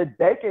is it? A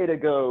decade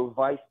ago,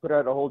 Vice put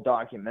out a whole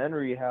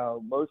documentary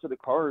how most of the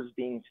cars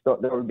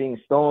that were being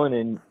stolen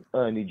in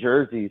New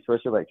Jersey,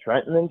 especially like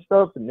Trenton and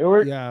stuff, and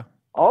Newark. Yeah.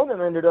 All of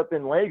them ended up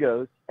in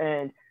Legos,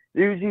 and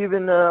there's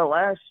even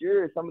last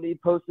year somebody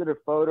posted a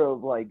photo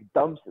of like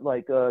dumps,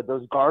 like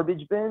those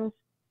garbage bins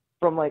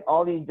from like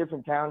all these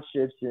different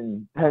townships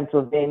in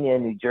Pennsylvania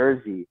and New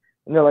Jersey,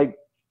 and they're like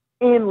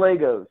in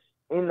Legos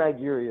in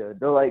Nigeria.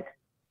 They're like,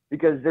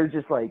 because they're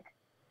just like,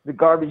 the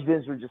garbage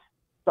bins were just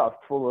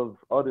stuffed full of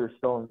other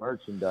stolen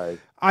merchandise.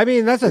 I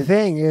mean, that's the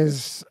thing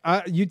is,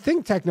 you'd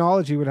think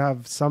technology would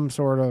have some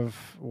sort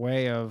of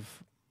way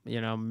of,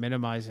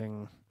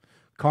 minimizing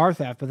car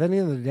theft, but then at the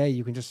end of the day,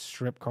 you can just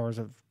strip cars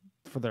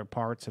for their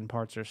parts, and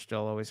parts are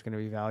still always going to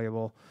be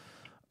valuable.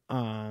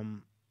 Yeah.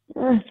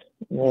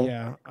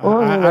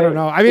 Well, I don't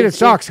know. I mean, it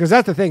sucks because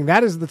that's the thing.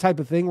 That is the type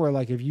of thing where,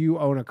 like, if you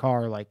own a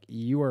car, like,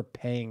 you are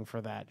paying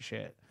for that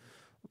shit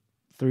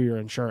through your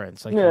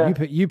insurance. Like,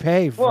 you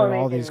pay for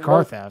all these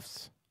car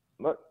thefts.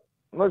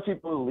 Most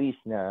people lease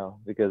now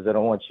because they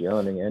don't want you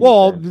owning anything.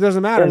 Well, it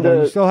doesn't matter.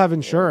 You still have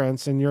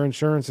insurance, and your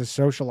insurance is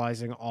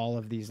socializing all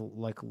of these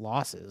like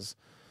losses.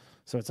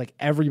 So it's like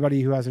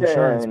everybody who has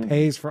insurance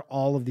pays for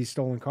all of these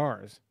stolen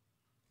cars.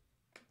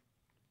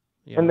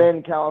 And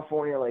then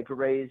California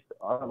raised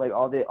like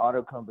all the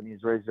auto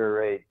companies raised their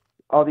rates.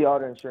 All the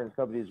auto insurance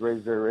companies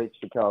raised their rates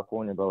for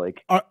California by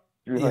like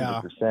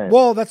 300%.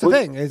 Well, that's the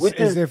thing is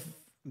if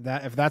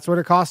that's what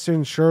it costs to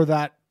insure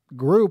that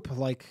group,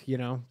 like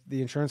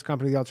the insurance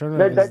company, the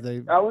alternative is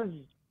that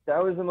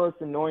was the most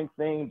annoying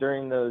thing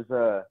during those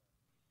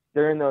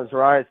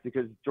riots,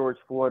 because George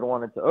Floyd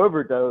wanted to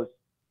overdose.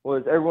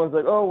 Was everyone's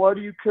like, oh, why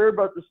do you care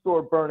about the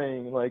store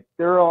burning? Like,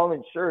 they're all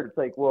insured. It's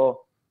like,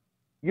 well,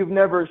 you've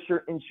never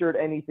insured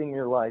anything in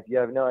your life. You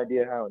have no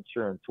idea how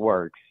insurance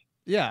works.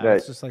 Yeah,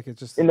 it's just like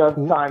enough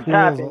times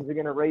happens, they're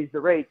going to raise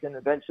the rates, and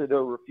eventually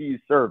they'll refuse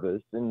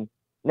service. And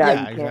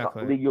now you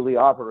can't legally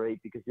operate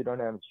because you don't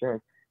have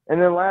insurance.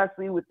 And then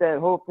lastly, with that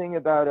whole thing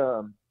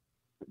about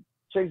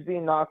chicks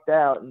being knocked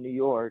out in New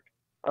York,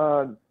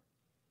 are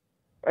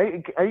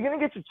you going to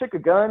get your chick a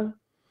gun?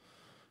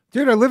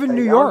 Dude, I live in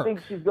New York. I don't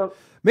think she's going.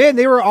 Man,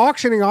 they were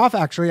auctioning off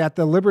actually at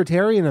the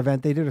Libertarian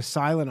event. They did a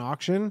silent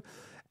auction,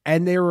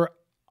 and they were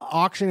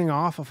auctioning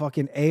off a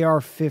fucking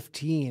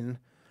AR-15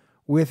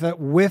 with a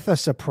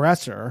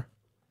suppressor.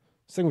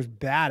 This thing was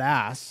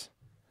badass,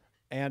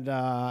 and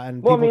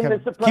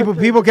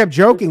people kept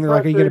joking. They're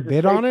like, "Are you gonna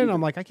bid on it?" And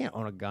I'm like, "I can't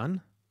own a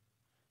gun."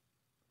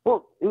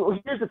 Well,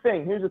 here's the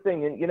thing.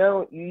 And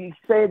you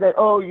say that,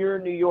 oh, you're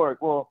in New York.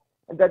 Well,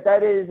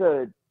 that is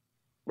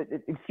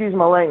excuse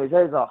my language,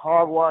 that is a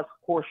hogwash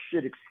horse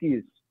shit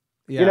excuse.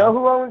 Yeah. You know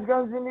who owns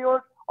guns in New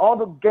York? All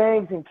the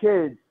gangs and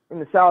kids in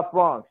the South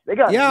Bronx. They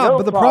got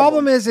but the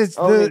problem is it's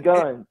the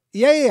guns.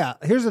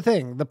 Here's the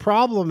thing. The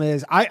problem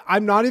is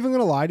I'm not even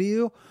gonna lie to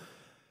you.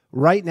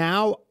 Right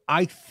now,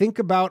 I think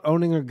about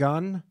owning a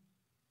gun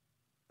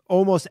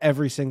almost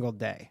every single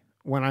day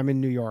when I'm in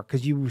New York,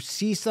 because you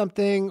see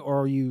something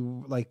or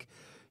you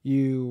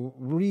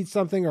read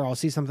something, or I'll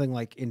see something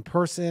like in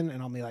person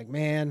and I'll be like,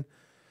 man.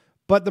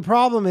 But the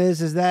problem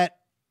is that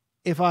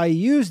if I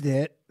used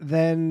it,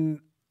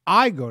 then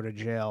I go to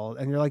jail,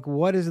 and you're like,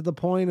 what is the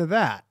point of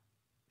that?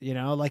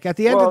 Like at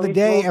the end of the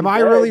day, am I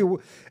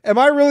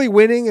really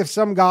winning if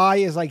some guy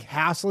is like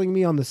hassling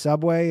me on the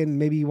subway and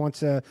maybe he wants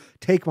to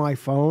take my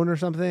phone or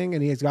something,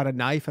 and he's got a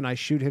knife and I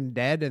shoot him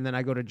dead and then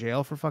I go to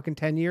jail for fucking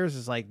 10 years?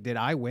 It's like, did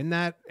I win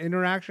that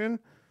interaction?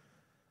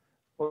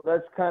 Well,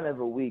 that's kind of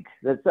a weak.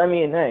 You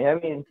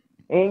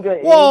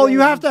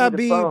have to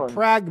be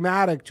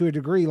pragmatic to a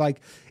degree.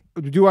 Like,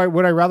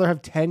 would I rather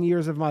have 10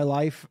 years of my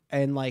life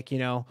and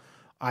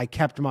I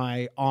kept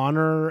my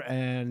honor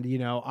and,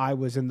 I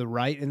was in the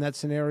right in that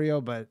scenario,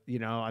 but,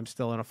 I'm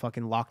still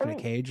locked in a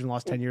cage and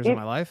lost 10 years of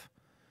my life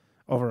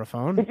over a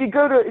phone? If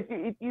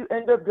you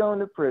end up going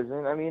to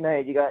prison,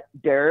 you got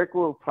Derek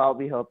will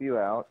probably help you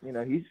out.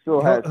 He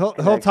still has.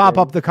 He'll top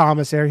up the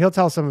commissary. He'll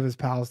tell some of his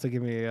pals to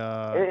give me.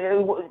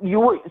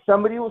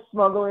 Somebody will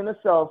smuggle in a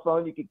cell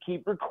phone. You could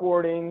keep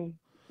recording.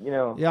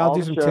 I'll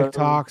do some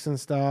TikToks and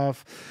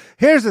stuff.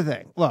 Here's the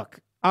thing. Look,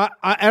 and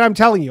I'm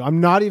telling you,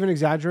 I'm not even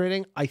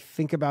exaggerating. I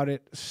think about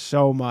it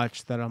so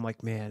much that I'm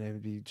like, man, it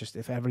would be just,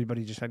 if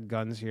everybody just had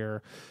guns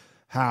here,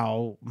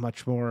 how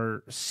much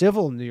more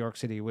civil New York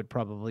City would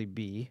probably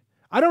be.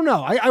 I don't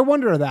know. I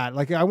wonder that.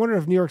 Like, I wonder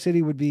if New York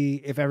City would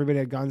be, if everybody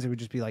had guns, it would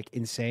just be like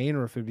insane,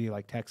 or if it'd be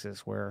like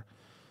Texas where,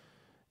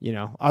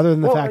 other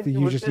than the fact that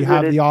you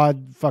have the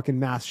odd fucking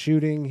mass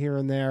shooting here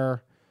and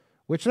there,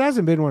 which there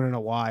hasn't been one in a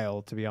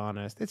while, to be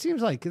honest. It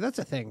seems like that's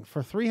a thing.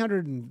 For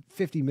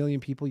 350 million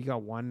people, you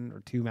got 1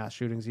 or 2 mass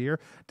shootings a year.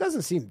 It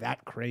doesn't seem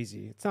that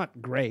crazy. It's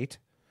not great.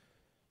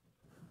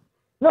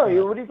 No,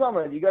 what are you talking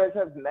about? You guys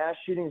have mass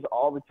shootings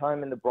all the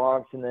time in the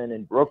Bronx and then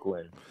in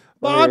Brooklyn.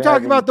 Well, I'm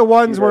talking about the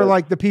ones where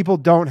like the people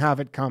don't have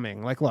it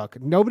coming. Like, look,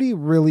 nobody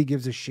really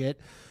gives a shit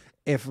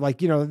if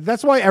like, you know,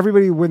 that's why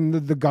everybody when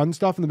the gun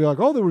stuff and they'll be like,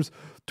 oh, there was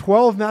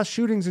 12 mass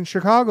shootings in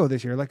Chicago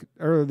this year, like,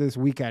 or this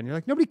weekend. You're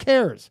like, nobody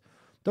cares.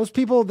 Those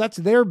people, that's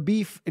their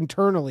beef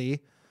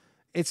internally.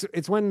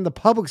 It's when the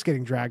public's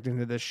getting dragged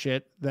into this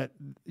shit that,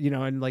 you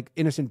know, and like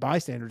innocent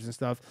bystanders and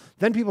stuff,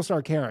 then people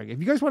start caring. If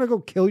you guys want to go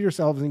kill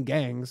yourselves in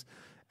gangs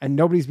and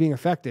nobody's being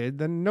affected,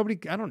 then nobody,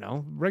 I don't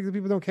know, regular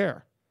people don't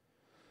care.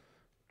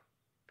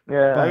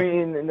 Yeah, but, I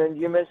mean, and then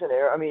you mentioned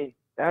I mean,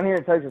 down here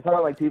in Texas, it's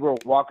not like people are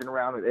walking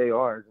around with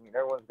ARs. I mean,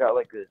 everyone's got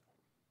like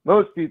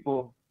most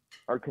people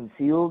are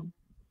concealed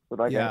with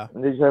like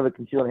and they just have a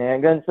concealed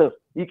handgun, so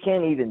you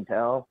can't even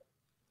tell.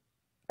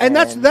 And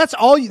that's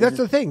all. That's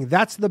the thing.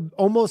 That's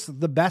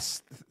almost the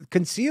best.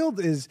 Concealed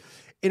is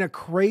in a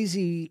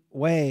crazy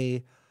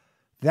way.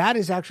 That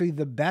is actually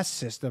the best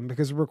system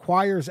because it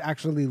requires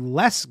actually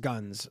less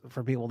guns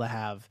for people to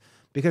have.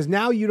 Because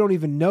now you don't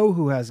even know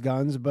who has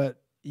guns,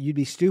 but you'd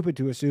be stupid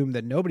to assume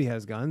that nobody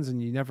has guns,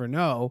 and you never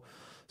know.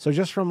 So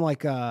just from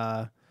like you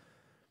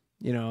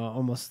know,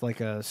 almost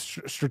like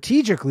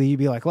strategically, you'd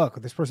be like, look,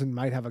 this person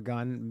might have a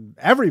gun.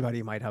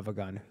 Everybody might have a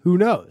gun. Who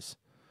knows?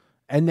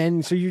 And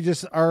then, so you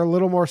just are a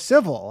little more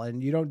civil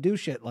and you don't do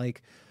shit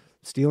like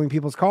stealing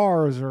people's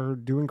cars or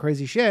doing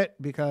crazy shit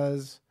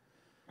because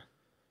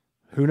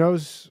who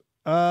knows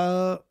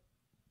who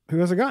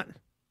has a gun,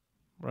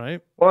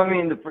 right? Well, I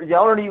mean,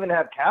 y'all don't even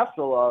have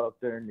capture law up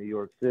there in New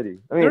York City.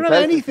 I mean, they don't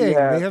have anything.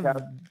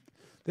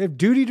 They have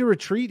duty to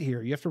retreat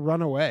here. You have to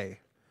run away.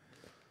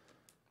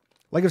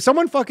 Like if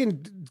someone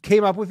fucking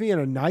came up with me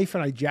and a knife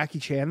and I Jackie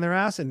Chan their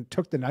ass and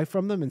took the knife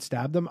from them and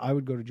stabbed them, I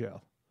would go to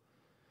jail.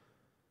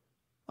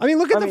 I mean,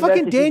 look at the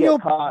fucking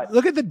Daniel.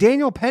 Look at the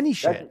Daniel Penny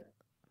shit.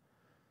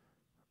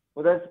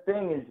 Well, that's the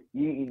thing is,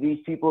 these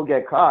people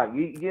get caught.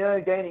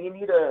 Danny, you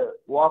need to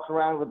walk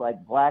around with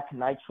like black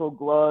nitrile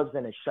gloves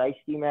and a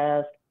shiesty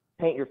mask.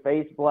 Paint your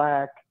face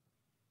black.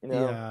 You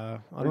know. Yeah,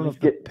 I don't know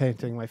if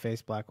painting my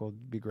face black will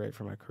be great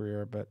for my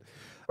career, but.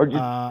 Or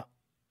just,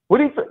 what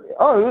do you think?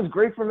 Oh, it was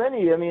great for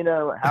many. I mean,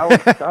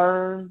 Howard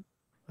Stern.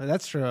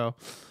 That's true.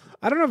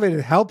 I don't know if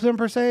it helped him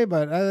per se,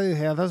 but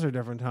yeah, those are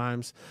different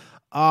times.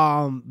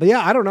 But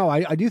yeah, I don't know.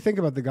 I do think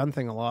about the gun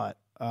thing a lot.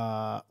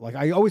 Like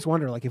I always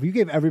wonder, like if you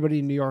gave everybody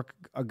in New York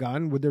a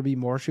gun, would there be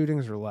more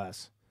shootings or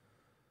less?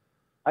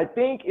 I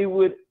think it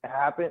would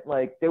happen.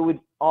 Like they would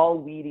all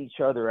weed each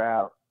other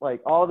out.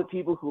 Like all the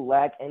people who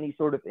lack any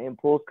sort of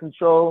impulse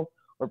control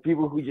or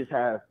people who just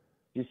have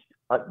just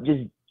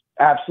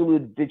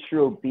absolute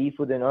visceral beef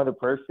with another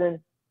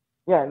person.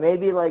 Yeah,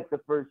 maybe like the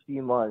first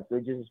few months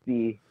would just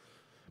be.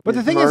 But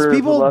the thing is,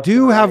 people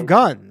do have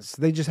guns.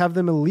 They just have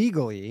them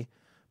illegally.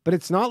 But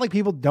it's not like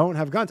people don't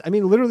have guns. I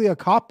mean, literally a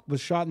cop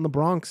was shot in the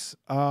Bronx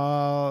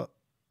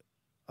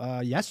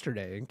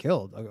yesterday and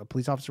killed. A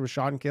police officer was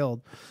shot and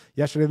killed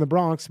yesterday in the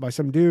Bronx by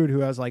some dude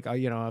who has like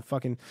a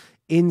fucking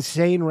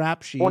insane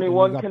rap sheet.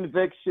 21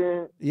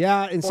 conviction.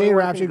 Yeah, insane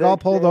rap sheet. Got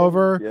pulled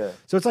over. Yeah.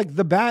 So it's like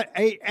the bad.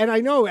 And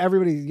I know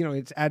everybody,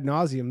 it's ad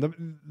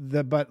nauseum.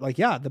 But like,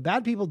 yeah, the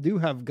bad people do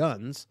have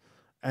guns,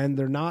 and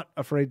they're not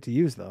afraid to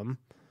use them.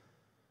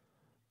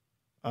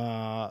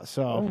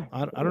 So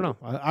I don't know.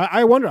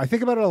 I wonder. I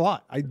think about it a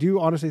lot. I do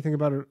honestly think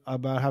about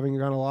having a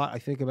gun a lot. I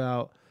think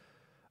about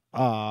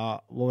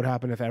what would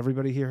happen if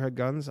everybody here had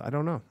guns. I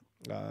don't know.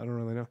 I don't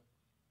really know.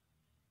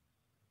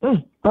 Oh,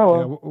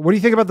 well. What do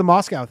you think about the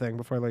Moscow thing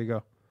before I let you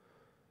go?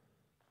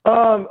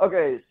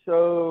 Okay,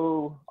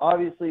 so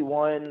obviously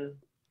one,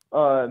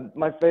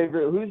 my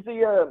favorite. Who's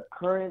the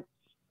current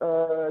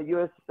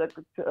U.S.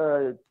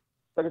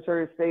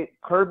 Secretary of State?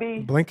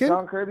 Kirby. Blinken.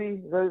 John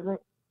Kirby. Is that his name?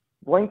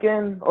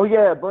 Blinken. Oh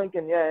yeah,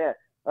 Blinken. Yeah.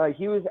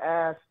 He was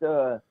asked.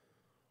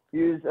 He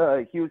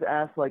was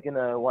asked like in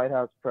a White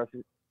House press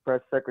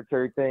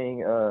secretary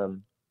thing,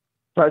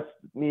 press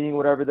meeting,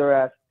 whatever they're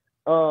asked.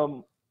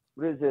 What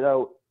is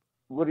it?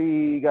 What do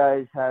you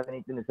guys have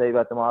anything to say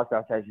about the Moscow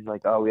attacks? He's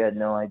like, oh, we had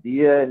no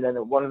idea. And then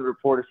one of the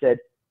reporters said,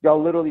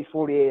 y'all literally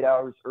 48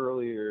 hours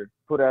earlier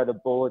put out a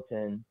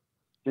bulletin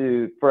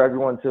for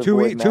everyone to two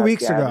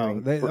weeks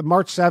ago,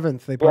 March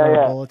 7th, they put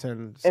out a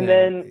bulletin. Saying,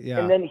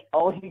 and then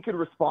all he could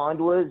respond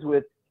was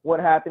with what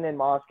happened in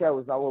Moscow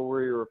was not what we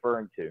were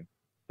referring to.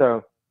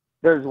 So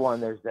there's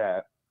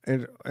that.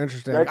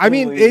 Interesting. I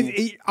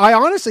mean, I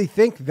honestly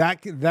think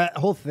that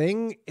whole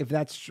thing, if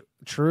that's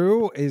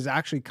true, is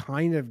actually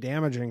kind of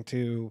damaging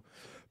to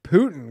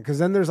Putin, because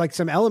then there's like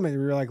some element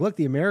where you're like, look,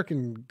 the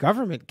American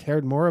government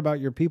cared more about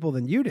your people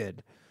than you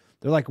did.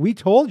 They're like, we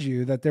told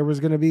you that there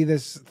was going to be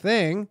this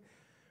thing,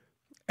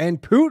 and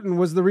Putin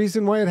was the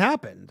reason why it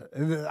happened.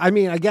 I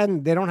mean,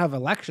 again, they don't have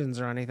elections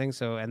or anything,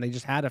 and they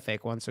just had a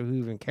fake one, so who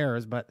even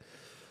cares? But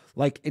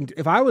like,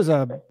 if I was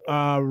a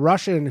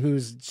Russian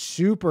who's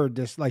super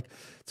it's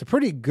a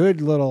pretty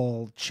good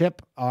little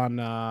chip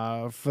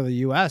on for the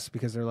U.S.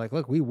 because they're like,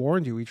 look, we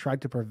warned you, we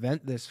tried to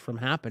prevent this from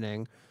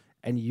happening,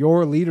 and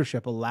your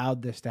leadership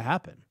allowed this to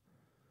happen.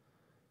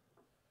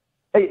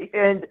 Hey,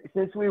 and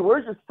since we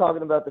were just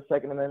talking about the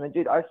Second Amendment,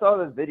 dude, I saw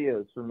the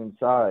videos from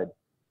inside.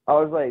 I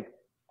was like,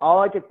 all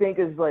I could think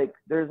is like,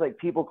 there's like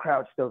people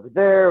crouched over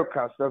there,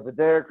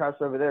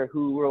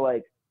 who were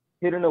like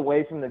hidden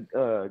away from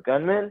the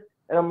gunmen.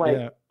 And I'm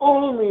like,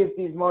 only if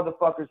these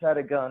motherfuckers had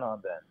a gun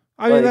on them.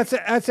 I mean,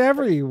 that's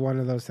every one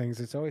of those things.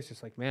 It's always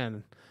just like,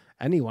 man,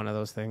 any one of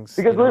those things.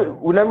 Because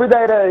remember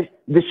that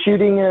the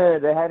shooting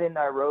they had in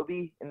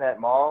Nairobi in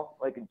that mall,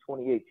 like in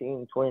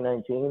 2018,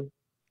 2019?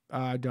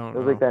 I don't know.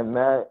 There was like that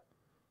mass.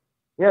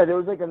 Yeah, there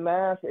was like a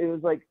mass. It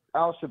was like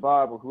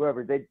Al-Shabaab or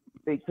whoever.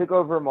 They took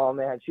over a mall and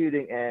they had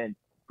shooting. And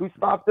who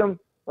stopped them?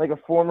 Like a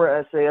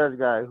former SAS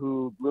guy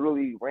who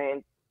literally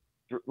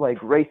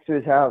raced to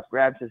his house,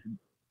 grabbed his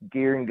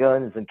gear and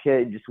guns and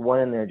kid, just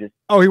went in there, just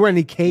he went and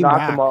he came knocked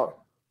back. Them all.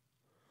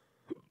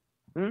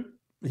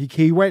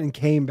 He went and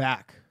came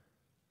back.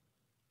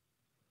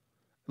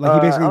 Like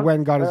he basically went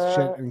and got his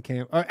shit and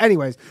came.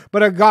 Anyways,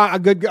 but a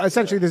good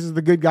essentially this is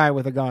the good guy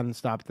with a gun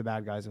stopped the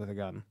bad guys with a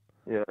gun.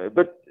 Yeah,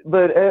 but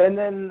and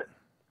then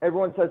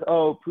everyone says,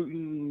 oh,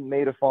 Putin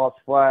made a false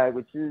flag,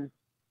 which is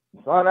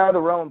not out of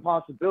the realm of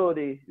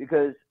possibility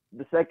because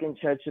the Second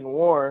Chechen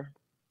War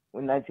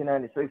in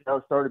 1996 that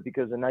was started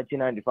because in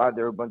 1995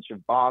 there were a bunch of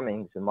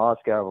bombings in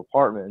Moscow of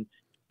apartments.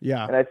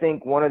 Yeah, and I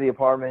think one of the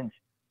apartments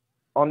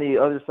on the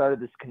other side of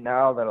this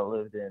canal that I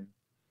lived in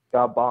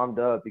got bombed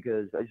up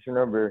because I just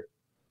remember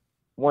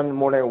one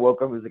morning I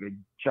woke up, it was like a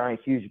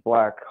giant, huge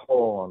black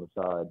hole on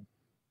the side.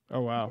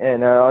 Oh, wow.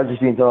 And I was just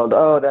being told,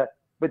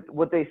 but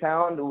what they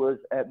found was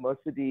at most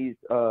of these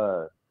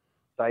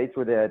sites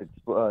where they had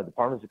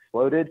departments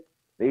exploded,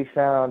 they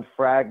found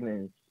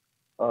fragments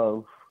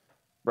of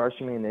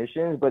Russian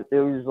munitions, but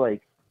there was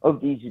like of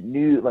these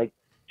new, like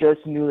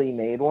just newly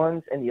made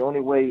ones, and the only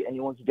way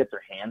anyone can get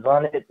their hands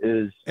on it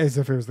is as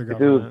if it was the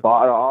government. If it was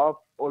bought off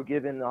or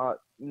given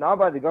not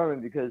by the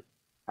government, because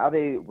how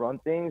they run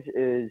things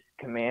is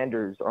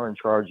commanders are in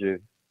charge of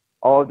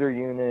all of their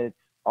units,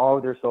 all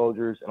of their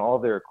soldiers, and all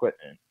of their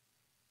equipment.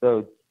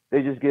 So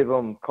they just give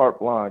them carte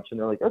blanche, and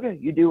they're like, okay,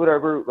 you do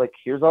whatever. Like,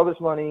 here's all this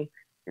money,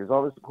 here's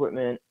all this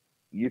equipment.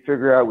 You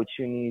figure out what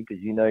you need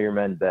because you know your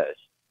men best.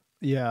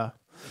 Yeah.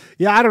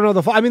 Yeah, I don't know.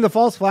 The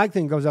false flag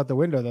thing goes out the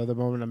window though. The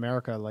moment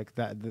America like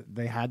that,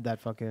 they had that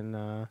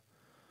fucking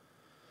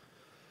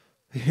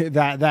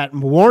that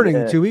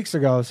warning 2 weeks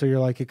ago. So you're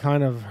like, it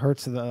kind of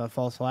hurts the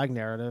false flag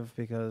narrative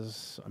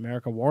because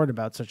America warned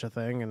about such a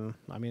thing, and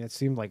I mean, it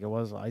seemed like it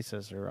was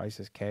ISIS or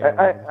ISIS-K.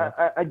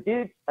 I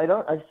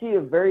see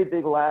a very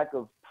big lack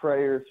of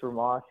prayers for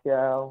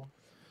Moscow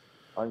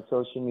on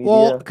social media.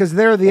 Well, because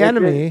they're the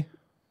enemy.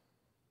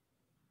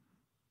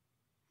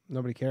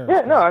 Nobody cares.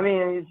 Yeah, no, I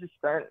mean, it's just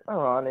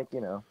ironic, you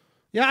know.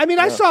 Yeah, I mean,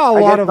 I saw a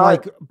lot of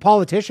like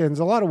politicians,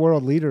 a lot of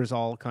world leaders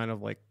all kind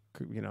of like,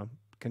 you know,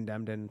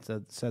 condemned and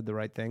said the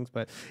right things.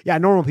 But yeah,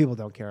 normal people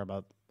don't care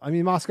about. I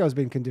mean, Moscow has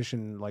been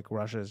conditioned like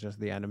Russia is just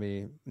the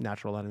enemy,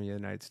 natural enemy of the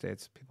United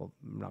States. People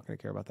are not going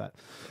to care about that.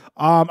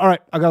 All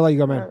right, I got to let you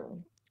go, man.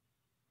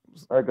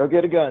 All right, go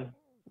get a gun.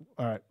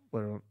 All right,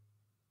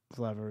 let's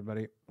love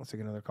everybody. Let's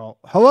take another call.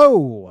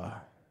 Hello.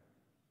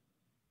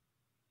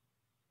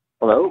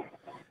 Hello.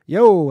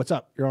 Yo, what's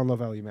up? You're on Low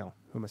Value Mail.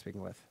 Who am I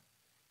speaking with?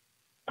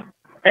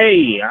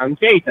 Hey, I'm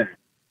Jason.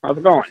 How's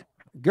it going?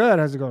 Good.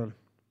 How's it going?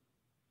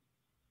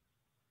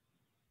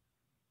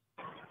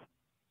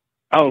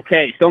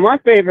 Okay, so my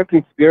favorite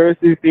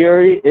conspiracy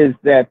theory is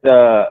that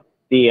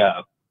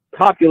the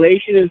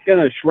population is going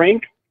to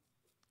shrink.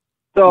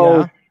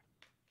 So,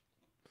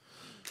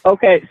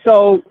 okay,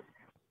 so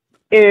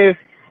if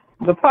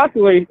the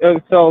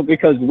population, so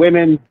because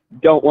women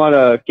don't want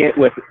to get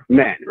with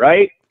men,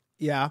 right?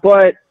 Yeah.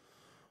 But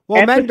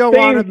well, men don't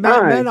want to.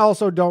 Men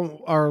also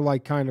are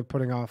like kind of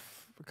putting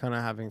off kind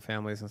of having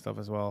families and stuff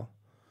as well.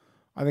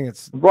 I think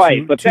it's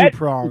right, but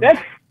two-pronged.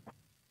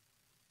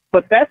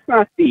 But that's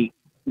not the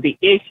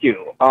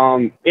issue.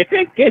 If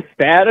it gets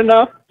bad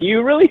enough, do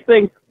you really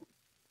think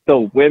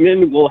the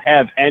women will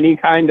have any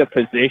kind of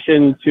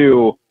position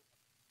to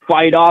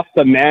fight off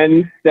the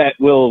men that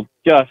will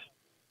just,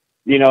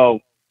 you know,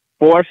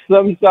 force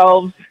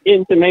themselves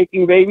into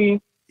making babies?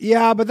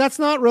 Yeah, but that's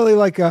not really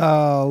like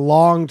a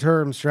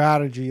long-term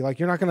strategy. Like,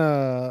 you're not going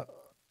to,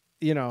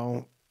 you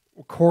know,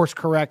 course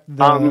correct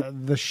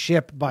the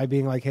ship by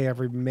being like, hey,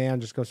 every man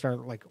just go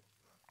start like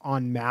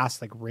en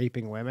masse, like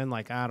raping women.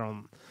 Like,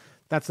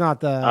 that's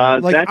not the,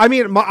 I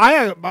mean,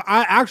 my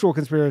actual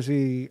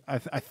conspiracy,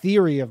 a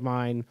theory of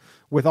mine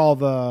with all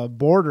the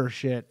border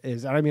shit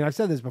is, I mean, I've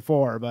said this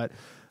before, but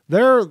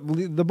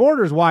the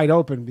border's wide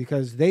open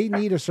because they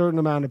need a certain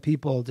amount of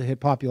people to hit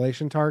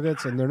population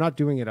targets, and they're not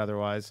doing it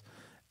otherwise.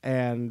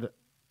 And,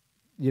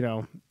 you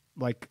know,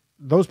 like,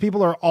 those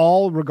people are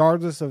all,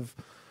 regardless of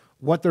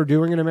what they're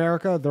doing in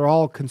America, they're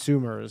all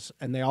consumers,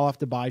 and they all have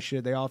to buy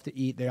shit. They all have to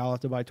eat. They all have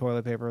to buy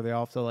toilet paper. They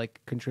all have to,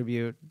 like,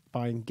 contribute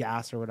buying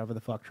gas or whatever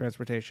the fuck,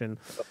 transportation.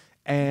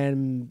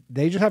 And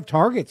they just have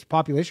targets,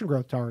 population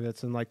growth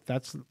targets. And, like,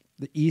 that's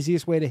the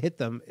easiest way to hit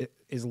them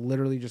is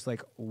literally just,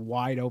 like,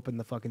 wide open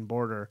the fucking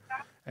border.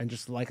 And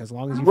just, like, as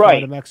long as you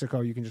fly to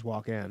Mexico, you can just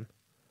walk in.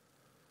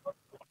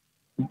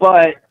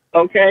 But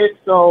okay,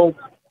 so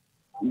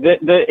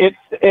it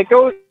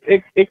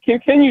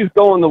continues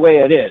going the way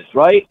it is,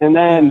 right? And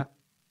then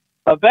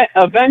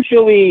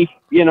eventually,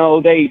 you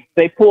know, they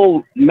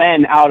pull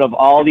men out of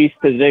all these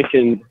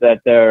positions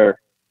that they're,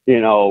 you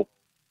know,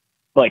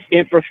 like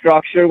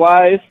infrastructure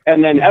wise,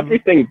 and then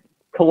everything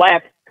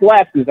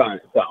collapses on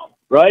itself,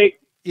 right?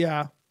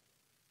 Yeah.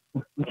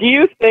 Do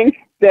you think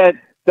that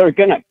they're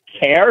gonna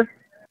care?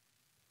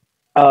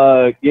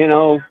 You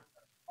know,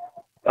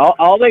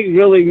 all they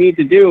really need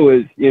to do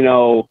is, you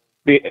know,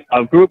 be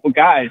a group of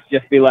guys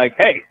just be like,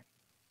 hey,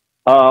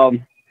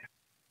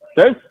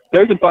 there's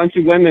a bunch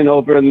of women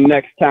over in the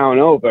next town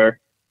over.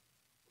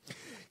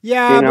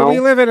 Yeah, you know? but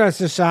we live in a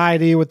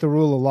society with the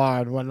rule of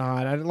law and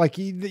whatnot. Like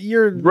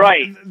you're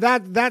right.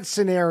 That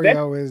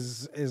scenario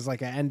is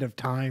like an end of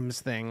times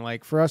thing.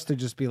 Like for us to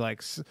just be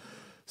like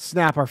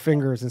snap our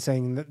fingers and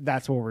saying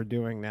that's what we're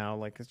doing now,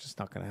 like it's just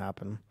not going to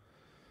happen.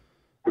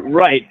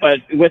 Right, but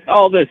with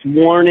all this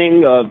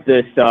warning of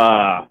this,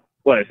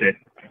 what is it?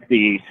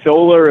 The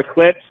solar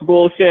eclipse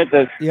bullshit.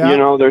 That's you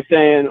know they're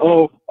saying,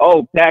 oh,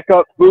 pack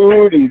up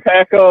food and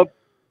pack up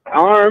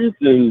arms,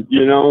 and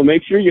you know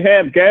make sure you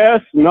have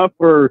gas enough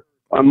for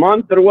a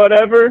month or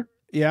whatever.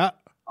 Yeah.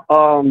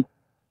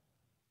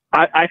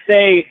 I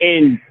say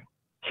in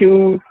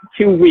two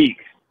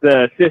weeks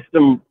the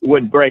system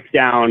would break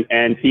down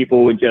and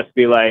people would just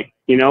be like,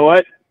 you know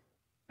what,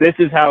 this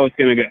is how it's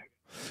gonna go.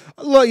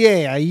 Look,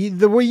 yeah.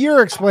 The what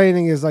you're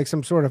explaining is like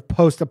some sort of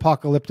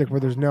post-apocalyptic where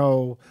there's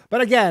no.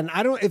 But again,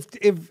 I don't.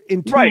 If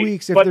in 2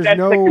 weeks, if there's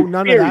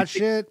none of that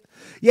shit.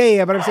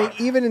 Yeah. But I'm saying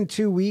even in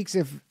 2 weeks,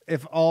 if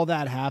all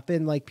that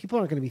happened, like people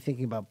aren't going to be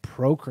thinking about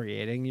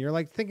procreating. You're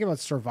like thinking about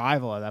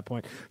survival at that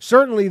point.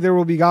 Certainly, there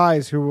will be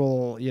guys who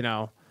will, you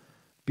know,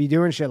 be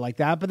doing shit like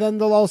that. But then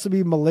there'll also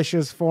be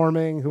militias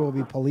forming who will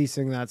be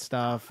policing that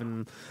stuff.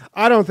 And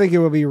I don't think it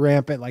will be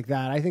rampant like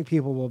that. I think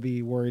people will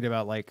be worried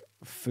about like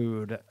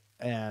food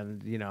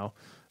and, you know,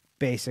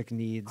 basic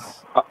needs.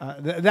 I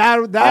don't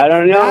know.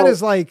 That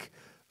is like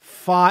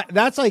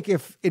that's like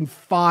if in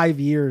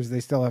 5 years they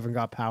still haven't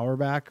got power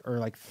back, or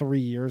like 3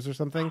 years or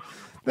something,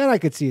 then I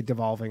could see it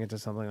devolving into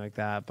something like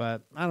that.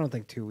 But I don't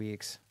think 2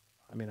 weeks.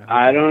 I mean,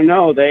 I don't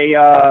know. They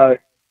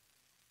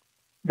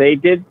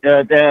did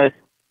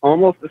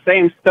almost the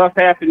same stuff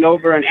happened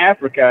over in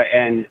Africa,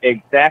 and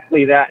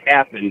exactly that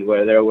happened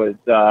where there was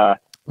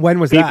when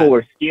was people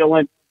were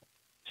stealing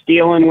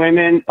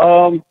women.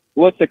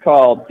 What's it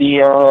called?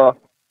 The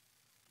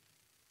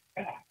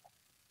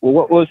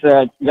what was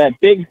that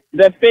big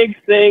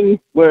thing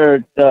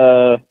where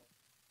the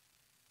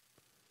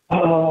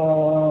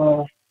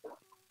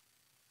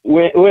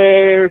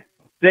where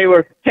they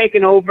were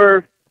taken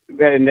over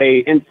and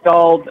they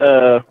installed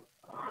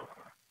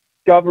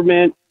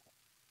government.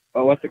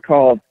 What's it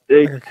called?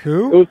 It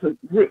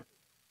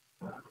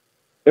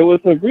was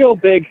a real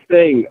big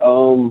thing.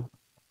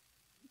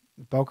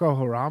 Boko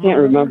Haram. Can't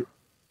remember.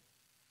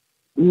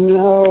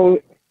 No,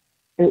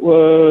 it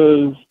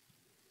was.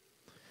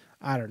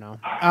 I don't know.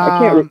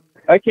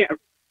 I can't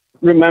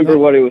remember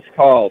what it was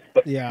called.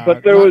 But yeah,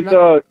 but there was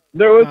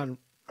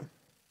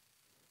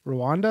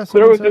Rwanda.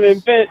 There was an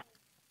event.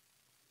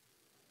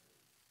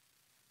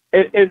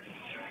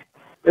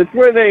 It's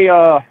where they.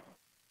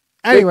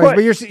 Anyways,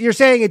 but you're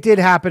saying it did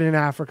happen in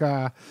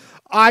Africa.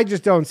 I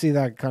just don't see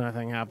that kind of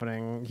thing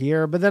happening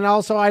here. But then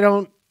also,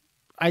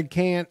 I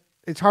can't.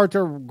 It's hard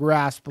to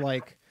grasp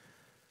like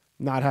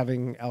not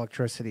having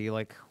electricity,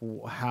 like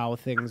how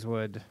things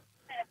would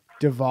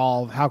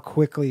devolve, how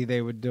quickly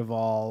they would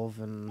devolve,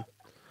 and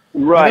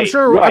right. I'm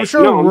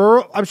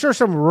sure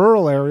some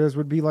rural areas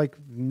would be like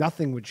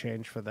nothing would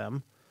change for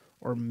them,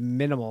 or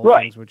minimal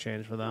things would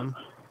change for them.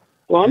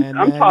 Well,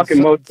 I'm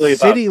talking mostly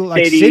about city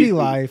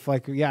life,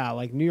 like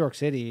New York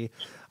City.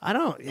 I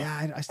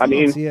still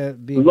don't see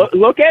it being.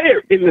 Look at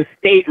it in the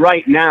state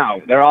right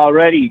now. They're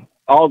already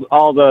all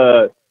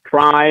the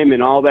crime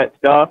and all that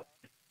stuff,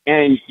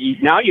 and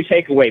now you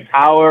take away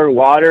power,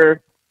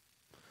 water.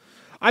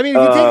 I mean,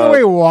 if you take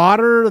away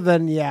water,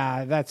 then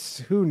yeah, that's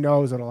who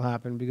knows what'll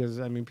happen, because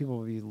I mean, people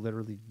will be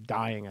literally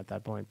dying at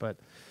that point. But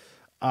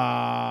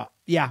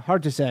yeah,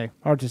 hard to say.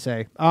 All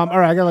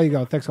right, I gotta let you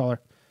go. Thanks, caller.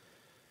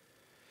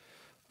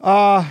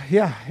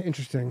 Yeah,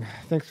 interesting.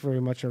 Thanks very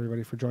much,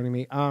 everybody, for joining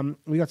me.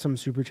 We got some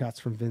super chats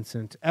from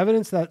Vincent.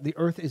 Evidence that the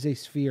Earth is a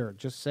sphere.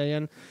 Just saying.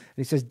 And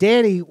he says,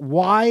 Danny,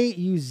 why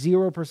use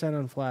 0%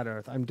 on flat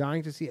Earth? I'm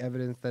dying to see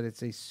evidence that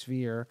it's a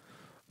sphere.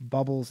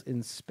 Bubbles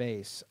in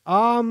space.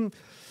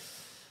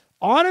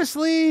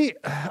 Honestly,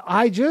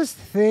 I just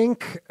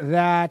think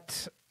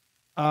that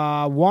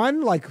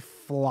one, like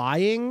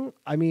flying.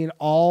 I mean,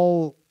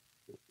 all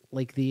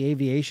like the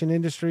aviation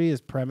industry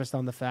is premised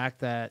on the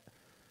fact that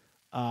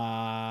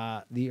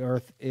the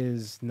Earth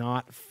is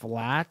not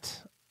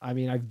flat. I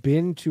mean, I've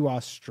been to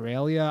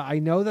Australia. I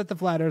know that the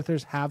flat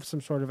earthers have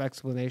some sort of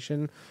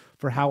explanation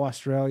for how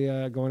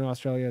going to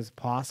Australia is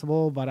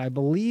possible, but I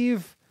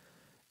believe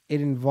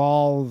it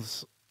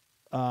involves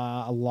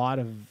a lot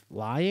of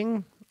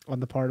lying. on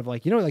the part of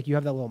like, you know, like you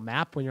have that little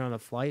map when you're on a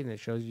flight and it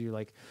shows you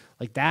like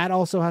that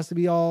also has to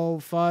be all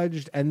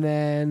fudged. And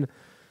then,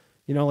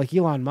 you know, like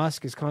Elon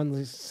Musk is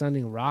constantly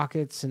sending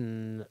rockets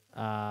and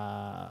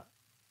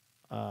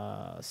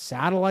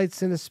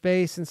satellites into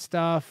space and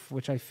stuff,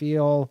 which I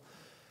feel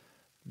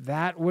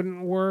that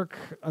wouldn't work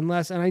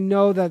unless, and I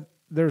know that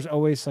there's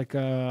always like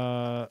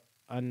a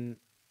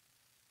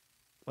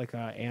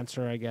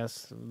answer, I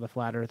guess. The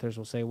flat earthers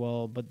will say,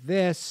 well, but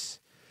this,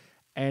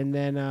 and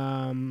then,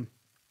 and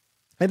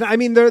I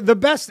mean, the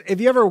best, if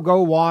you ever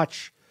go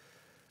watch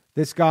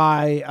this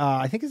guy,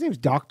 I think his name's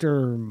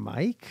Dr.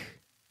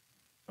 Mike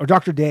or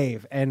Dr.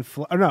 Dave and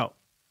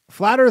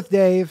Flat Earth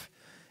Dave.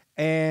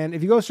 And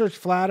if you go search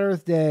Flat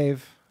Earth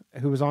Dave,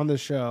 who was on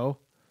this show,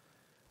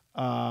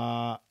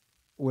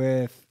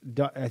 with,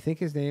 I think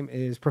his name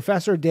is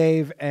Professor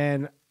Dave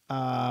and,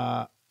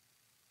 a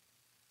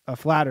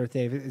Flat Earth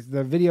Dave.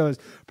 The video is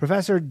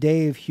Professor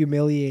Dave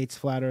humiliates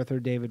Flat Earther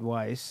David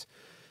Weiss.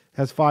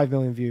 Has 5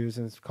 million views,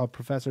 and it's called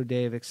Professor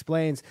Dave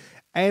Explains.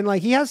 And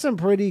like he has some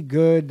pretty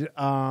good,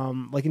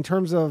 like in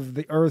terms of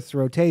the Earth's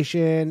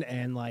rotation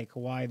and like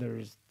why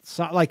there's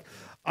like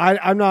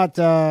I'm not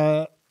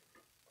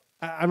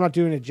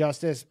doing it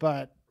justice,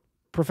 but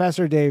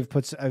Professor Dave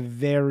puts a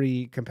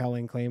very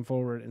compelling claim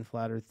forward, and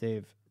Flat Earth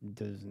Dave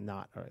does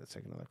not. All right, let's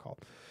take another call.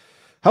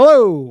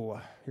 Hello,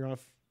 you're on.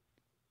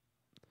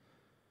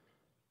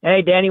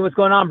 Hey, Danny, what's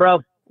going on, bro?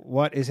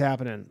 What is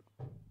happening?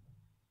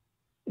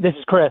 This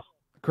is Chris.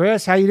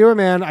 Chris, how you doing,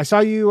 man? I saw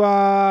you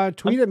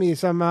tweet at me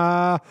some.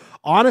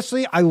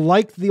 Honestly, I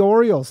liked the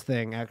Orioles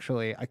thing.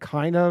 Actually, I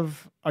kind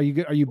of. Are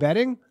you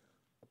betting?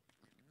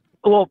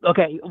 Well,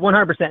 okay,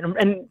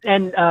 100%.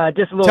 And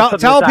just a little.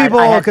 Tell people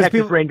because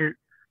people. Rangers.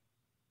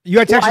 You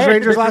had Texas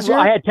Rangers last year.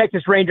 I had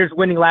Texas Rangers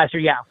winning last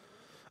year. Yeah.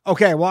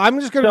 Okay, well, I'm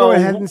just going to go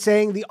ahead and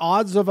saying the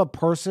odds of a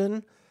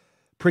person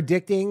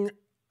predicting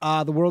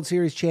the World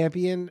Series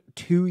champion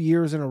 2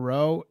 years in a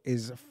row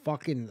is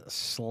fucking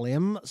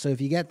slim. So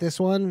if you get this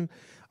one,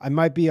 I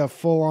might be a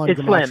full-on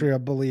Gematria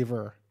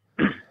believer.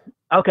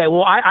 Okay,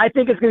 well, I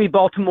think it's going to be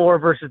Baltimore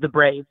versus the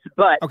Braves,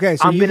 but okay,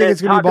 so I'm you think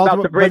it's going to be Baltimore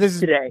about the Braves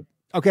today?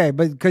 Okay,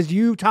 but because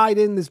you tied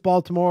in this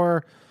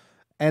Baltimore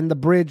and the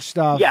bridge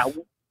stuff, yeah,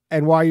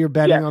 and why you're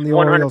betting on the 100%.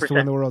 Orioles to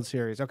win the World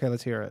Series. Okay,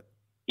 let's hear it.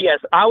 Yes,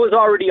 I was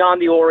already on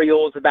the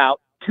Orioles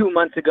about 2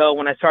 months ago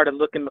when I started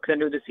looking because I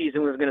knew the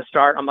season was going to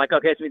start. I'm like,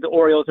 okay, it's going to be the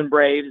Orioles and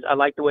Braves. I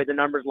like the way the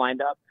numbers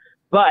lined up.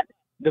 But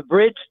the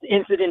bridge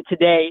incident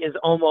today is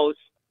almost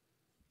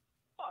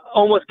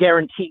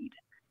guaranteed.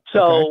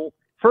 So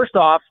First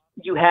off,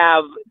 you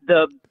have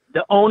the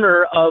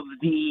owner of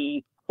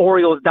the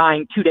Orioles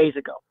dying 2 days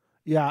ago.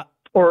 Yeah.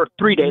 Or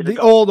 3 days ago. The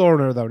old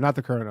owner, though, not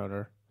the current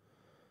owner.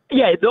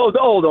 Yeah, the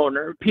old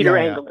owner, Peter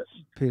Angelos.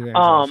 Peter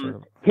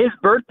Angelos. His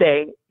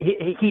birthday,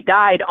 he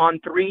died on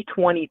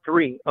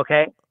 3/23,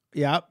 okay?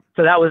 Yep.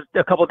 So that was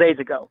a couple days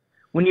ago.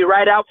 When you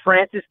write out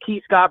Francis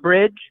Key Scott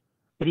Bridge,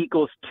 it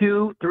equals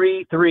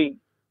 233.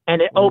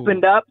 And it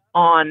opened up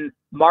on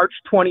March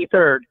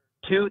 23rd,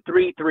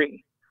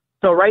 233.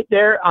 So right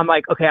there, I'm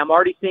like, okay, I'm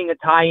already seeing a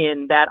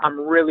tie-in that I'm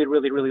really,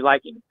 really, really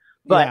liking.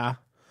 But yeah.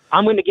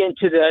 I'm going to get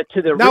into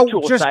the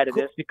ritual side of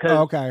this because.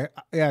 Okay.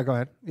 Yeah, go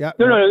ahead. Yeah.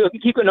 No,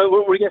 keep going. No,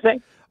 what were you going to say?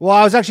 Well,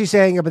 I was actually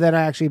saying it, but then it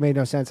actually made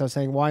no sense. I was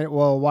saying, why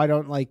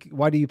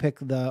do you pick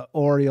the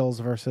Orioles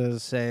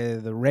versus, say,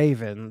 the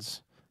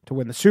Ravens to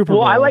win the Super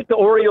Bowl? Well, I like the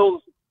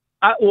Orioles.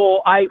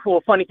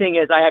 Funny thing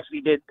is, I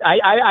actually did.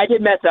 I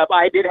did mess up.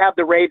 I did have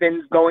the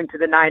Ravens going to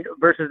the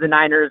versus the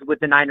Niners with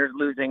the Niners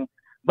losing,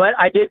 but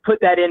I did put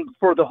that in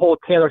before the whole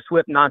Taylor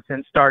Swift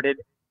nonsense started.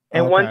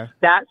 And once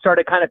that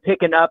started kind of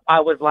picking up, I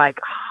was like,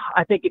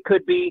 I think it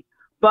could be.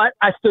 But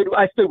I stood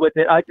with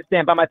it. I like to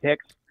stand by my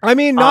picks. I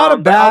mean, not a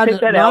bad.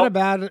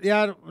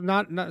 Yeah,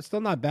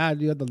 still not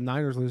bad. You had the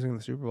Niners losing in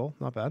the Super Bowl.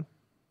 Not bad.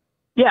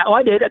 Yeah,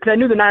 I did because I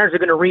knew the Niners are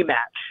going to rematch.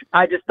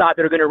 I just thought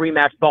they were going to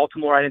rematch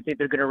Baltimore. I didn't think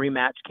they're going to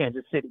rematch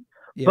Kansas City.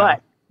 Yeah.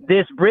 But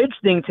this bridge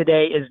thing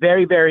today is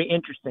very, very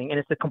interesting, and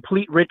it's a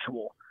complete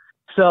ritual.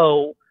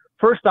 So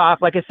first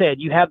off, like I said,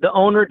 you have the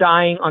owner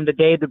dying on the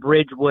day the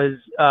bridge was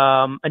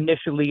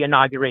initially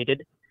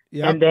inaugurated.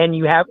 Yep. And then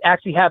you have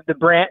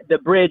the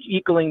bridge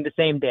equaling the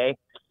same day.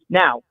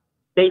 Now,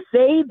 they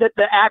say that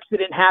the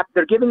accident happened.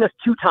 They're giving us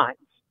 2 times.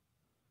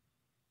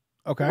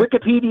 Okay.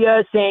 Wikipedia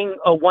is saying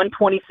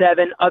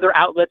 127. Other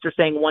outlets are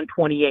saying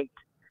 128.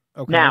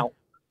 Okay. Now,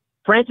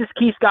 Francis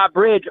Key Scott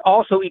Bridge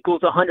also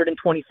equals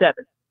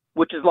 127,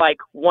 which is like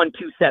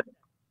 127.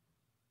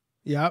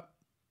 Yep.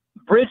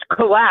 Bridge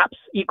collapse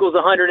equals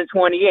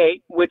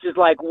 128, which is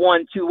like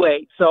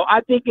 128. So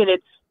I'm thinking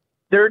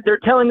they're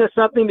telling us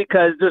something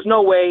because there's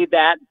no way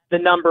that the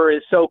number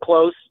is so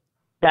close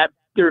that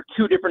there are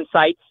 2 different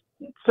sites.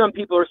 Some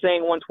people are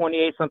saying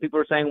 128, some people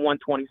are saying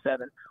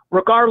 127.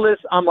 Regardless,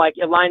 I'm like,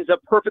 it lines up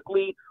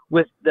perfectly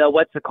with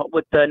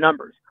with the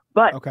numbers.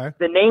 But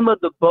the name of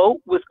the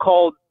boat was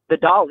called the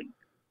Dali,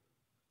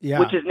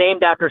 which is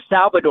named after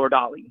Salvador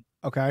Dali.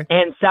 Okay.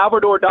 And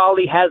Salvador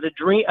Dali has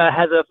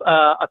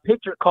a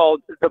picture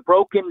called The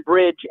Broken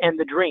Bridge and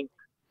the Drink.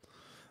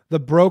 The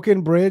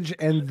Broken Bridge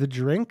and the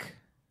Drink?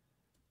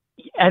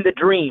 and the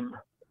Dream.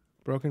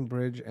 Broken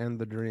Bridge and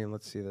the Dream.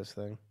 Let's see this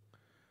thing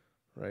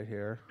right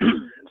here.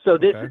 So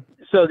this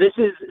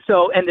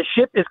and the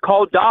ship is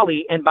called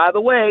Dolly. And by the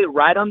way,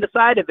 right on the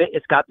side of it,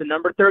 it's got the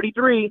number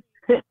 33.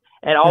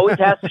 It always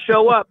has to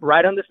show up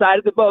right on the side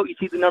of the boat. You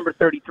see the number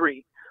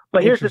 33.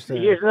 But here's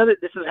another.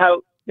 This is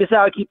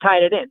how I keep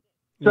tying it in.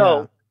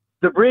 So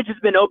the bridge has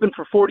been open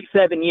for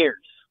 47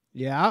 years.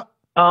 Yeah.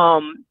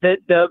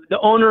 The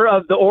owner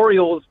of the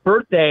Orioles'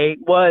 birthday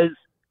was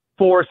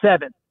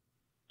 4/7.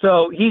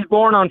 So he's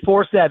born on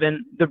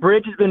 4/7. The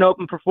bridge has been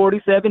open for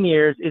 47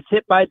 years. It's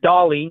hit by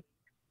Dolly.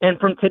 And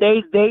from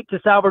today's date to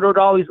Salvador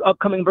Dali's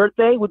upcoming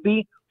birthday would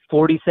be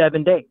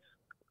 47 days.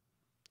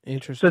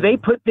 Interesting. So they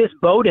put this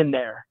boat in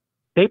there.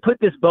 They put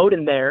this boat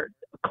in there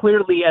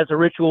clearly as a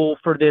ritual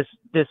for this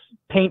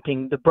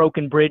painting, the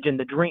Broken Bridge and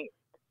the Dream.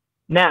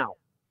 Now,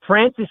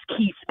 Francis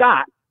Key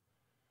Scott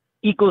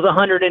equals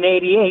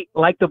 188,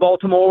 like the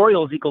Baltimore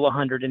Orioles equal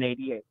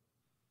 188.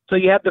 So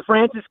you have the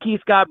Francis Key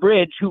Scott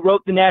Bridge, who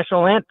wrote the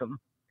national anthem,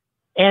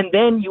 and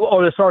then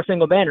or the Star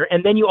Spangled Banner,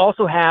 and then you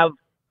also have.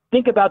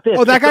 Think about this.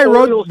 Oh, that guy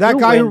wrote who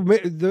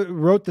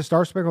wrote the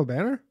Star Spangled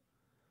Banner.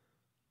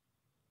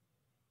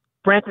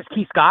 Francis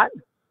Key Scott.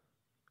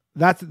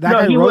 That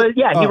guy he wrote.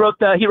 He wrote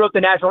the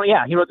national.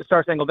 Yeah, he wrote the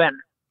Star Spangled Banner.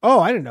 Oh,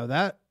 I didn't know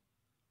that.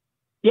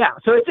 Yeah,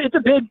 so it's a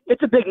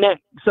big name.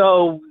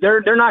 So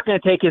they're not going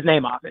to take his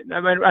name off it. I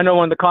mean, I know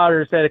one of the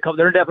callers said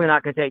they're definitely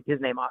not going to take his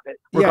name off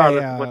it,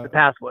 regardless of what the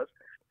past was.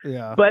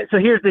 Yeah. But so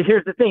here's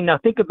the thing. Now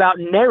think about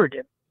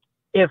narrative.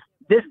 If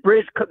this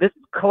bridge, this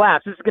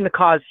collapse, this is going to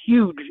cause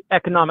huge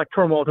economic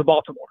turmoil to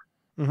Baltimore.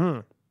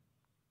 Mm-hmm.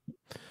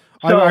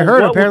 So I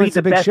heard apparently it's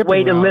a big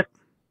shipping route.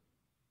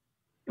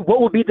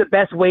 What would be the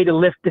best way to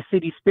lift the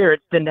city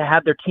spirits than to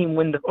have their team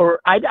win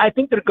I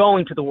think they're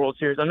going to the World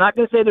Series. I'm not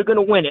going to say they're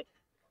going to win it.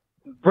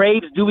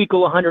 Braves do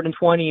equal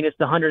 120, and it's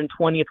the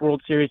 120th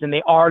World Series, and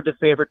they are the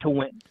favorite to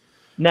win.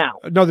 Now,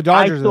 no, the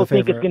Dodgers I still are the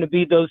favorite. think it's going to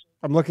be those.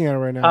 I'm looking at it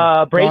right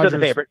now. Braves Dodgers, are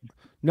the favorite.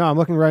 No, I'm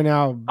looking right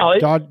now.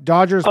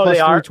 Dodgers plus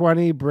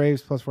 320,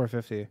 Braves plus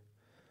 450.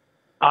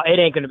 It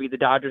ain't going to be the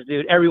Dodgers,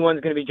 dude. Everyone's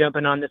going to be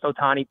jumping on this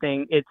Ohtani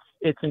thing.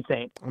 It's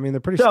insane. I mean,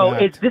 they're pretty. So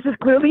stacked. this is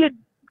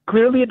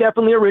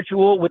definitely a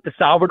ritual with the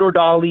Salvador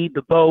Dali,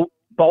 the boat,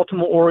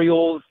 Baltimore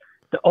Orioles.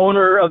 The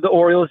owner of the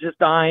Orioles just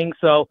dying.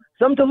 So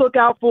something to look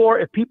out for.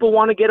 If people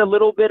want to get a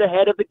little bit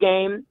ahead of the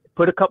game,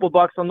 put a couple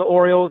bucks on the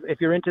Orioles if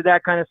you're into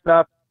that kind of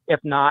stuff. If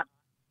not,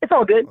 it's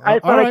all good. I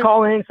just thought I'd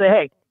call in and say,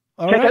 hey,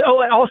 check it.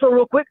 Oh, and also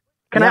real quick,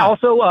 can I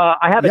also,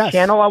 I have a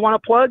channel I want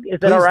to plug.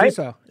 Is that all right? Do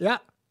so. Yeah.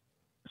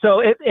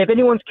 So if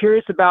anyone's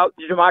curious about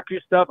the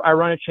Gematria stuff, I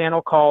run a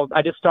channel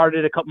I just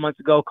started a couple months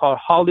ago called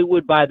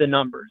Hollywood by the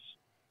Numbers.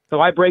 So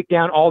I break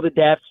down all the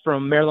deaths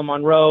from Marilyn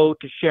Monroe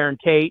to Sharon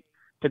Tate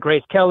to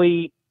Grace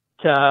Kelly,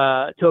 to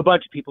a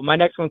bunch of people. My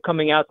next one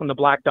coming out is on the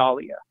Black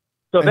Dahlia.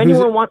 So if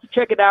anyone wants to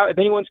check it out, if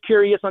anyone's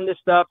curious on this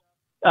stuff,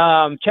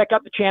 check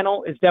out the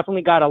channel. It's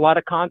definitely got a lot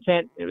of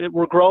content.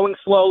 We're growing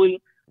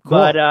slowly,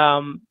 but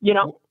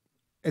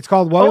it's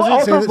called what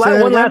was it?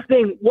 Say one last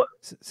thing.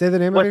 Say the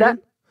name of it again.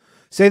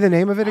 Say the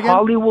name of it again.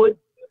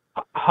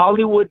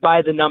 Hollywood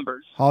by the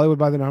Numbers. Hollywood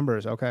by the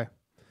Numbers. Okay.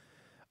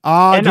 Do you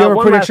have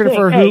a prediction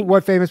for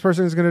what famous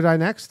person is going to die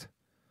next?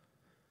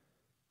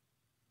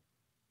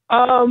 Do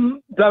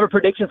I have a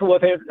prediction for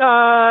what?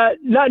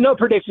 No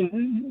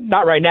prediction,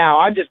 not right now.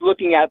 I'm just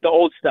looking at the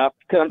old stuff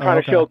because I'm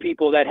trying to show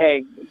people that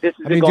hey, this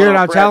is. I mean, dude,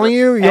 I'm telling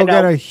you, you'll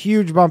get a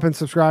huge bump in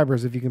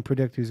subscribers if you can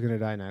predict who's going to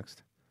die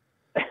next.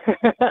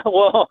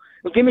 well,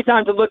 give me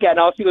time to look at it and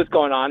I'll see what's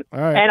going on. All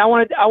right. And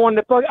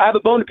I have a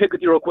bone to pick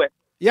with you real quick.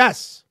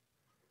 Yes.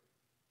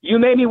 You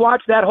made me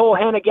watch that whole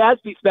Hannah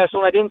Gadsby special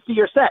and I didn't see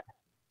your set.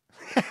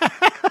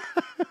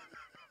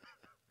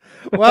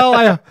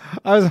 Well,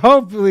 I was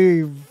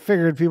hopefully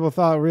figured people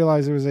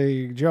realized it was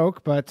a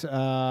joke, but no,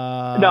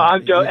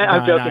 I'm joking.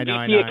 I'm joking. Do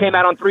you see it came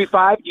out on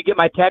 3/5? Did you get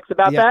my text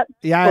about that?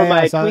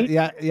 I saw it.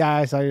 Yeah,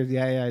 I saw it.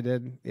 Yeah, I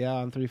did. Yeah,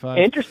 on 3/5.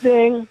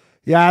 Interesting.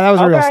 Yeah, that was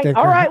a real stinker.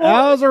 All right,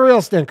 that was a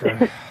real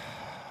stinker.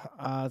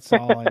 That's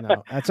all I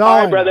know. That's all.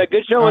 All right, brother.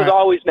 Good show as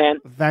always, man.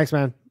 Thanks,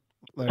 man.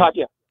 Later. Talk to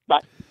you. Bye.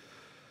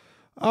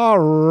 All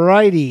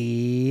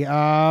righty. We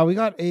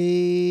got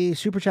a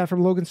super chat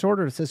from Logan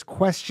Sorter. It says,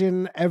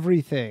 question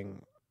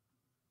everything.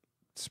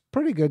 It's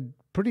pretty good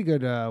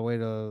way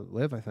to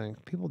live, I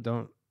think. People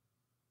don't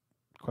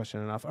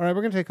question enough. All right,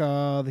 we're going to take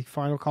the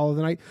final call of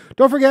the night.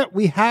 Don't forget,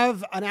 we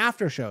have an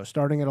after show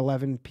starting at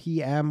 11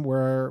 p.m.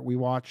 where we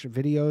watch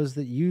videos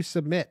that you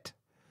submit.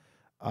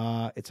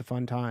 It's a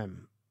fun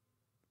time.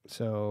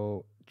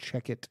 So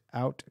check it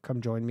out. Come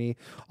join me.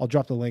 I'll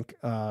drop the link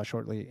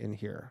shortly in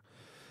here.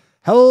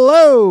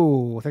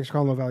 Hello. Thanks for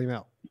calling Low Value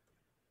Mail.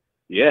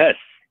 Yes.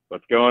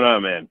 What's going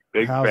on, man?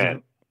 Big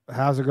fan.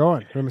 How's it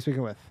going? Who am I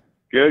speaking with?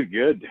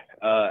 Good.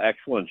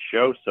 Excellent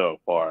show so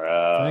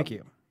far. Thank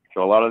you.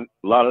 So a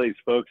lot of these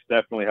folks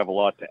definitely have a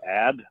lot to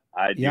add.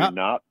 I do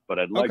not, but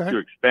I'd like to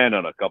expand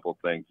on a couple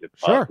things if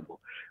possible.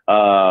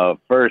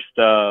 First,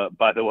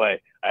 by the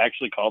way, I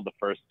actually called the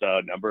first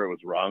number. It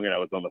was wrong, and I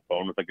was on the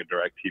phone with like a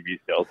DirecTV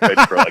sales pitch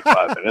for like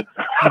 5 minutes.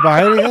 You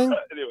buy anything?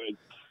 Anyways,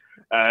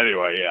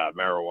 Anyway, yeah,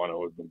 marijuana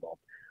was involved.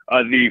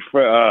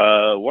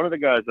 One of the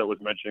guys that was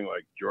mentioning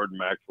like Jordan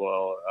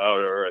Maxwell,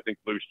 or I think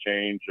Loose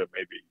Change,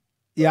 maybe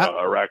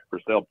Iraq for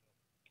Sale,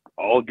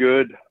 all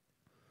good,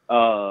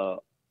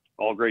 all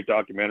great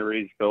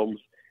documentaries, films.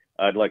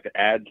 I'd like to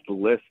add to the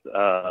list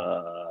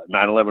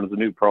 9/11 is the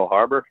new Pearl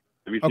Harbor.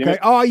 Have you seen it?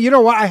 Oh, you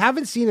know what? I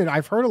haven't seen it.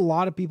 I've heard a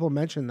lot of people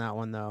mention that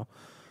one though.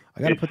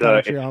 I gotta put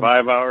that it's on.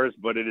 5 hours,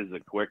 but it is a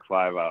quick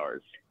 5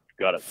 hours.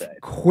 Gotta say,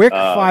 quick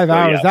 5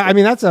 hours. Yeah.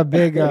 That's a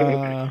big.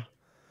 That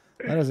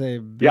is a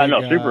big,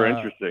 super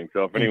interesting.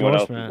 So if anyone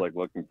else is like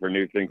looking for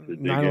new things to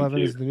dig 9/11 into,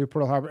 is the new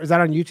Pearl Harbor. Is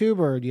that on YouTube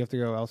or do you have to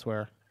go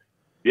elsewhere?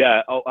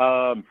 Yeah.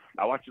 I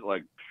watched it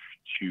like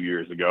 2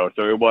 years ago,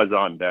 so it was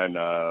on then,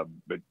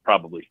 but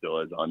probably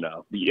still is on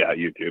now. Yeah,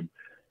 YouTube.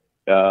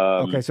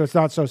 Okay, so it's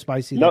not so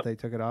spicy that they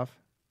took it off.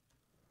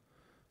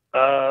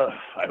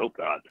 I hope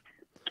not.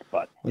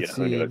 But let's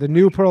see the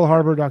new Pearl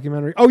Harbor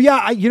documentary. Oh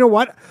yeah, you know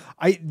what?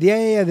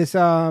 This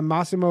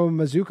Massimo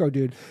Mazzucco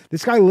dude.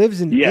 This guy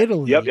lives in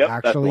Italy. Yep,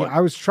 actually,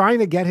 I was trying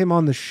to get him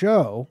on the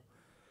show.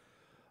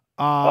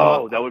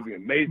 That would be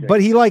amazing.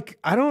 But he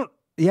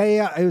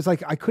it was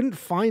like I couldn't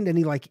find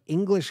any like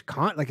English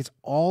it's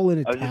all in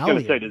Italian. I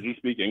was just gonna say, does he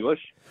speak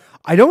English?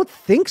 I don't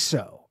think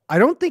so. I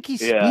don't think he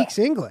speaks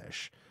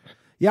English.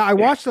 Yeah, I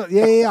watched.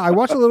 I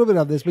watched a little bit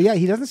of this, but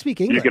he doesn't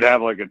speak English. You could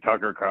have like a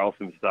Tucker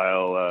Carlson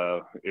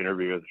style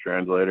interview with a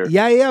translator.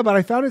 Yeah, but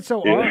I found it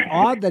so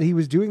odd that he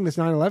was doing this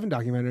 9/11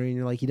 documentary, and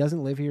you're like, he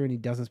doesn't live here and he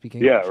doesn't speak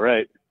English. Yeah,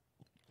 right.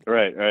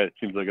 It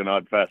seems like an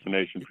odd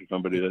fascination for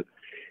somebody that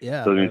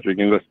doesn't speak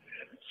English.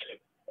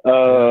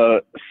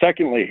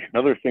 Secondly,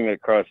 another thing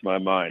that crossed my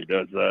mind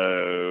was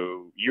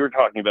you were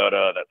talking about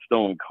that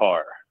stolen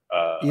car.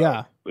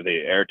 With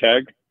the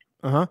AirTag.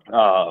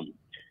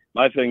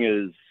 My thing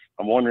is,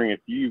 I'm wondering if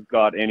you've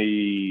got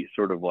any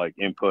sort of like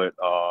input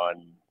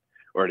on,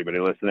 or anybody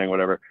listening,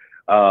 whatever.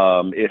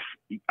 If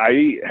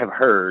I have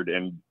heard,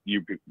 and you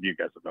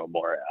guys would know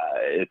more,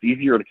 it's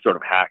easier to sort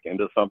of hack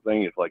into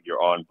something if like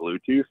you're on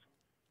Bluetooth.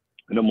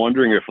 And I'm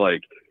wondering if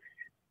like,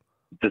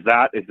 is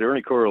there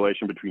any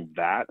correlation between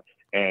that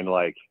and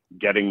like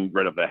getting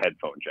rid of the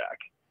headphone jack?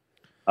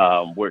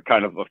 Where it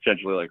kind of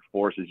essentially like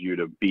forces you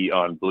to be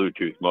on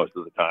Bluetooth most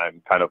of the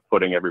time, kind of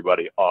putting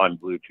everybody on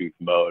Bluetooth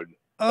mode,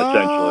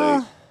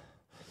 essentially.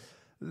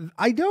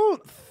 I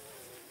don't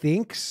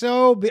think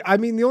so. I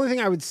mean, the only thing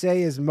I would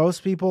say is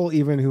most people,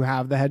 even who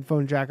have the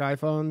headphone jack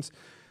iPhones,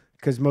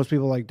 because most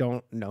people like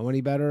don't know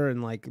any better,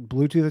 and like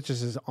Bluetooth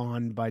just is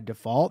on by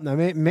default. Now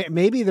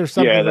maybe there's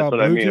something about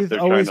Bluetooth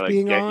always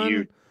being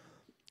on,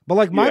 but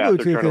like my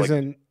Bluetooth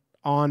isn't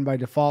on by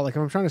default. Like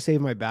if I'm trying to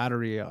save my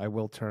battery, I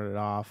will turn it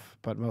off,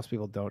 but most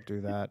people don't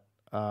do that.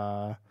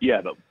 But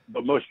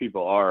most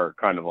people are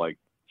kind of like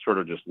sort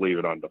of just leave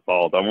it on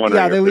default. I'm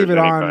wondering they leave it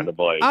on. Kind of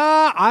like,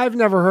 I've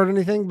never heard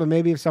anything, but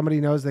maybe if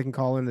somebody knows, they can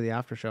call into the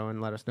after show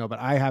and let us know. But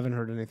I haven't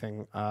heard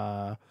anything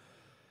to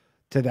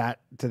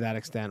that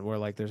extent where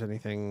like there's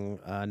anything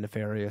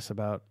nefarious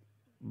about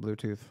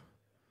Bluetooth.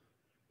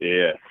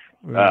 Yeah.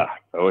 I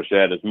wish I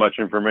had as much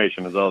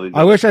information as all these.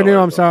 I wish I knew.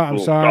 I'm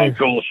sorry.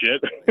 Cool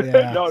shit.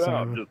 Yeah, no,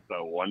 I'm just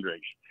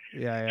wondering.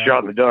 Yeah. Shot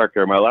in the dark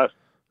there. My last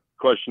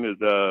question is,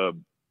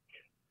 I'm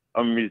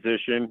a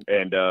musician,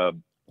 and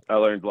I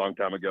learned a long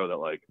time ago that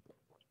like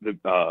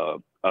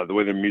the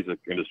way the music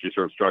industry is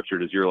sort of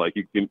structured is you're like,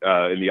 you can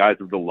in the eyes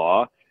of the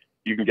law,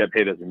 you can get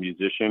paid as a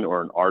musician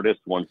or an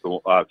artist a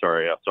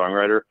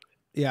songwriter.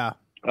 Yeah.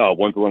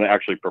 One's the one that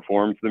actually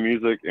performs the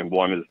music, and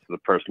one is the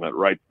person that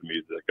writes the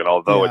music. And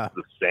although it's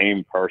the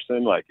same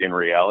person, like in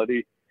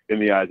reality, in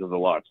the eyes of the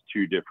law, it's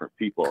two different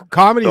people.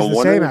 Comedy's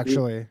the same,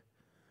 actually.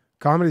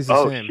 Comedy's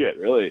the same. Oh shit,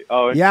 really?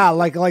 Oh yeah,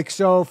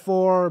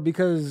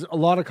 because a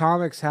lot of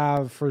comics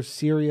have for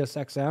Sirius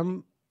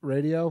XM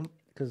radio,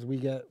 because we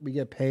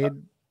get paid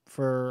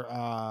for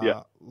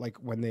like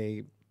when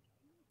they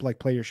like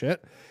play your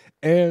shit,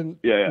 and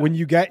when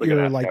you get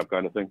your like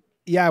kind of thing.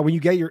 Yeah, when you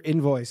get your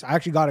invoice, I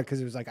actually got it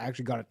because it was like I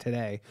actually got it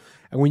today.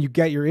 And when you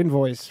get your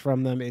invoice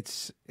from them,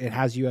 it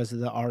has you as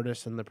the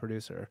artist and the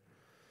producer,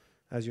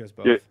 has you as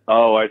both. Yeah.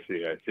 Oh, I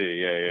see.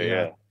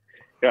 Yeah.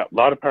 A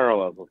lot of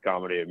parallels with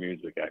comedy and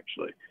music,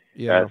 actually.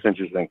 Yeah, that's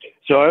interesting.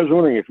 So I was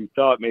wondering if you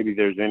thought maybe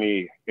there's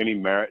any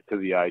merit to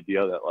the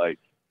idea that like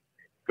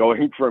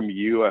going from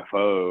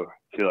UFO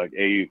to like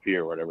AUP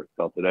or whatever it's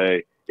called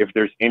today, if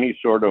there's any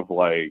sort of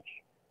like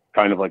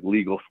kind of like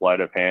legal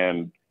sleight of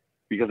hand.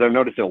 Because I've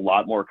noticed a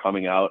lot more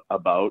coming out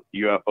about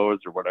UFOs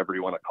or whatever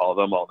you want to call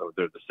them, although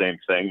they're the same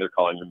thing. They're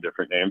calling them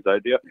different names.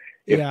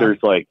 If there's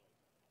like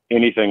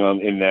anything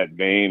in that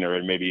vein,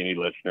 or maybe any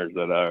listeners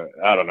that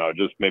I don't know,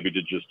 just maybe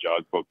to just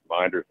jog folks'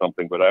 mind or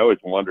something. But I always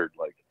wondered,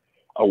 like,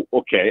 oh,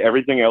 okay,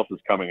 everything else is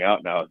coming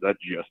out now. Is that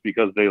just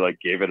because they like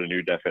gave it a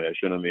new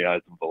definition in the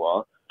eyes of the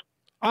law?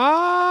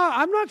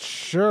 I'm not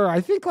sure. I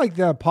think like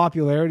the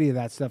popularity of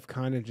that stuff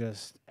kind of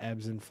just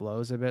ebbs and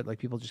flows a bit. Like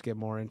people just get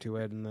more into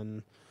it, and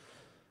then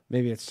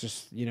maybe it's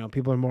just,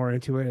 people are more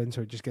into it, and so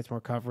it just gets more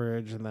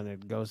coverage, and then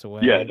it goes away.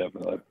 Yeah,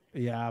 definitely.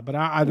 Yeah, but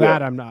I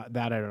don't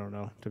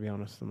know, to be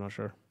honest. I'm not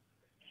sure.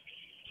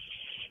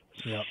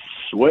 Yep.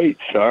 Sweet.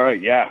 All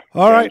right. Yeah.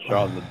 All right.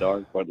 Shot in the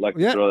dark, but I'd like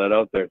to throw that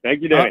out there.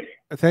 Thank you, Danny.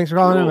 Thanks for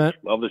calling in, man.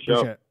 Love the show.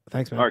 Appreciate it.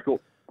 Thanks, man. All right, cool.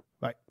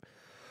 Bye.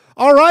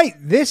 All right.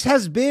 This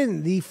has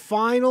been the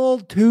final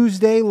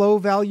Tuesday low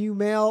value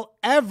mail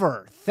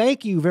ever.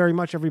 Thank you very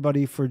much,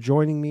 everybody, for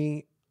joining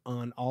me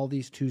on all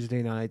these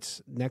Tuesday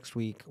nights. Next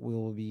week, we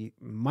will be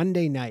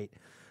Monday night,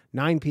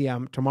 9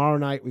 p.m. Tomorrow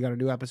night, we got a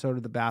new episode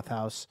of The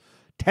Bathhouse,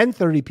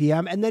 10:30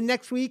 p.m. And then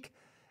next week,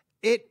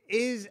 it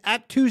is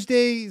at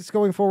Tuesdays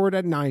going forward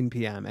at 9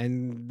 p.m.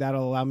 And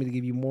that'll allow me to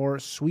give you more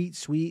sweet,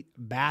 sweet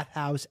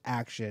Bathhouse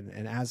action.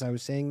 And as I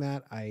was saying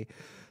that, I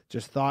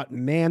just thought,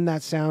 man,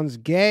 that sounds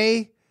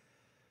gay.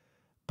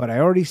 But I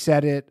already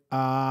said it.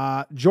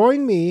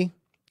 Join me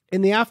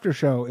in the after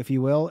show, if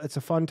you will. It's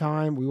a fun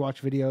time. We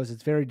watch videos.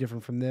 It's very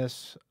different from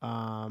this.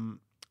 I'm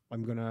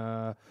going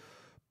to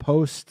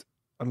post...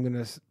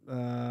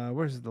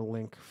 where's the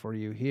link for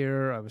you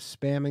here? I was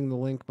spamming the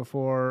link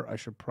before. I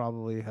should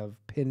probably have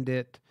pinned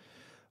it,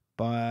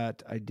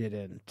 but I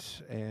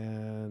didn't.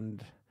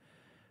 And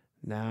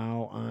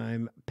now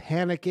I'm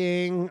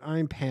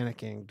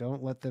panicking.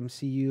 Don't let them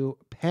see you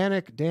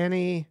panic,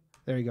 Danny.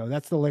 There you go.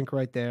 That's the link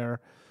right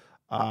there.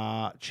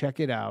 Check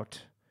it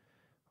out.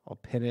 I'll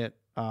pin it.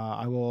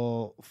 I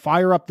will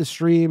fire up the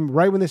stream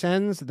right when this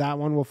ends. That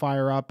one will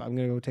fire up. I'm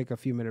going to go take a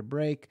few minute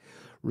break,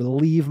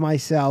 relieve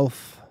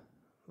myself.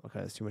 Okay,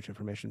 that's too much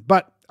information.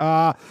 But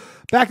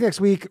back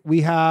next week,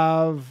 we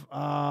have,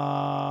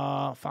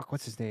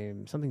 what's his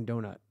name? Something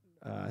Donut.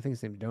 I think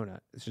his name's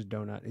Donut. It's just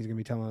Donut. He's going to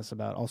be telling us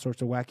about all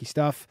sorts of wacky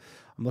stuff.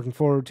 I'm looking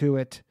forward to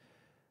it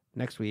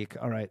next week.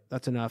 All right,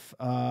 that's enough.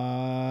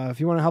 If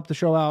you want to help the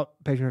show out,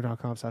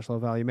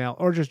 patreon.com/lowvaluemail,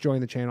 or just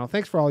join the channel.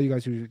 Thanks for all you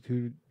guys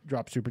who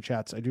drop super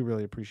chats. I do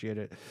really appreciate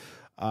it.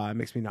 It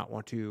makes me not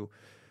want to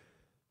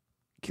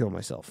kill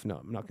myself. No,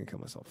 I'm not going to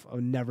kill myself. I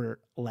would never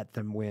let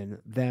them win.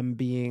 Them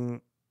being...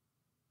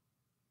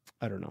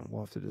 I don't know.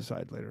 We'll have to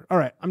decide later. All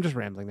right. I'm just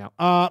rambling now.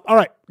 All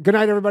right. Good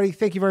night, everybody.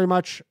 Thank you very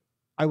much.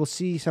 I will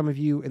see some of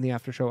you in the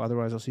after show.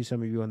 Otherwise, I'll see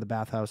some of you in the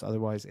Bathhouse.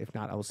 Otherwise, if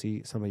not, I will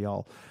see some of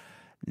y'all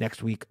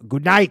next week.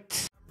 Good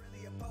night.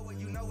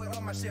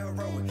 My shit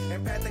heroic.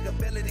 Empathic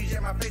abilities, yeah,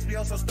 my face be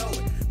also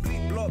stoic.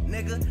 Bleep, blow up,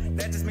 nigga,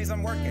 that just means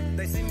I'm working.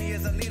 They see me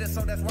as a leader, so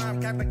that's why I'm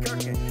Captain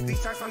Kirkin.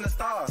 These tracks from the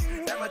stars,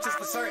 that much is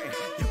for certain.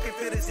 You can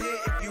fit his hit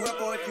if you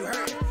up or if you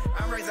hurting.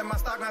 I'm raising my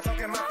stock, not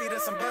talking my feet in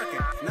some Birkin.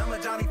 Number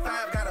Johnny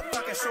 5 got a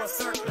fucking short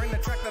circuit. Bring the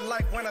track to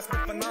life when I spit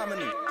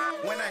phenomenal.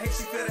 When I hit,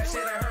 she feel that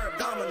shit in her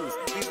abdominals.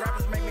 These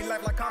rappers make me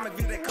laugh like comic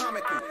view, they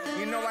comical.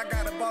 You know I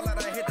got a ball out,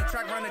 I hit the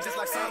track running just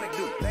like Sonic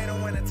do. They don't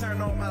wanna turn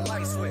on my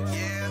light switch.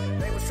 Yeah,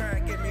 they was trying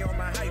to get me on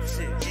my hype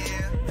shit.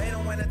 Yeah, they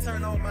don't wanna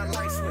turn on my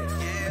light switch.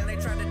 Yeah, and they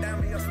tried to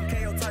down me on some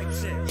KO type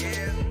shit.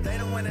 Yeah, they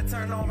don't wanna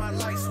turn on my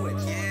light switch.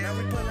 Yeah, now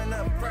we pulling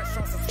up fresh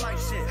on some flight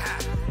shit.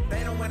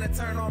 They don't wanna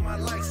turn on my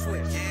light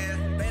switch. Yeah,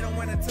 they don't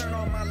wanna turn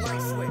on my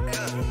light switch.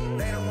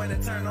 They don't wanna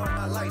turn on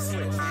my light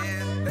switch.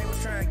 Yeah, they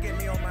was trying to get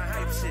me on my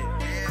hype shit.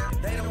 Yeah,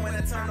 they don't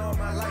wanna turn on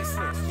my light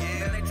switch.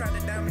 Yeah, and they tried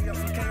to down me on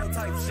some KO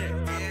type shit.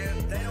 Yeah,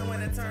 they don't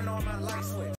wanna turn on my light switch.